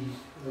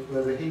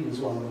whether he was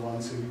one of the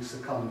ones who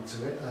succumbed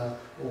to it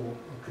or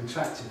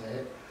contracted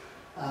it,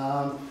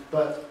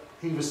 but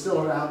he was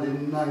still around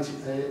in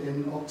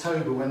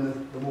October when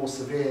the more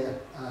severe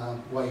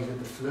wave of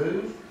the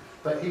flu,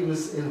 but he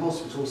was in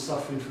hospital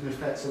suffering from the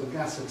effects of a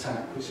gas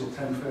attack which had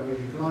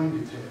temporarily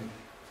blinded him.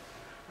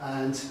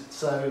 And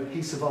so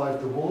he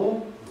survived the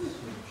war.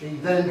 He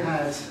then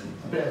had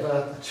a bit of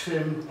a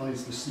trim on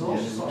his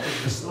moustache, not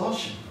his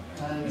moustache,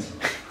 and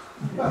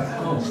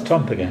it's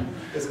Trump again.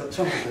 It's got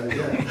Trump again,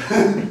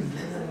 yeah.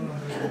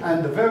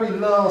 And the very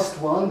last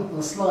one, on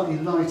a slightly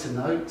lighter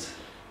note,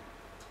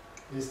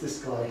 is this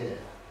guy here.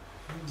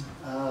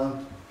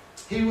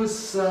 He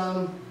was,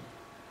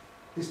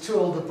 his two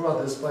older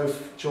brothers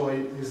both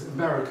joined, he's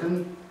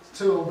American,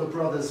 two older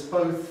brothers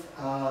both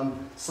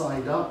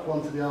signed up,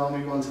 one to the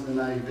army, one to the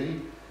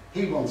navy.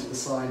 He wanted to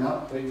sign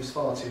up, but he was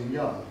far too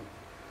young.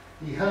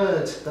 He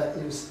heard that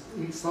it was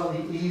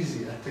slightly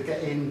easier to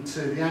get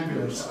into the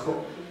ambulance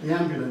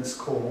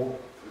corps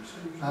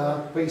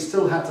but he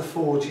still had to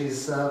forge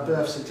his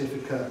birth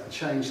certificate,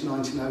 changed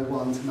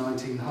 1901 to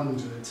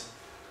 1900.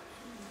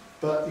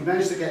 But he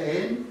managed to get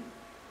in.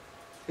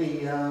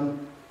 He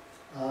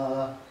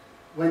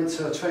went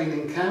to a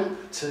training camp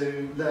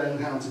to learn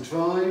how to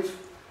drive.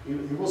 He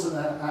wasn't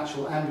an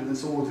actual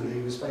ambulance orderly,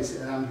 he was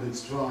basically an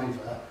ambulance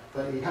driver,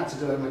 but he had to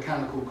do a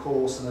mechanical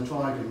course and a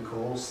driving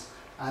course,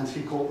 and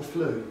he caught the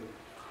flu.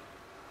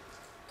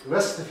 The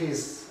rest of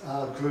his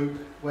group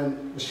was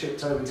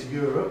shipped over to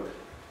Europe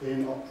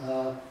in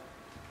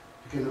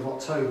beginning of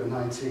October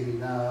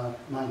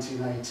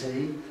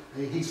 1918.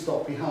 He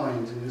stopped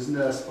behind and was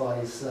nursed by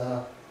his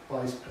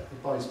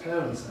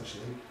parents,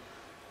 actually.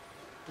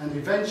 And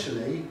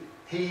eventually,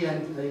 he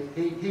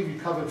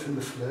recovered from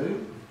the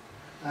flu,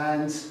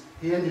 and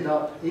he ended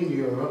up in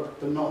Europe,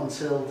 but not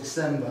until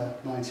December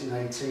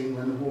 1918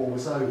 when the war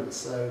was over.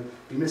 So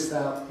he missed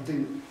out.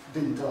 He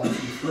didn't die from the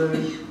flu.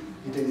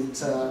 He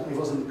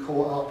wasn't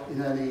caught up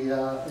in any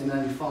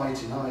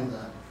fighting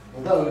either.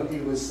 Although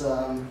he was,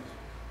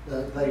 they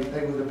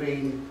would have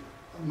been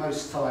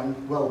most time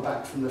well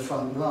back from the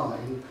front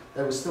line.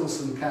 There were still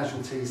some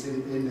casualties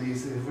in the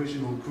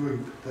original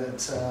group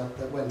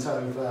that went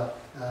over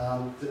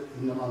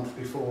in the month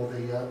before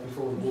the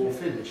war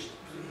finished.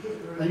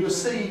 And you'll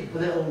see a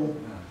little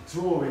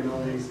drawing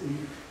on his.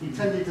 He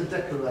tended to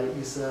decorate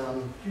his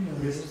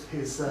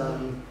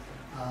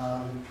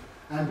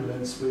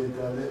ambulance with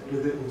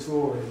little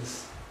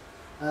drawings.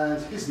 And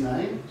his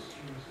name,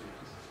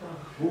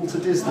 Walter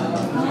Disney.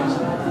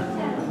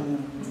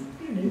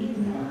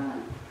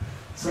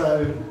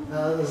 So,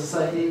 as I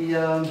say, he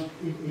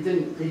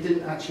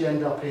didn't actually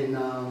end up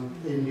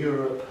in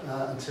Europe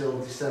until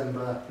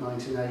December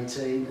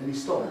 1918, and he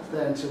stopped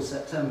there until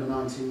September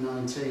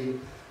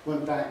 1919.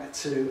 Went back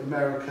to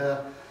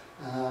America,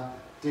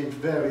 did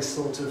various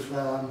sort of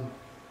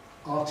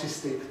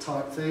artistic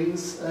type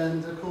things,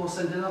 and of course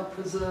ended up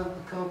as a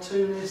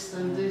cartoonist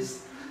and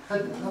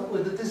headed up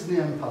with the Disney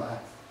Empire.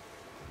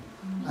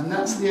 And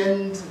that's the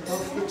end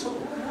of the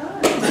talk.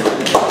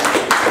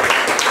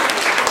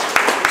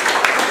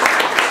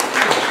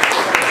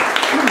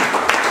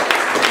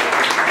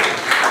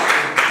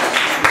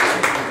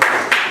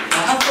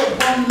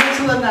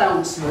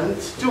 Announcement.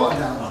 Do you want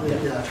an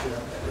announcement? Yeah.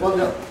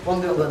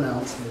 One little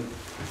announcement.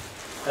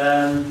 Right, I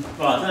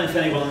don't know if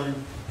anyone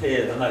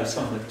here, I know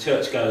some of the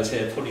churchgoers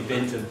here have probably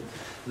been to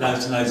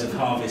loads and loads of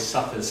harvest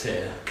suppers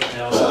here, but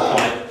they're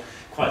also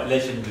quite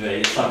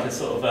legendary. It's like a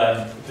sort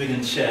of bring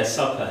and share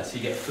supper, so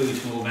you get food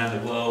from all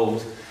around the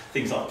world,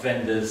 things like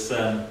Brenda's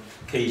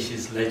quiche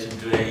is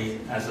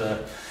legendary, as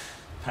a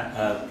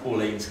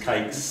Pauline's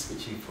cakes,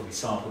 which you've probably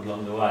sampled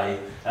along the way.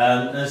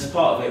 And as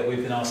part of it,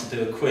 we've been asked to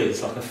do a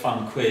quiz, like a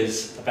fun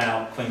quiz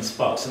about Queen's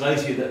Park. So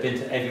those of you that have been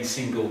to every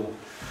single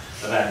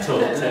of our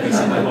talks, every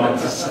single one,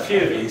 there's a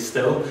few of you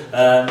still, you've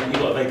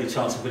got a very good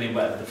chance of winning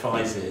whatever the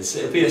prize is.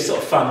 It'll be a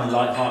sort of fun and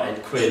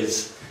light-hearted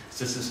quiz,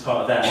 just as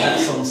part of that. And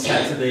that's on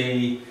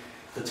Saturday,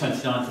 the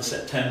 29th of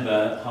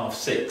September, at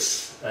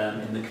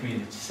 6:30, in the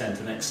community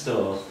centre next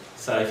door.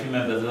 So if you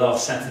remember the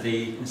last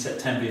Saturday in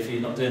September, if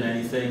you're not doing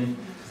anything,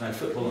 no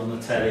football on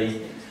the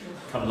telly,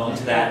 come along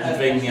to that and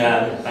bring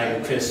a bag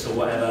of crisps or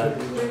whatever,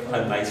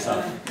 homemade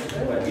stuff,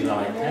 whatever you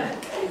like.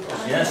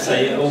 Yeah, so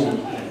you're all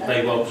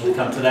very welcome to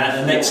come to that.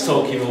 And the next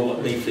talk you've all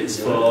got leaflets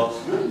for,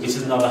 which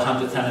is another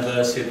 100th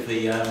anniversary of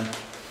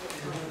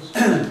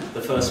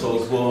the First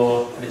World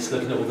War, and it's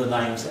looking at all the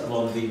names that are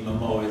on the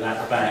memorial at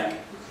the back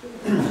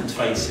and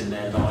tracing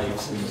their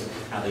lives and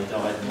how they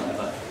died and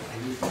whatever.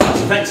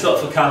 So thanks a lot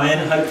for coming.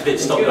 Hopefully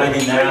it's stopped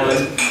raining now, and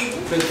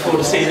look forward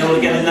to seeing you all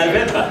again in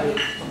November.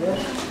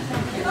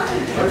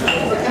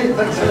 Okay,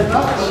 thanks very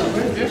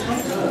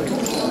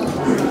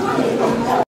much.